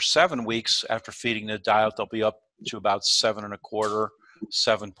 6 or 7 weeks after feeding the diet, they'll be up to about 7.25,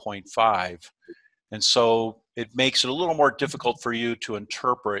 7.5. And so it makes it a little more difficult for you to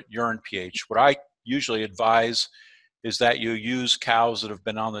interpret urine pH. What I usually advise is that you use cows that have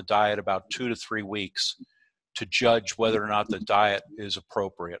been on the diet about 2 to 3 weeks to judge whether or not the diet is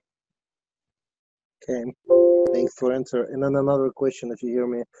appropriate. Okay, thanks for answer. And then another question, if you hear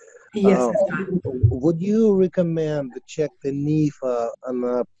me. Yes. Would you recommend to check the NIFA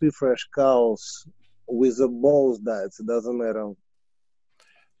on pre-fresh cows with the balls diets? It doesn't matter.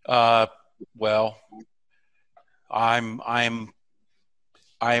 Well, I'm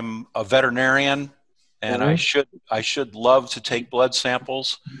a veterinarian, and I should love to take blood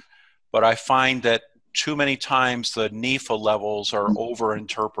samples, but I find that too many times the NIFA levels are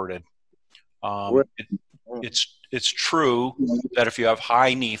overinterpreted. It's true that if you have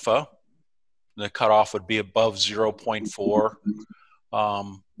high NIFA, the cutoff would be above 0.4.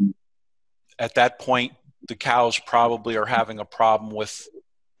 At that point, the cows probably are having a problem with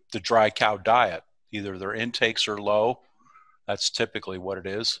the dry cow diet. Either their intakes are low, that's typically what it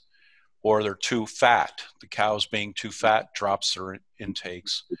is, or they're too fat. The cows being too fat drops their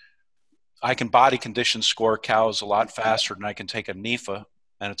intakes. I can body condition score cows a lot faster than I can take a NIFA,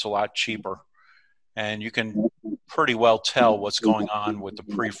 and it's a lot cheaper. And you can pretty well tell what's going on with the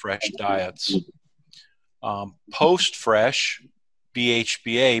pre-fresh diets. Post-fresh,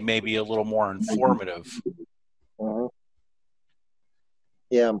 BHBA may be a little more informative.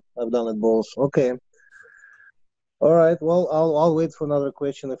 Yeah, I've done it both. Okay. All right. Well, I'll wait for another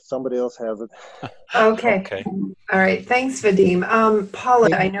question if somebody else has it. Okay. All right. Thanks, Vadim. Paula,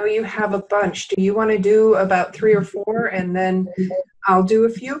 I know you have a bunch. Do you want to do about 3 or 4, and then I'll do a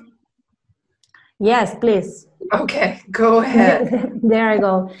few? Yes, please. Okay, go ahead. There I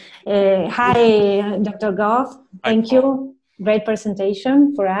go. Hi, Dr. Goff. Thank you. Great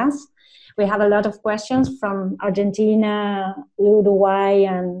presentation for us. We have a lot of questions from Argentina, Uruguay,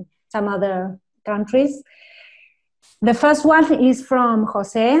 and some other countries. The first one is from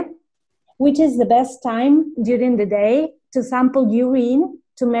Jose. Which is the best time during the day to sample urine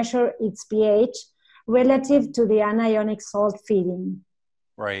to measure its pH relative to the anionic salt feeding?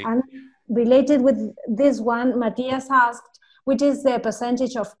 Right. And related with this one, Matthias asked, which is the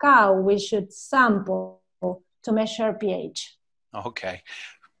percentage of cow we should sample to measure pH? Okay,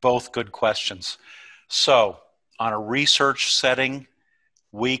 both good questions. So on a research setting,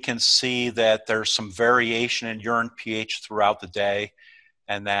 we can see that there's some variation in urine pH throughout the day,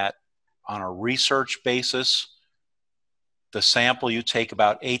 and that on a research basis, the sample you take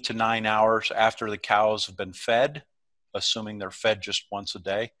about 8 to 9 hours after the cows have been fed, assuming they're fed just once a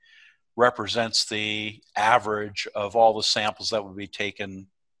day, represents the average of all the samples that would be taken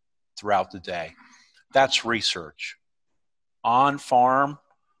throughout the day. That's research. On farm,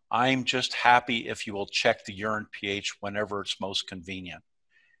 I'm just happy if you will check the urine pH whenever it's most convenient.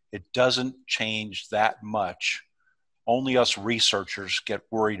 It doesn't change that much. Only us researchers get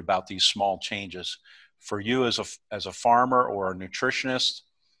worried about these small changes. For you as a farmer or a nutritionist,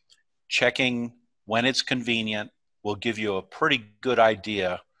 checking when it's convenient will give you a pretty good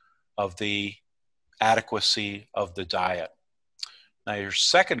idea of the adequacy of the diet. Now, your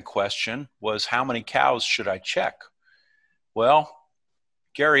second question was, how many cows should I check? Well,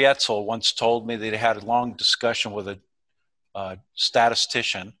 Gary Etzel once told me that he had a long discussion with a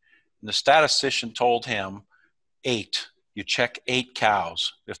statistician, and the statistician told him 8. You check 8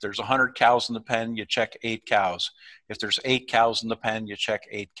 cows. If there's 100 cows in the pen, you check 8 cows. If there's 8 cows in the pen, you check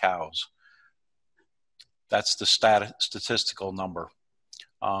 8 cows. That's the statistical number.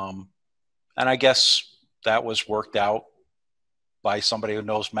 And I guess that was worked out by somebody who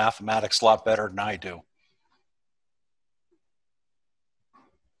knows mathematics a lot better than I do.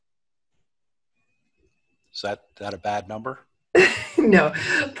 Is that a bad number? No,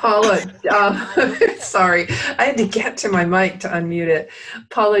 Paula, sorry, I had to get to my mic to unmute it.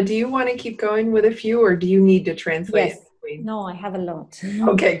 Paula, do you want to keep going with a few, or do you need to translate? Yes. No, I have a lot.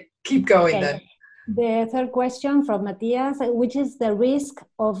 Okay, keep going then. The third question from Matthias, which is the risk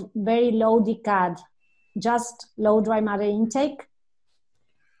of very low DCAD, just low dry matter intake?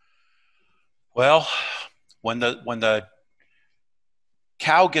 Well, when the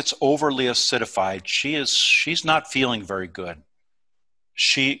cow gets overly acidified, she's not feeling very good.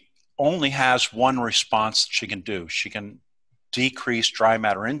 She only has one response that she can do. She can decrease dry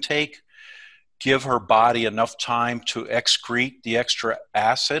matter intake, give her body enough time to excrete the extra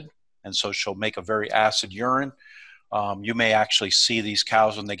acid, and so she'll make a very acid urine. You may actually see these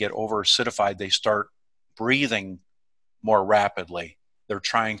cows, when they get over acidified, they start breathing more rapidly. They're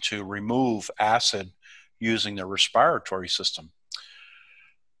trying to remove acid using their respiratory system.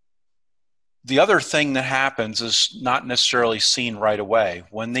 The other thing that happens is not necessarily seen right away.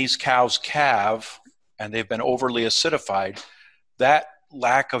 When these cows calve and they've been overly acidified, that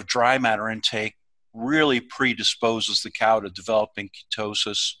lack of dry matter intake really predisposes the cow to developing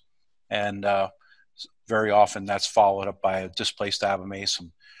ketosis, and very often that's followed up by a displaced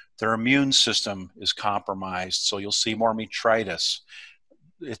abomasum. Their immune system is compromised, so you'll see more metritis.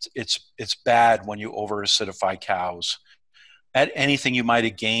 It's bad when you over acidify cows. At anything you might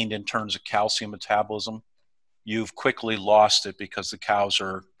have gained in terms of calcium metabolism, you've quickly lost it because the cows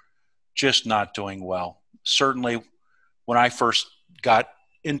are just not doing well. Certainly, when I first got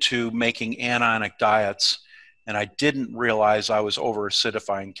into making anionic diets and I didn't realize I was over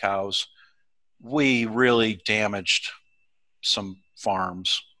acidifying cows, we really damaged some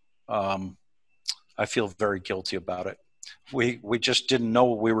farms. I feel very guilty about it. We just didn't know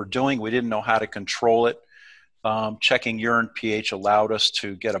what we were doing. We didn't know how to control it. Checking urine pH allowed us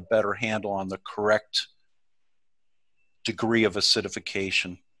to get a better handle on the correct degree of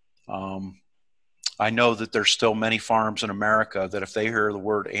acidification. I know that there's still many farms in America that if they hear the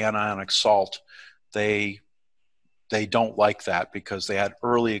word anionic salt, they they don't like that because they had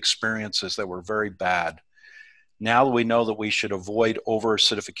early experiences that were very bad. Now that we know that we should avoid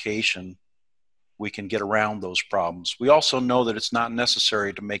over-acidification, we can get around those problems. We also know that it's not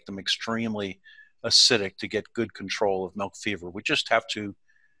necessary to make them extremely acidic to get good control of milk fever. We just have to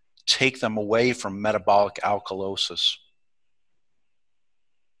take them away from metabolic alkalosis.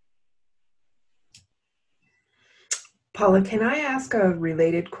 Paula, can I ask a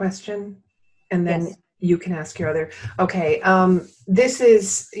related question? And then Yes. you can ask your other. Okay. This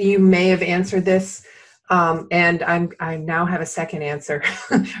is, you may have answered this, and I now have a second answer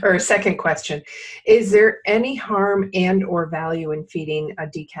or a second question. Is there any harm and or value in feeding a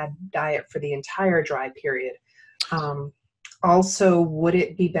DCAD diet for the entire dry period? Also, would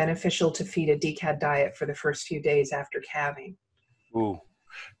it be beneficial to feed a DCAD diet for the first few days after calving? Ooh,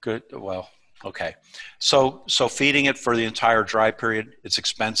 good. Well, okay. So feeding it for the entire dry period, it's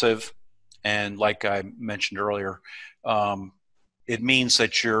expensive. And like I mentioned earlier, it means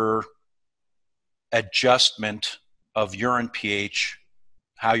that your adjustment of urine pH,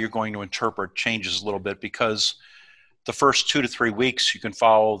 how you're going to interpret, changes a little bit, because the first 2 to 3 weeks, you can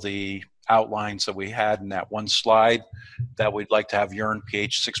follow the outlines that we had in that one slide that we'd like to have urine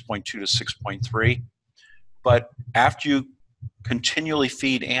pH 6.2 to 6.3. But after you continually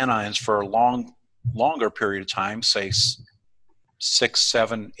feed anions for a longer period of time, say 6,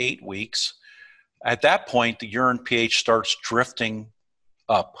 7, 8 weeks, at that point, the urine pH starts drifting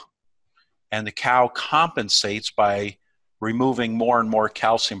up, and the cow compensates by removing more and more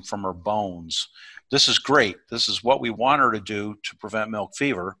calcium from her bones. This is great. This is what we want her to do to prevent milk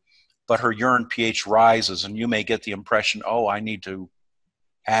fever, but her urine pH rises, and you may get the impression, oh, I need to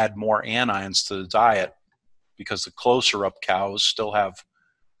add more anions to the diet, because the closer up cows still have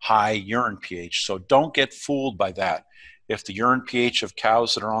high urine pH. So don't get fooled by that. If the urine pH of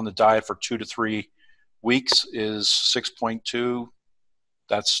cows that are on the diet for 2 to 3 weeks is 6.2,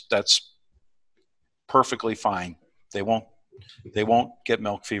 that's perfectly fine. They won't get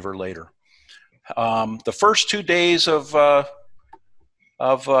milk fever later. The first 2 days of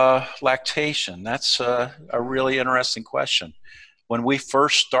lactation, that's a really interesting question. When we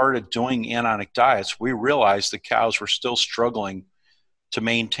first started doing anionic diets, we realized the cows were still struggling to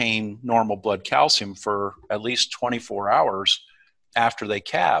maintain normal blood calcium for at least 24 hours after they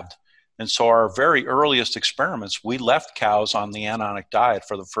calved. And so our very earliest experiments, we left cows on the anionic diet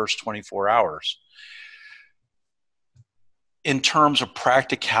for the first 24 hours. In terms of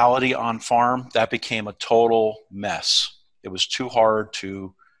practicality on farm, that became a total mess. It was too hard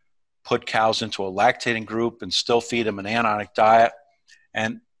to put cows into a lactating group and still feed them an anionic diet.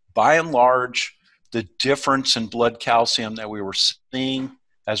 And by and large, the difference in blood calcium that we were seeing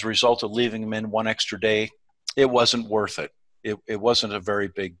as a result of leaving them in 1 extra day, it wasn't worth it. It wasn't a very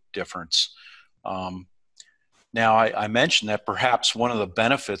big difference. Now, I mentioned that perhaps one of the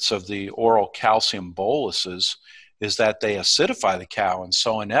benefits of the oral calcium boluses is that they acidify the cow. And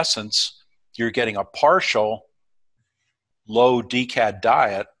so in essence, you're getting a partial low DCAD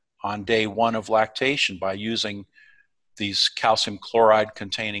diet on day 1 of lactation by using these calcium chloride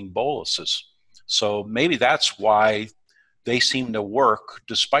containing boluses. So maybe that's why they seem to work,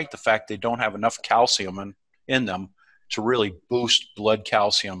 despite the fact they don't have enough calcium in them to really boost blood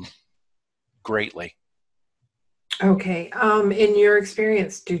calcium greatly. Okay. In your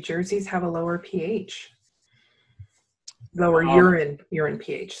experience, do Jerseys have a lower pH? Lower urine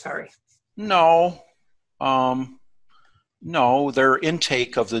pH, sorry. No. No, their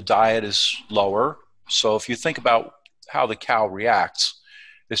intake of the diet is lower. So if you think about how the cow reacts,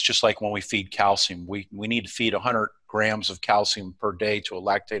 it's just like when we feed calcium. We need to feed 100 grams of calcium per day to a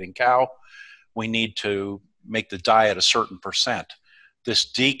lactating cow. We need to make the diet a certain percent.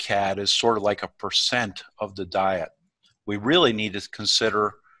 This DCAD is sort of like a percent of the diet. We really need to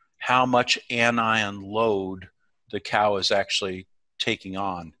consider how much anion load the cow is actually taking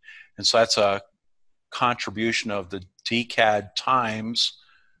on. And so that's a contribution of the DCAD times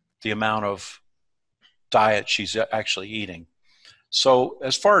the amount of diet she's actually eating. So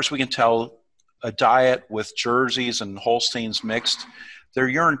as far as we can tell, a diet with Jerseys and Holsteins mixed, their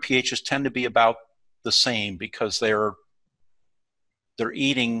urine pHs tend to be about the same because they're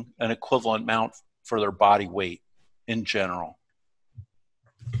eating an equivalent amount for their body weight in general.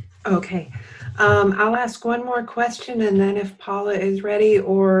 Okay. I'll ask one more question, and then if Paula is ready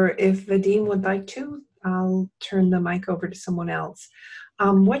or if Vadim would like to, I'll turn the mic over to someone else.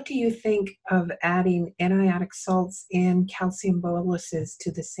 What do you think of adding antibiotic salts and calcium boluses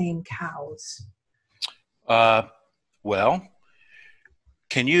to the same cows? Well,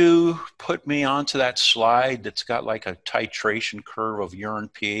 can you put me onto that slide that's got like a titration curve of urine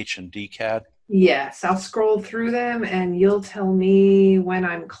pH and DCAD? Yes, I'll scroll through them and you'll tell me when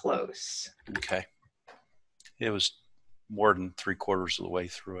I'm close. Okay. It was more than 3/4 of the way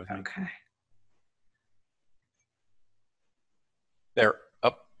through, I think. Okay. There,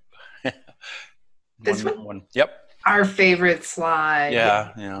 up. This one? Yep. Our favorite slide.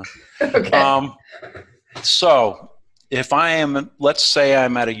 Yeah. Okay. So if I am, let's say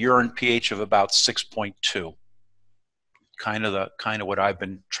I'm at a urine pH of about 6.2, kind of what I've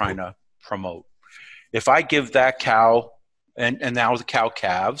been trying to promote. If I give that cow, and now the cow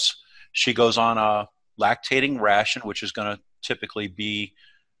calves, she goes on a lactating ration, which is going to typically be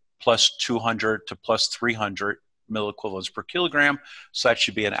plus 200 to plus 300 milliequivalents per kilogram. So that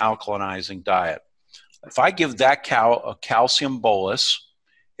should be an alkalinizing diet. If I give that cow a calcium bolus,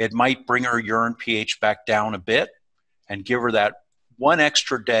 it might bring her urine pH back down a bit and give her that one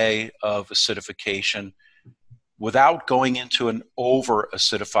extra day of acidification without going into an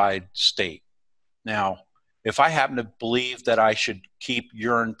over-acidified state. Now, if I happen to believe that I should keep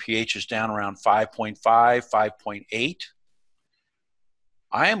urine pHs down around 5.5, 5.8,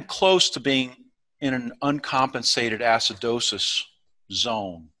 I am close to being in an uncompensated acidosis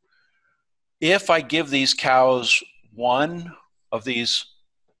zone. If I give these cows one of these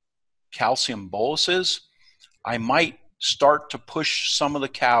calcium boluses, I might start to push some of the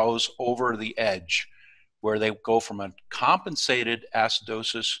cows over the edge where they go from a compensated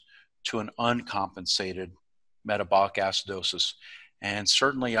acidosis to an uncompensated metabolic acidosis. And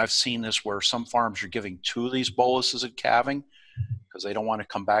certainly I've seen this where some farms are giving 2 of these boluses at calving because they don't want to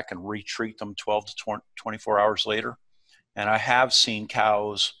come back and retreat them 12 to 24 hours later. And I have seen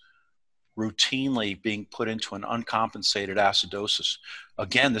cows routinely being put into an uncompensated acidosis.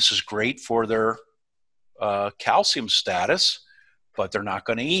 Again, this is great for their calcium status, but they're not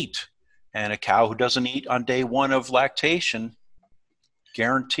going to eat. And a cow who doesn't eat on day 1 of lactation,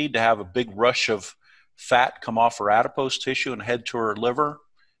 guaranteed to have a big rush of fat come off her adipose tissue and head to her liver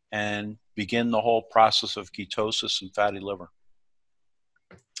and begin the whole process of ketosis and fatty liver.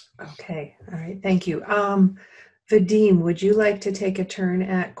 Okay. All right. Thank you. Vadim, would you like to take a turn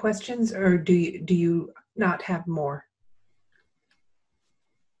at questions, or do you not have more?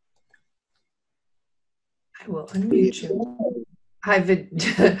 I will unmute you. Hi,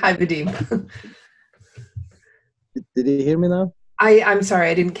 Hi, Vadim. Did you hear me now? I'm sorry,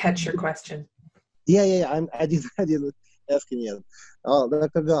 I didn't catch your question. Yeah. I didn't ask him yet.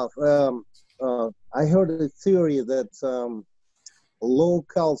 Dr. Goff, I heard a theory that low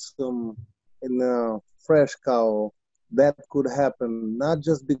calcium in a fresh cow, that could happen not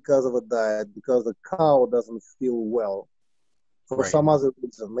just because of a diet, because the cow doesn't feel well for some other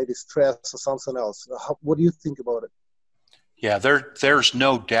reason, maybe stress or something else. What do you think about it? Yeah, there's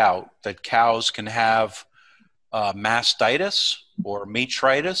no doubt that cows can have mastitis or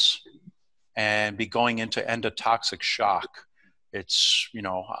metritis and be going into endotoxic shock. It's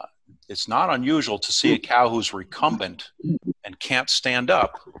not unusual to see a cow who's recumbent and can't stand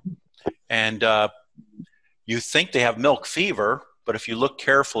up. And you think they have milk fever, but if you look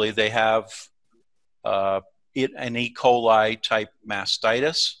carefully, they have an E. coli type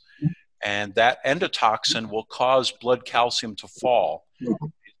mastitis, and that endotoxin will cause blood calcium to fall.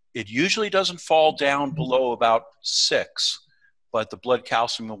 It usually doesn't fall down below about 6, but the blood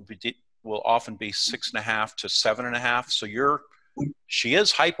calcium will often be 6.5 to 7.5. So she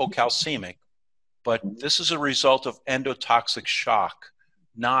is hypocalcemic, but this is a result of endotoxic shock,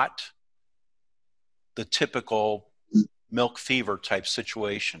 not the typical milk fever type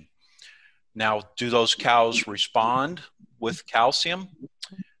situation. Now, do those cows respond with calcium?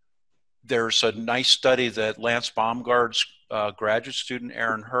 There's a nice study that Lance Baumgart's graduate student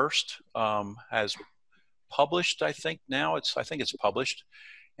Aaron Hurst has published. I think it's published,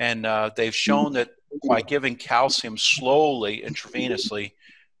 and they've shown that by giving calcium slowly intravenously,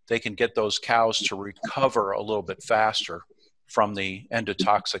 they can get those cows to recover a little bit faster from the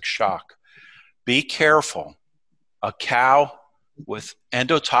endotoxic shock. Be careful. A cow with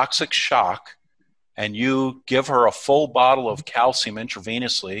endotoxic shock, and you give her a full bottle of calcium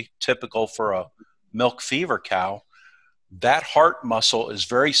intravenously, typical for a milk fever cow, that heart muscle is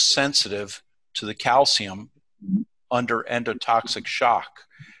very sensitive to the calcium under endotoxic shock.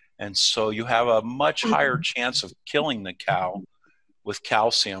 And so you have a much higher chance of killing the cow with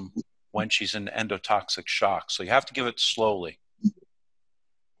calcium when she's in endotoxic shock. So you have to give it slowly.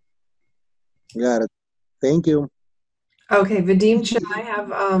 Got it. Thank you. Okay, Vadim, should I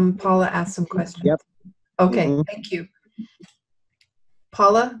have Paula ask some questions? Yep. Okay, Thank you.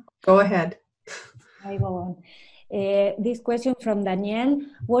 Paula, go ahead. I go on. This question from Danielle.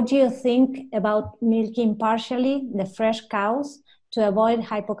 What do you think about milking partially the fresh cows to avoid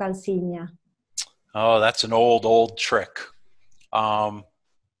hypocalcemia? Oh, that's an old trick.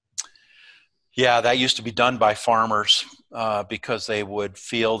 Yeah, that used to be done by farmers because they would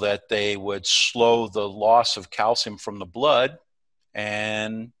feel that they would slow the loss of calcium from the blood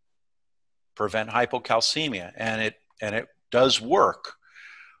and prevent hypocalcemia, and it does work.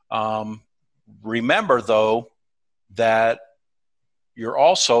 Remember, though, that you're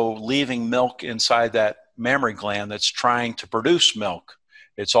also leaving milk inside that mammary gland that's trying to produce milk.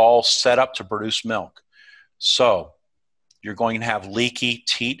 It's all set up to produce milk. So you're going to have leaky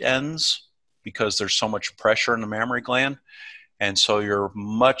teat ends because there's so much pressure in the mammary gland. And so you're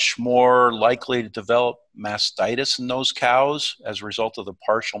much more likely to develop mastitis in those cows as a result of the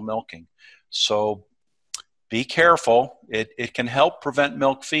partial milking. So be careful. It can help prevent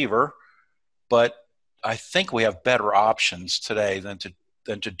milk fever, but I think we have better options today than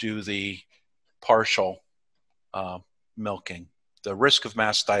to do the partial milking. The risk of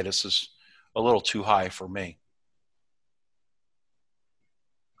mastitis is a little too high for me.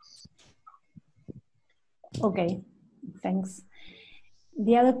 Okay, thanks.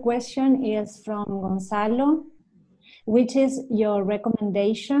 The other question is from Gonzalo. Which is your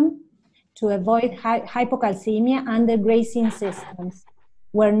recommendation to avoid hypocalcemia under grazing systems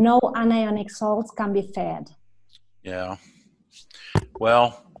where no anionic salts can be fed? Yeah.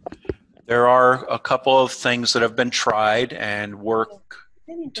 Well, there are a couple of things that have been tried and work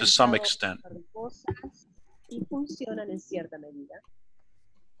to some extent.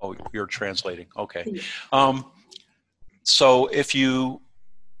 Oh, you're translating. Okay. So if you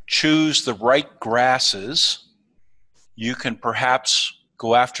choose the right grasses, you can perhaps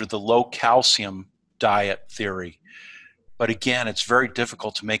go after the low calcium diet theory. But again, it's very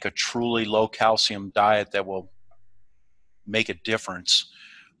difficult to make a truly low calcium diet that will make a difference.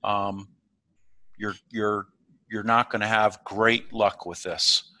 You're not going to have great luck with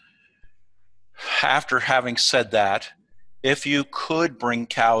this. After having said that, if you could bring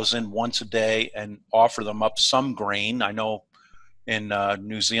cows in once a day and offer them up some grain, I know in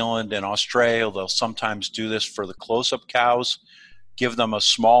New Zealand and Australia, they'll sometimes do this for the close-up cows, give them a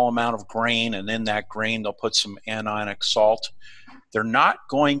small amount of grain, and in that grain they'll put some anionic salt. They're not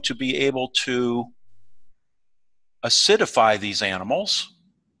going to be able to acidify these animals,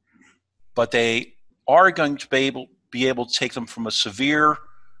 but they are going to be able to take them from a severe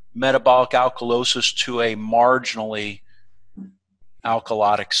metabolic alkalosis to a marginally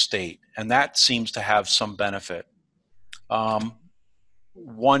alkalotic state, and that seems to have some benefit.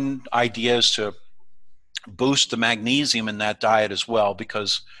 One idea is to boost the magnesium in that diet as well,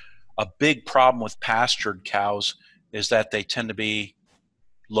 because a big problem with pastured cows is that they tend to be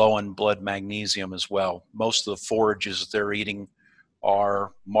low in blood magnesium as well. Most of the forages that they're eating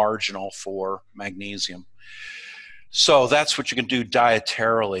are marginal for magnesium. So that's what you can do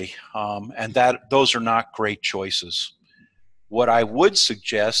dietarily, and those are not great choices. What I would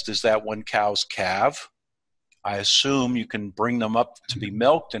suggest is that when cows calve, I assume you can bring them up to be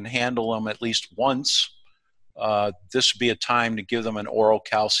milked and handle them at least once. This would be a time to give them an oral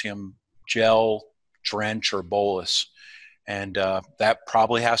calcium gel, drench, or bolus. And that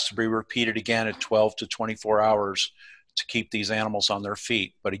probably has to be repeated again at 12 to 24 hours to keep these animals on their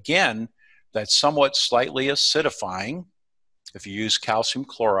feet. But again, that's somewhat slightly acidifying if you use calcium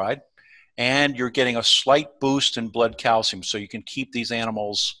chloride, and you're getting a slight boost in blood calcium, so you can keep these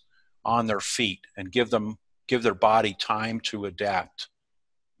animals on their feet and give their body time to adapt.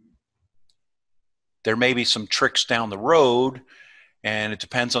 There may be some tricks down the road, and it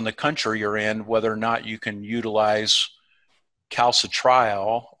depends on the country you're in whether or not you can utilize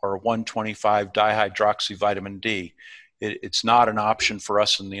calcitriol or 125 dihydroxyvitamin D. It's not an option for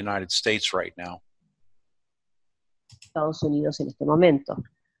us in the United States right now. Estados Unidos en este momento.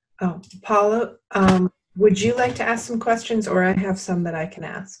 Oh, Paula, would you like to ask some questions, or I have some that I can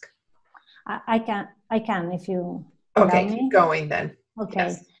ask? I can if you Okay, allow me. keep going then. Okay.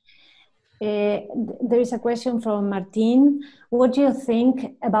 Yes. There is a question from Martin. What do you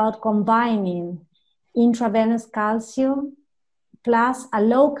think about combining intravenous calcium plus a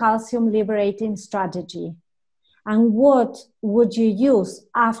low calcium liberating strategy? And what would you use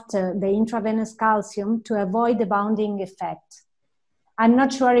after the intravenous calcium to avoid the bounding effect? I'm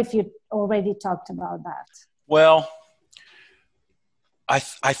not sure if you already talked about that. Well, I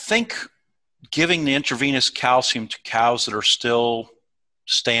think giving the intravenous calcium to cows that are still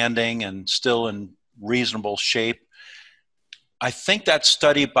standing and still in reasonable shape, I think that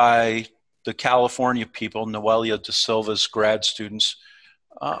study by the California people, Noelia De Silva's grad students,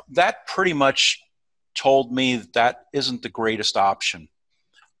 that pretty much told me that isn't the greatest option.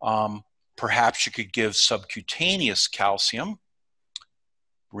 Perhaps you could give subcutaneous calcium,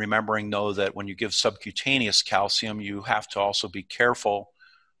 Remembering, though, that when you give subcutaneous calcium, you have to also be careful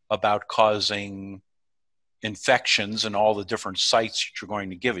about causing infections in all the different sites that you're going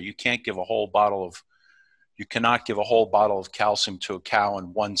to give it. You cannot give a whole bottle of calcium to a cow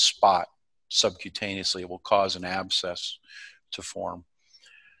in one spot subcutaneously. It will cause an abscess to form.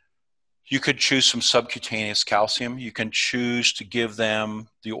 You could choose some subcutaneous calcium. You can choose to give them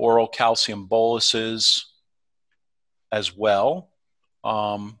the oral calcium boluses as well,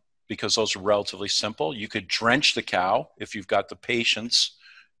 because those are relatively simple. You could drench the cow if you've got the patience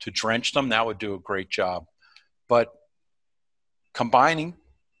to drench them. That would do a great job. But combining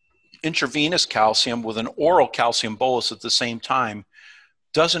intravenous calcium with an oral calcium bolus at the same time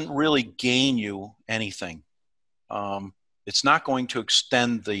doesn't really gain you anything. It's not going to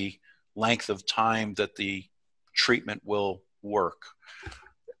extend the length of time that the treatment will work.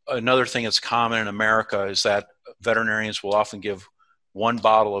 Another thing that's common in America is that veterinarians will often give one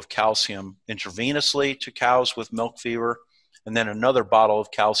bottle of calcium intravenously to cows with milk fever, and then another bottle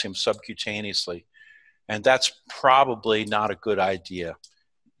of calcium subcutaneously. And that's probably not a good idea.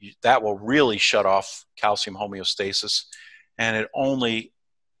 That will really shut off calcium homeostasis, and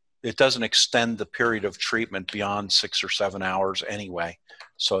it doesn't extend the period of treatment beyond 6 or 7 hours anyway.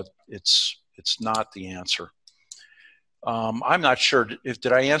 So it's not the answer. I'm not sure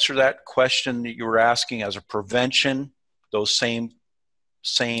did I answer that question that you were asking. As a prevention, those same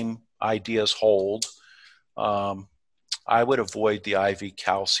ideas hold. I would avoid the IV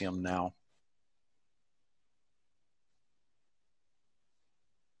calcium now.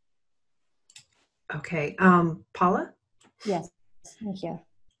 Okay, Paula? Yes, I'm here.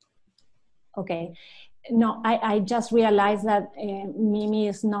 Okay. No, I just realized that Mimi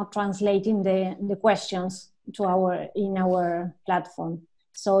is not translating the questions to in our platform.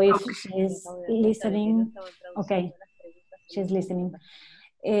 So if she's listening, okay, she's listening.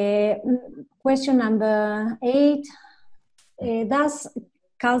 Question number 8. Does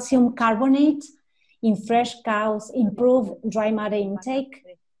calcium carbonate in fresh cows improve dry matter intake?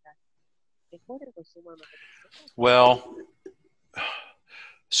 Well,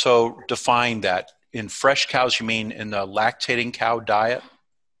 so define that. In fresh cows, you mean in the lactating cow diet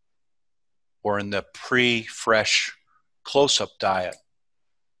or in the pre-fresh close-up diet?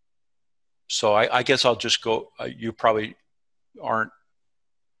 So I guess I'll just go, you probably aren't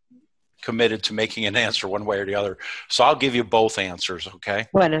committed to making an answer one way or the other. So I'll give you both answers, okay?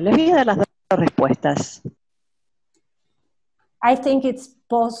 Bueno, les voy a dar las dos respuestas. I think it's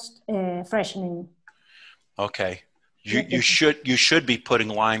post-freshening. Okay. You should be putting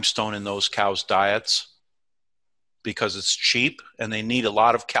limestone in those cows' diets because it's cheap and they need a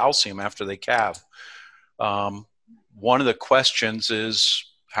lot of calcium after they calve. One of the questions is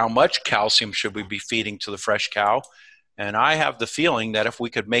how much calcium should we be feeding to the fresh cow? And I have the feeling that if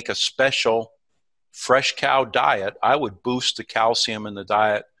we could make a special fresh cow diet, I would boost the calcium in the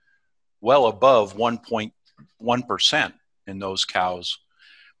diet well above 1.1% in those cows.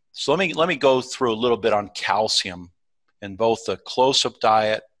 So let me go through a little bit on calcium in both the close-up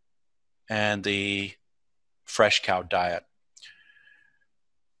diet and the fresh cow diet.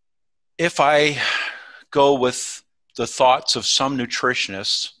 If I go with the thoughts of some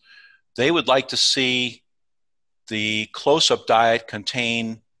nutritionists, they would like to see the close-up diet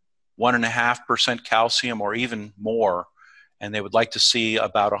contain 1.5% calcium or even more, and they would like to see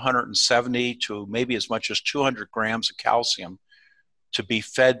about 170 to maybe as much as 200 grams of calcium to be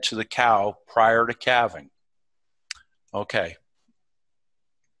fed to the cow prior to calving. Okay.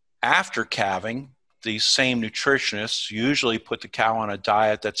 After calving, these same nutritionists usually put the cow on a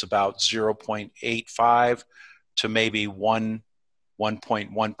diet that's about 0.85 to maybe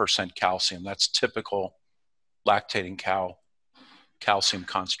 1.1% calcium. That's typical lactating cow calcium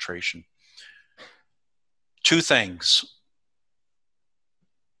concentration. Two things.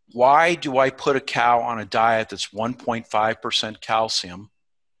 Why do I put a cow on a diet that's 1.5% calcium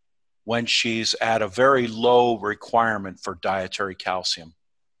when she's at a very low requirement for dietary calcium?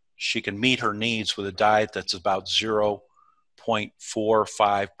 She can meet her needs with a diet that's about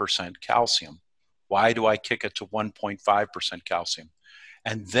 0.45% calcium. Why do I kick it to 1.5% calcium?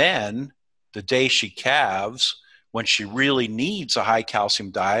 And then the day she calves, when she really needs a high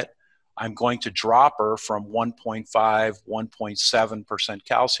calcium diet, I'm going to drop her from 1.5, 1.7%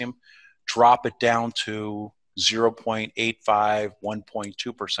 calcium, drop it down to 0.85,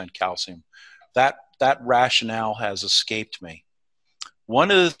 1.2% calcium. That rationale has escaped me.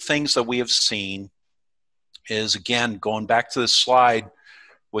 One of the things that we have seen is, again, going back to the slide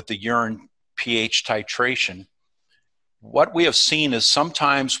with the urine pH titration, what we have seen is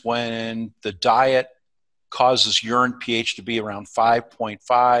sometimes when the diet causes urine pH to be around 5.5,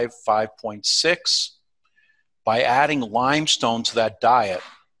 5.6. By adding limestone to that diet,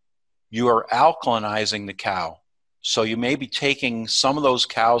 you are alkalinizing the cow. So you may be taking some of those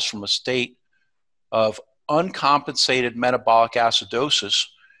cows from a state of uncompensated metabolic acidosis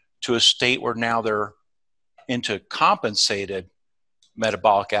to a state where now they're into compensated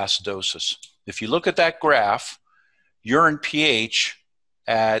metabolic acidosis. If you look at that graph, urine pH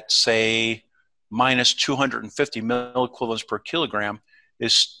at, say, minus 250 milliequivalents per kilogram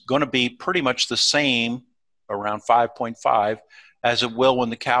is going to be pretty much the same, around 5.5, as it will when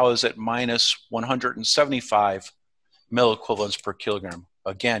the cow is at minus 175 milliequivalents per kilogram.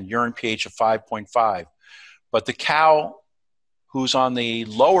 Again, urine pH of 5.5. But the cow who's on the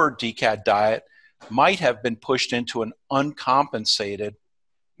lower DCAD diet might have been pushed into an uncompensated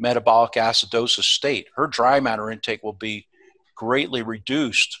metabolic acidosis state. Her dry matter intake will be greatly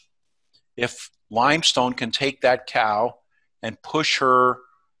reduced if limestone can take that cow and push her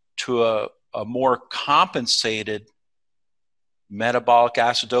to a more compensated metabolic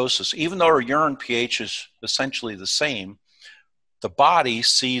acidosis. Even though her urine pH is essentially the same, the body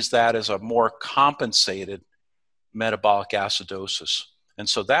sees that as a more compensated metabolic acidosis. And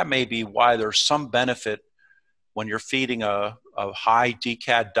so that may be why there's some benefit when you're feeding a high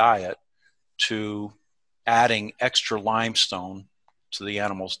DCAD diet to adding extra limestone to the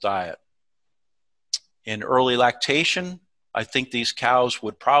animal's diet. In early lactation, I think these cows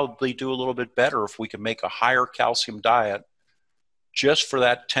would probably do a little bit better if we could make a higher calcium diet just for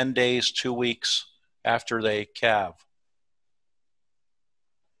that 10 days, 2 weeks after they calve.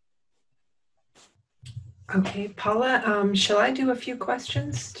 Okay, Paula, shall I do a few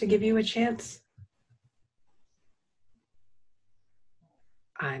questions to give you a chance?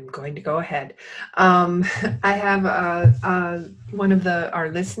 I'm going to go ahead. I have one of our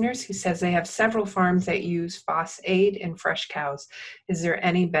listeners who says they have several farms that use Phos-Aid in fresh cows. Is there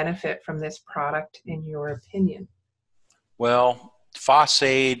any benefit from this product in your opinion? Well,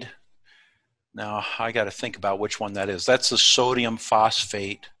 Phos-Aid, now I got to think about which one that is. That's the sodium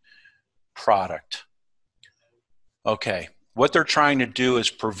phosphate product. Okay, what they're trying to do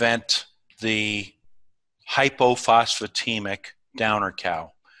is prevent the hypophosphatemic downer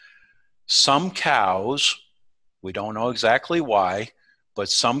cow. Some cows, we don't know exactly why, but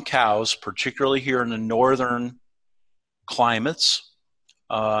some cows, particularly here in the northern climates,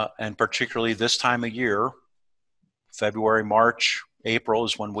 and particularly this time of year, February, March, April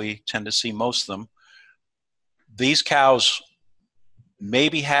is when we tend to see most of them. These cows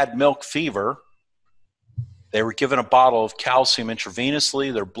maybe had milk fever. They were given a bottle of calcium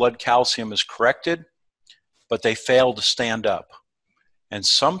intravenously. Their blood calcium is corrected, but they failed to stand up. And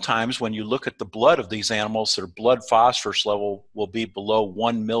sometimes when you look at the blood of these animals, their blood phosphorus level will be below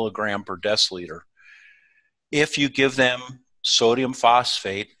 1 milligram per deciliter. If you give them sodium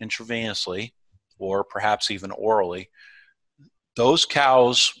phosphate intravenously, or perhaps even orally, those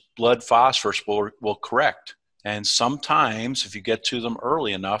cows' blood phosphorus will correct. And sometimes, if you get to them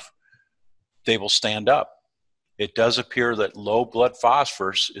early enough, they will stand up. It does appear that low blood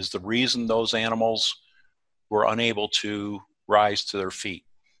phosphorus is the reason those animals were unable to rise to their feet.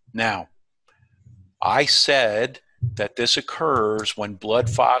 Now, I said that this occurs when blood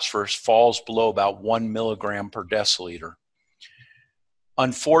phosphorus falls below about 1 milligram per deciliter.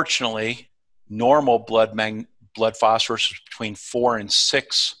 Unfortunately, normal blood phosphorus is between 4 and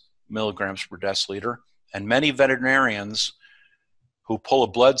 6 milligrams per deciliter, and many veterinarians who pull a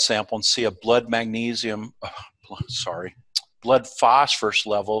blood sample and see a blood phosphorus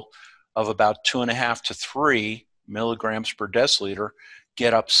level of about 2.5 to 3 milligrams per deciliter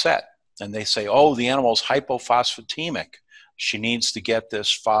get upset. And they say, oh, the animal's hypophosphatemic. She needs to get this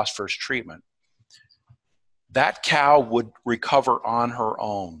phosphorus treatment. That cow would recover on her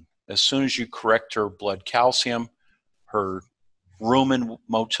own. As soon as you correct her blood calcium, her rumen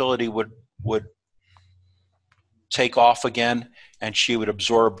motility would take off again, and she would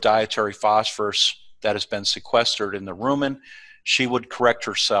absorb dietary phosphorus that has been sequestered in the rumen. She would correct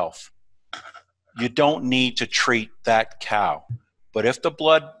herself. You don't need to treat that cow. But if the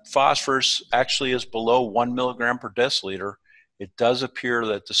blood phosphorus actually is below 1 milligram per deciliter, it does appear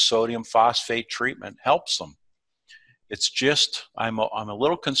that the sodium phosphate treatment helps them. It's just, I'm a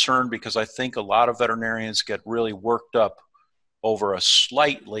little concerned because I think a lot of veterinarians get really worked up over a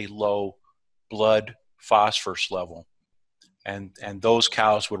slightly low blood phosphorus level. And those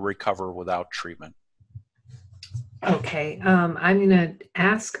cows would recover without treatment. Okay, I'm going to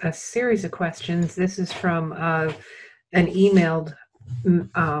ask a series of questions. This is from an emailed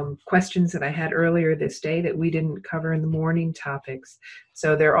questions that I had earlier this day that we didn't cover in the morning topics.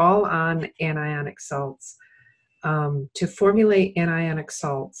 So they're all on anionic salts. To formulate anionic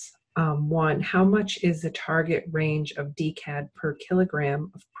salts, one, how much is the target range of DCAD per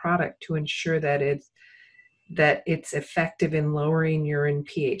kilogram of product to ensure that it's effective in lowering urine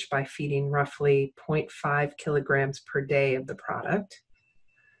pH by feeding roughly 0.5 kilograms per day of the product?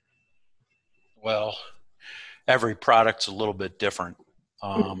 Well, every product's a little bit different.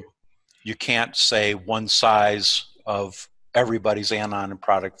 You can't say one size of everybody's anion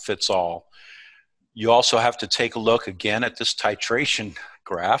product fits all. You also have to take a look again at this titration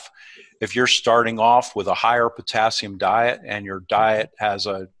graph. If you're starting off with a higher potassium diet and your diet has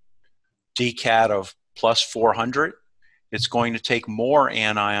a DCAD of plus 400, it's going to take more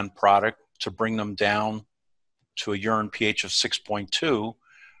anion product to bring them down to a urine pH of 6.2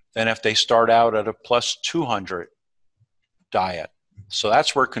 than if they start out at a plus 200 diet. So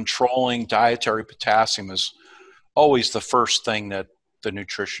that's where controlling dietary potassium is always the first thing that the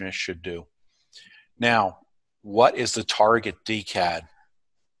nutritionist should do. Now, what is the target DCAD?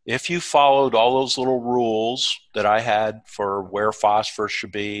 If you followed all those little rules that I had for where phosphorus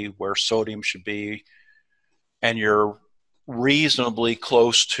should be, where sodium should be, and you're reasonably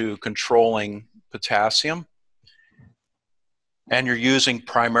close to controlling potassium, and you're using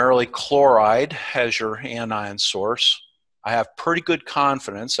primarily chloride as your anion source, I have pretty good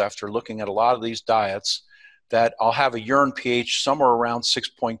confidence after looking at a lot of these diets that I'll have a urine pH somewhere around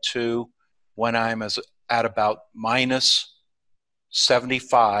 6.2 when I'm at about minus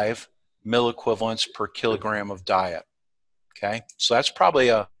 75 milliequivalents per kilogram of diet. Okay, so that's probably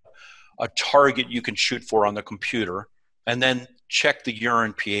a target you can shoot for on the computer, and then check the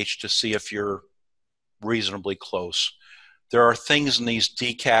urine pH to see if you're reasonably close. There are things in these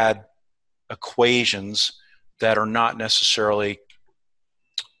DCAD equations that are not necessarily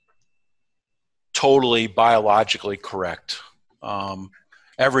totally biologically correct.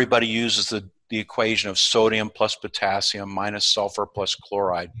 Everybody uses the equation of sodium plus potassium minus sulfur plus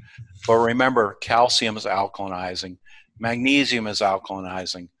chloride. But remember, calcium is alkalinizing, magnesium is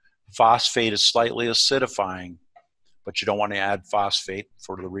alkalinizing, phosphate is slightly acidifying, but you don't want to add phosphate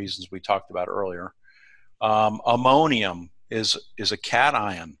for the reasons we talked about earlier. Ammonium is a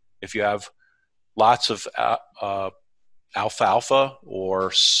cation. If you have lots of alfalfa or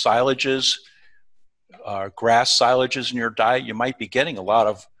silages, grass silages in your diet, you might be getting a lot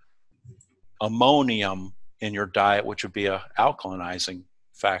of ammonium in your diet, which would be an alkalinizing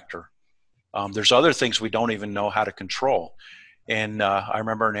factor. There's other things we don't even know how to control. And I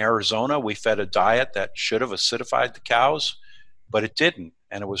remember in Arizona, we fed a diet that should have acidified the cows, but it didn't.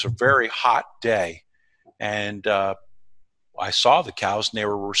 And it was a very hot day. And I saw the cows and they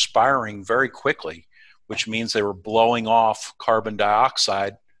were respiring very quickly, which means they were blowing off carbon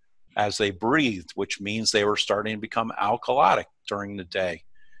dioxide as they breathed, which means they were starting to become alkalotic during the day.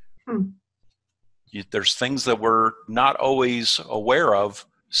 There's things that we're not always aware of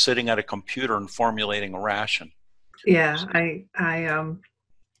sitting at a computer and formulating a ration. Yeah, I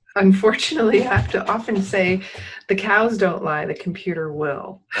unfortunately have to often say the cows don't lie, the computer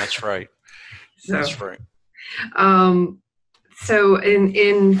will. That's right. So, that's right. So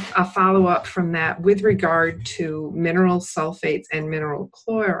in a follow-up from that, with regard to mineral sulfates and mineral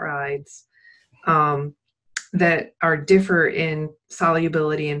chlorides that differ in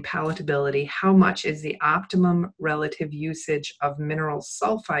solubility and palatability, how much is the optimum relative usage of mineral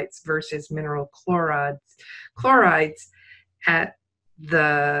sulfites versus mineral chlorides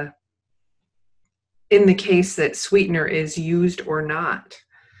in the case that sweetener is used or not?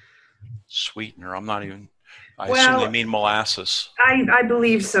 Sweetener, I assume they mean molasses. I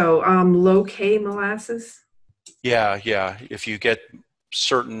believe so. Low-K molasses? Yeah. If you get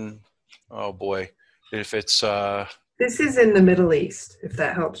certain, oh boy, if it's... This is in the Middle East, if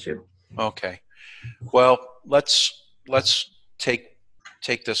that helps you. Okay. Well, let's take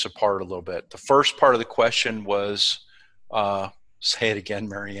this apart a little bit. The first part of the question was, say it again,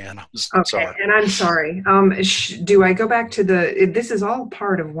 Marianne. I'm sorry. And I'm sorry. Do I go back to this is all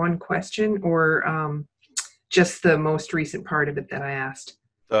part of one question, or just the most recent part of it that I asked?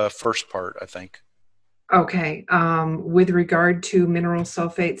 The first part, I think. Okay. With regard to mineral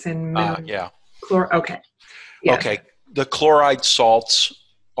sulfates and mineral okay. Yeah. Okay. The chloride salts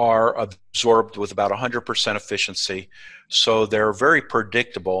are absorbed with about 100% efficiency, so they're very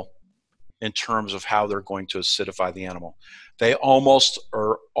predictable in terms of how they're going to acidify the animal. They almost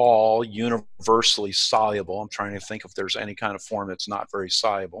are all universally soluble. I'm trying to think if there's any kind of form that's not very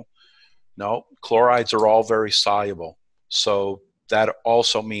soluble. No, chlorides are all very soluble. So that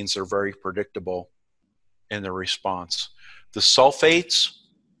also means they're very predictable in the response. The sulfates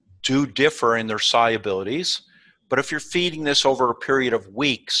do differ in their solubilities, but if you're feeding this over a period of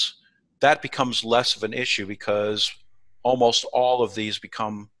weeks, that becomes less of an issue because almost all of these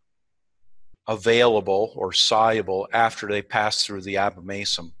become available or soluble after they pass through the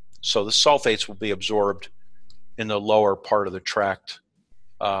abomasum. So the sulfates will be absorbed in the lower part of the tract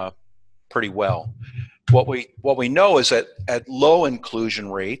pretty well. What we know is that at low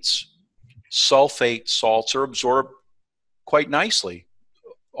inclusion rates, sulfate salts are absorbed quite nicely,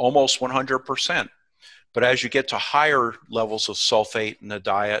 almost 100%. But as you get to higher levels of sulfate in the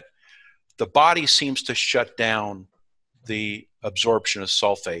diet, the body seems to shut down the absorption of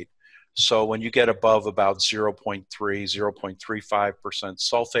sulfate. So when you get above about 0.3,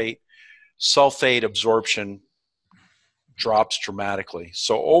 0.35% sulfate absorption drops dramatically.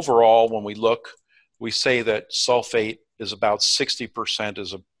 So overall, when we look, we say that sulfate is about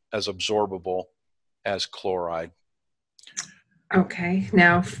 60% as absorbable as chloride. Okay,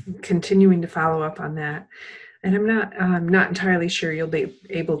 now continuing to follow up on that, and I'm not entirely sure you'll be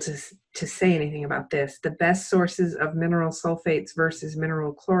able to say anything about this. The best sources of mineral sulfates versus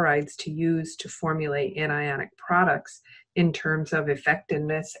mineral chlorides to use to formulate anionic products in terms of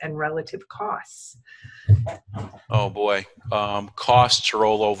effectiveness and relative costs. Oh boy, costs are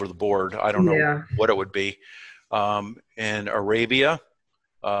all over the board. I don't know what it would be. In Arabia,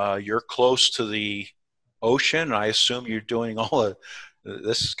 you're close to the ocean. I assume you're doing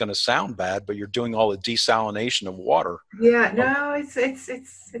this is going to sound bad, but you're doing all the desalination of water. Yeah, no,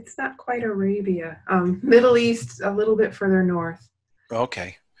 it's not quite Arabia. Middle East, a little bit further north.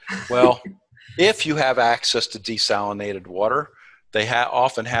 Okay. Well, if you have access to desalinated water, they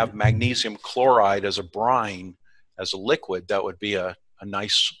often have magnesium chloride as a brine, as a liquid. That would be a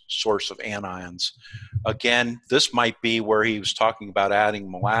nice source of anions. Again, this might be where he was talking about adding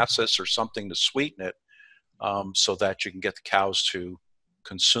molasses or something to sweeten it, so that you can get the cows to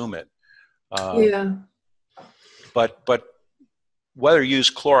consume it. But whether you use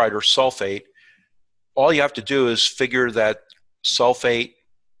chloride or sulfate, all you have to do is figure that sulfate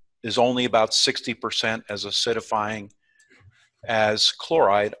is only about 60% as acidifying as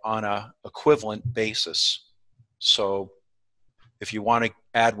chloride on an equivalent basis. So if you want to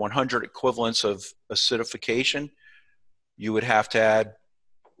add 100 equivalents of acidification, you would have to add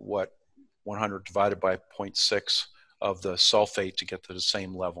 100 divided by 0.6 of the sulfate to get to the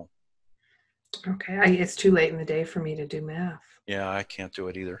same level. Okay, it's too late in the day for me to do math. Yeah, I can't do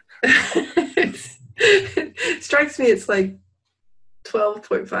it either. It strikes me it's like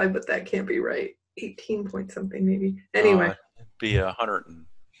 12.5, but that can't be right. 18 point something maybe. Anyway. It'd be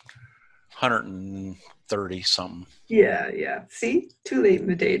 130 something. Yeah. See? Too late in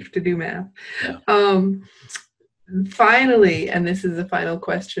the day to do math. Yeah. Finally, and this is the final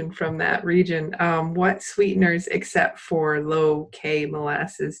question from that region, what sweeteners except for low K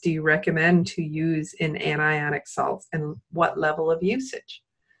molasses do you recommend to use in anionic salts, and what level of usage?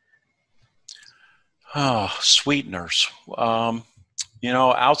 Oh, sweeteners.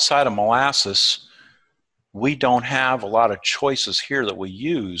 Outside of molasses, we don't have a lot of choices here that we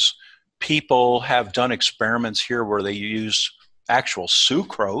use. People have done experiments here where they use actual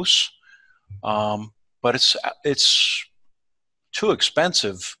sucrose, but it's too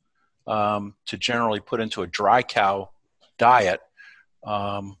expensive to generally put into a dry cow diet.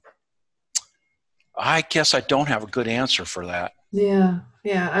 I guess I don't have a good answer for that. Yeah.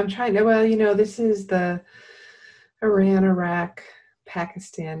 I'm trying to, this is the Iran, Iraq,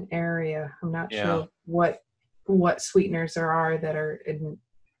 Pakistan area. I'm not sure what sweeteners there are that are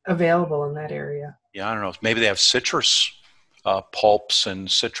available in that area. Yeah, I don't know. Maybe they have citrus pulps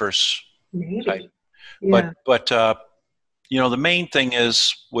and citrus type. Yeah. But the main thing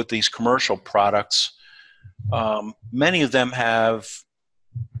is with these commercial products, many of them have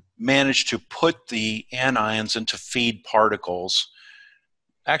managed to put the anions into feed particles,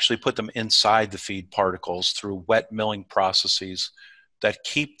 actually put them inside the feed particles through wet milling processes that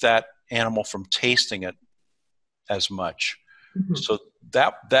keep that animal from tasting it as much. Mm-hmm. So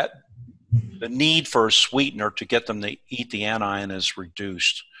that the need for a sweetener to get them to eat the anion is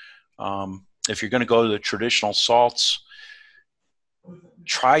reduced. If you're going to go to the traditional salts,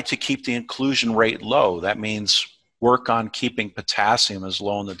 try to keep the inclusion rate low. That means work on keeping potassium as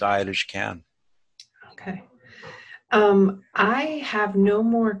low in the diet as you can. Okay. I have no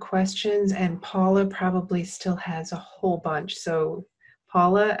more questions, and Paula probably still has a whole bunch. So,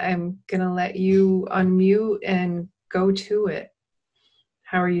 Paula, I'm going to let you unmute and go to it.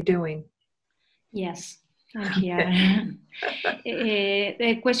 How are you doing? Yes, I'm here.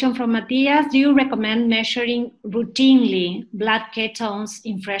 A question from Matthias. Do you recommend measuring routinely blood ketones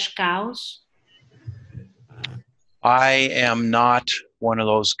in fresh cows? I am not one of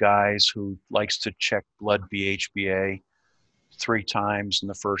those guys who likes to check blood BHBA 3 times in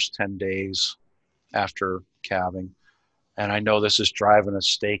the first 10 days after calving. And I know this is driving a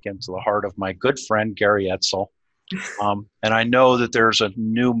stake into the heart of my good friend, Gary Etzel. And I know that there's a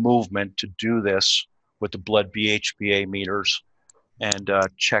new movement to do this with the blood BHBA meters and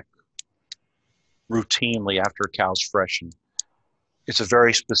check routinely after a cow's freshened. It's a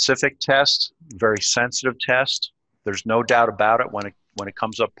very specific test, very sensitive test. There's no doubt about it when it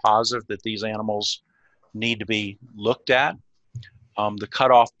comes up positive that these animals need to be looked at. The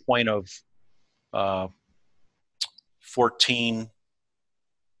cutoff point of 14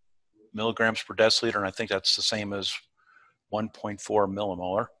 milligrams per deciliter, and I think that's the same as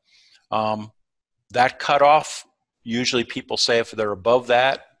 1.4 millimolar. That cutoff, usually people say if they're above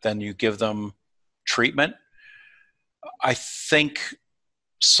that, then you give them treatment. I think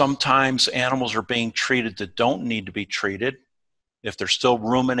sometimes animals are being treated that don't need to be treated. If they're still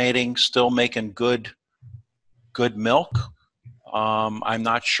ruminating, still making good milk, I'm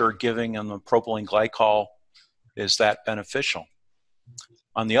not sure giving them the propylene glycol is that beneficial.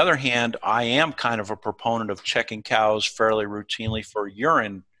 On the other hand, I am kind of a proponent of checking cows fairly routinely for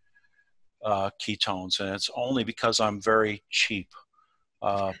urine ketones, and it's only because I'm very cheap.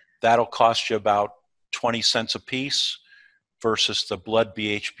 That'll cost you about 20 cents a piece versus the blood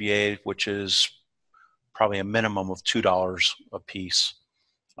BHBA, which is probably a minimum of $2 a piece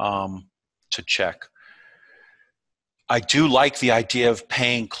to check. I do like the idea of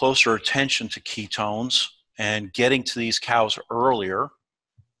paying closer attention to ketones and getting to these cows earlier.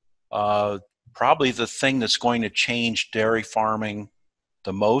 Probably the thing that's going to change dairy farming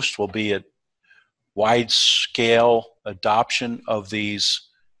the most will be a wide-scale adoption of these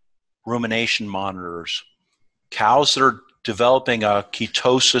rumination monitors. Cows that are developing a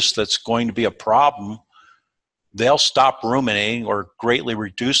ketosis that's going to be a problem, they'll stop ruminating or greatly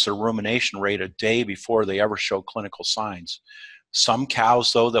reduce their rumination rate a day before they ever show clinical signs. Some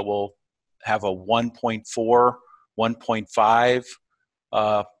cows, though, that will have a 1.4,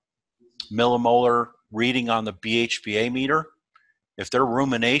 1.5 millimolar reading on the BHBA meter, if their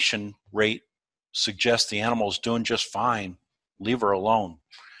rumination rate suggests the animal is doing just fine, leave her alone.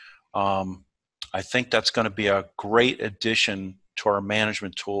 I think that's going to be a great addition to our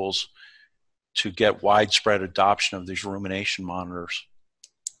management tools to get widespread adoption of these rumination monitors.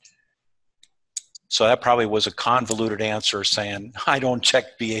 So that probably was a convoluted answer saying I don't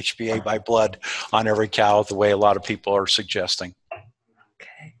check BHBA by blood on every cow the way a lot of people are suggesting.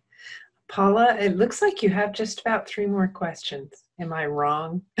 Okay. Paula, it looks like you have just about 3 more questions. Am I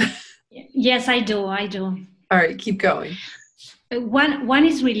wrong? Yes, I do. All right, keep going. One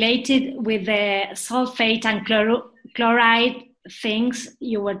is related with the sulfate and chloride things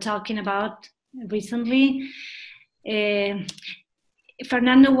you were talking about recently.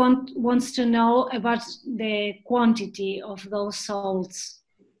 Fernando wants to know about the quantity of those salts.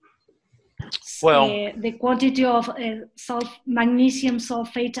 Well, the quantity of magnesium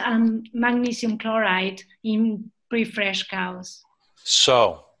sulfate and magnesium chloride in pre-fresh cows.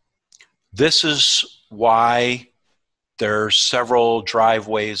 So this is why there's several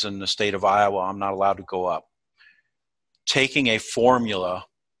driveways in the state of Iowa I'm not allowed to go up. Taking a formula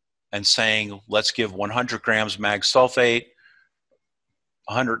and saying, let's give 100 grams mag sulfate,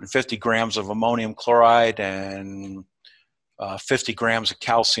 150 grams of ammonium chloride, and 50 grams of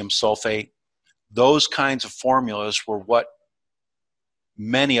calcium sulfate. Those kinds of formulas were what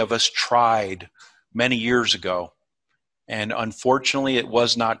many of us tried many years ago. And unfortunately, it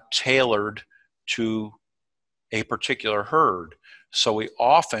was not tailored to a particular herd. So we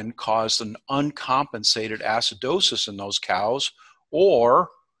often caused an uncompensated acidosis in those cows, or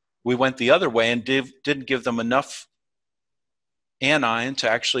we went the other way and didn't give them enough anion to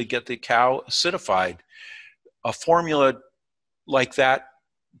actually get the cow acidified. A formula like that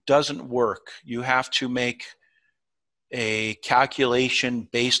doesn't work. You have to make a calculation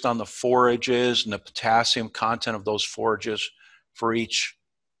based on the forages and the potassium content of those forages for each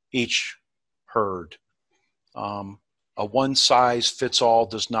herd. A one-size-fits-all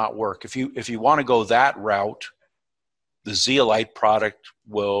does not work. If you want to go that route, the zeolite product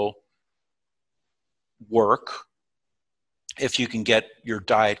will work if you can get your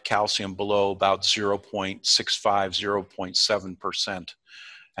diet calcium below about 0.65, 0.7%.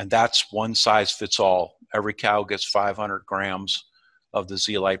 And that's one size fits all. Every cow gets 500 grams of the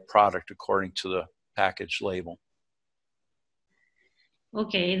zeolite product according to the package label.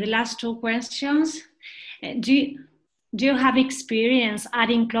 Okay, the last 2 questions. Do you have experience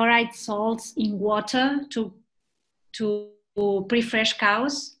adding chloride salts in water to pre-fresh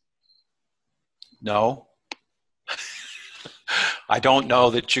cows? No. I don't know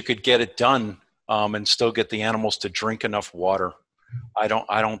that you could get it done and still get the animals to drink enough water. I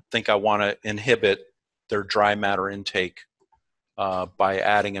don't think I want to inhibit their dry matter intake by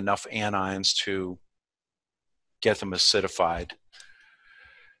adding enough anions to get them acidified.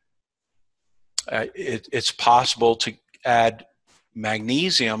 It's possible to add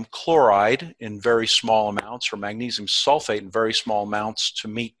magnesium chloride in very small amounts or magnesium sulfate in very small amounts to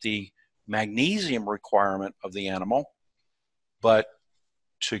meet the magnesium requirement of the animal, but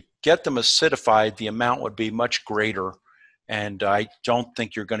to get them acidified, the amount would be much greater, and I don't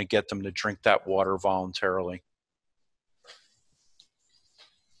think you're going to get them to drink that water voluntarily.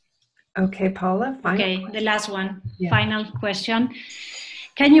 Okay, Paula, final. Okay, the last one, Yeah. final question.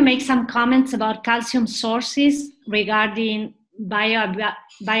 Can you make some comments about calcium sources regarding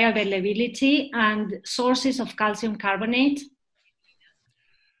bioavailability and sources of calcium carbonate?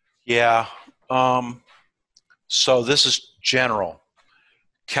 Yeah, so this is general.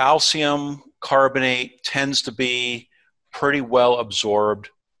 Calcium carbonate tends to be pretty well absorbed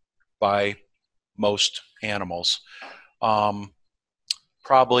by most animals.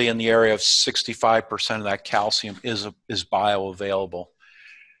 Probably in the area of 65% of that calcium is bioavailable.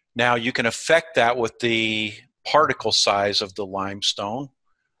 Now you can affect that with the particle size of the limestone.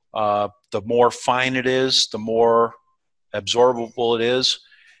 The more fine it is, the more absorbable it is.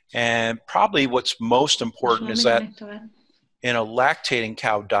 And probably what's most important is that in a lactating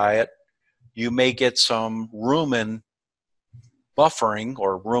cow diet, you may get some rumen buffering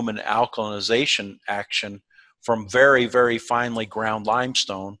or rumen alkalinization action from very, very finely ground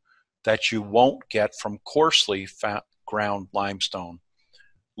limestone that you won't get from coarsely ground limestone.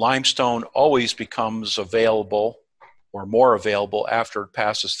 Limestone always becomes available or more available after it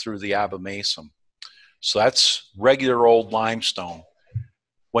passes through the abomasum. So that's regular old limestone.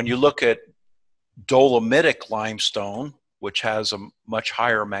 When you look at dolomitic limestone, which has a much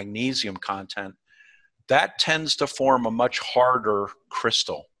higher magnesium content, that tends to form a much harder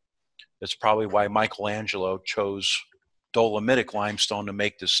crystal. That's probably why Michelangelo chose dolomitic limestone to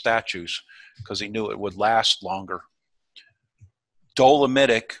make the statues, because he knew it would last longer.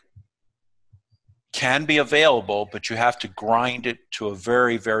 Dolomitic can be available, but you have to grind it to a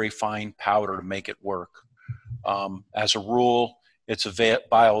very, very fine powder to make it work. As a rule, its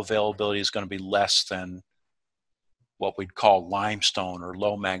bioavailability is going to be less than what we'd call limestone or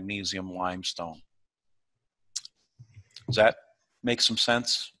low magnesium limestone. Does that make some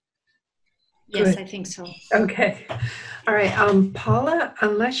sense? Yes, Good. I think so. Okay. All right. Paula,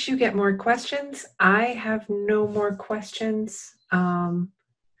 unless you get more questions, I have no more questions.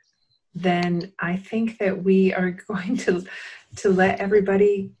 Then I think that we are going to let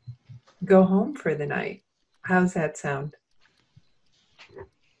everybody go home for the night. How's that sound?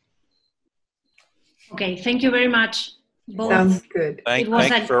 Okay, thank you very much. Both. Sounds good. Thank was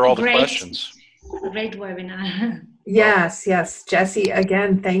you a for all the great- questions. Great webinar. Yes, yes. Jesse,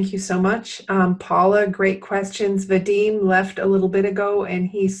 again, thank you so much. Paula, great questions. Vadim left a little bit ago, and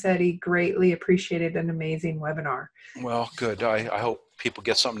he said he greatly appreciated an amazing webinar. Well, good. I hope people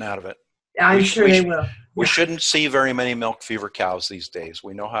get something out of it. I'm sure they will. We shouldn't see very many milk fever cows these days.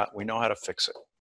 We know how to fix it.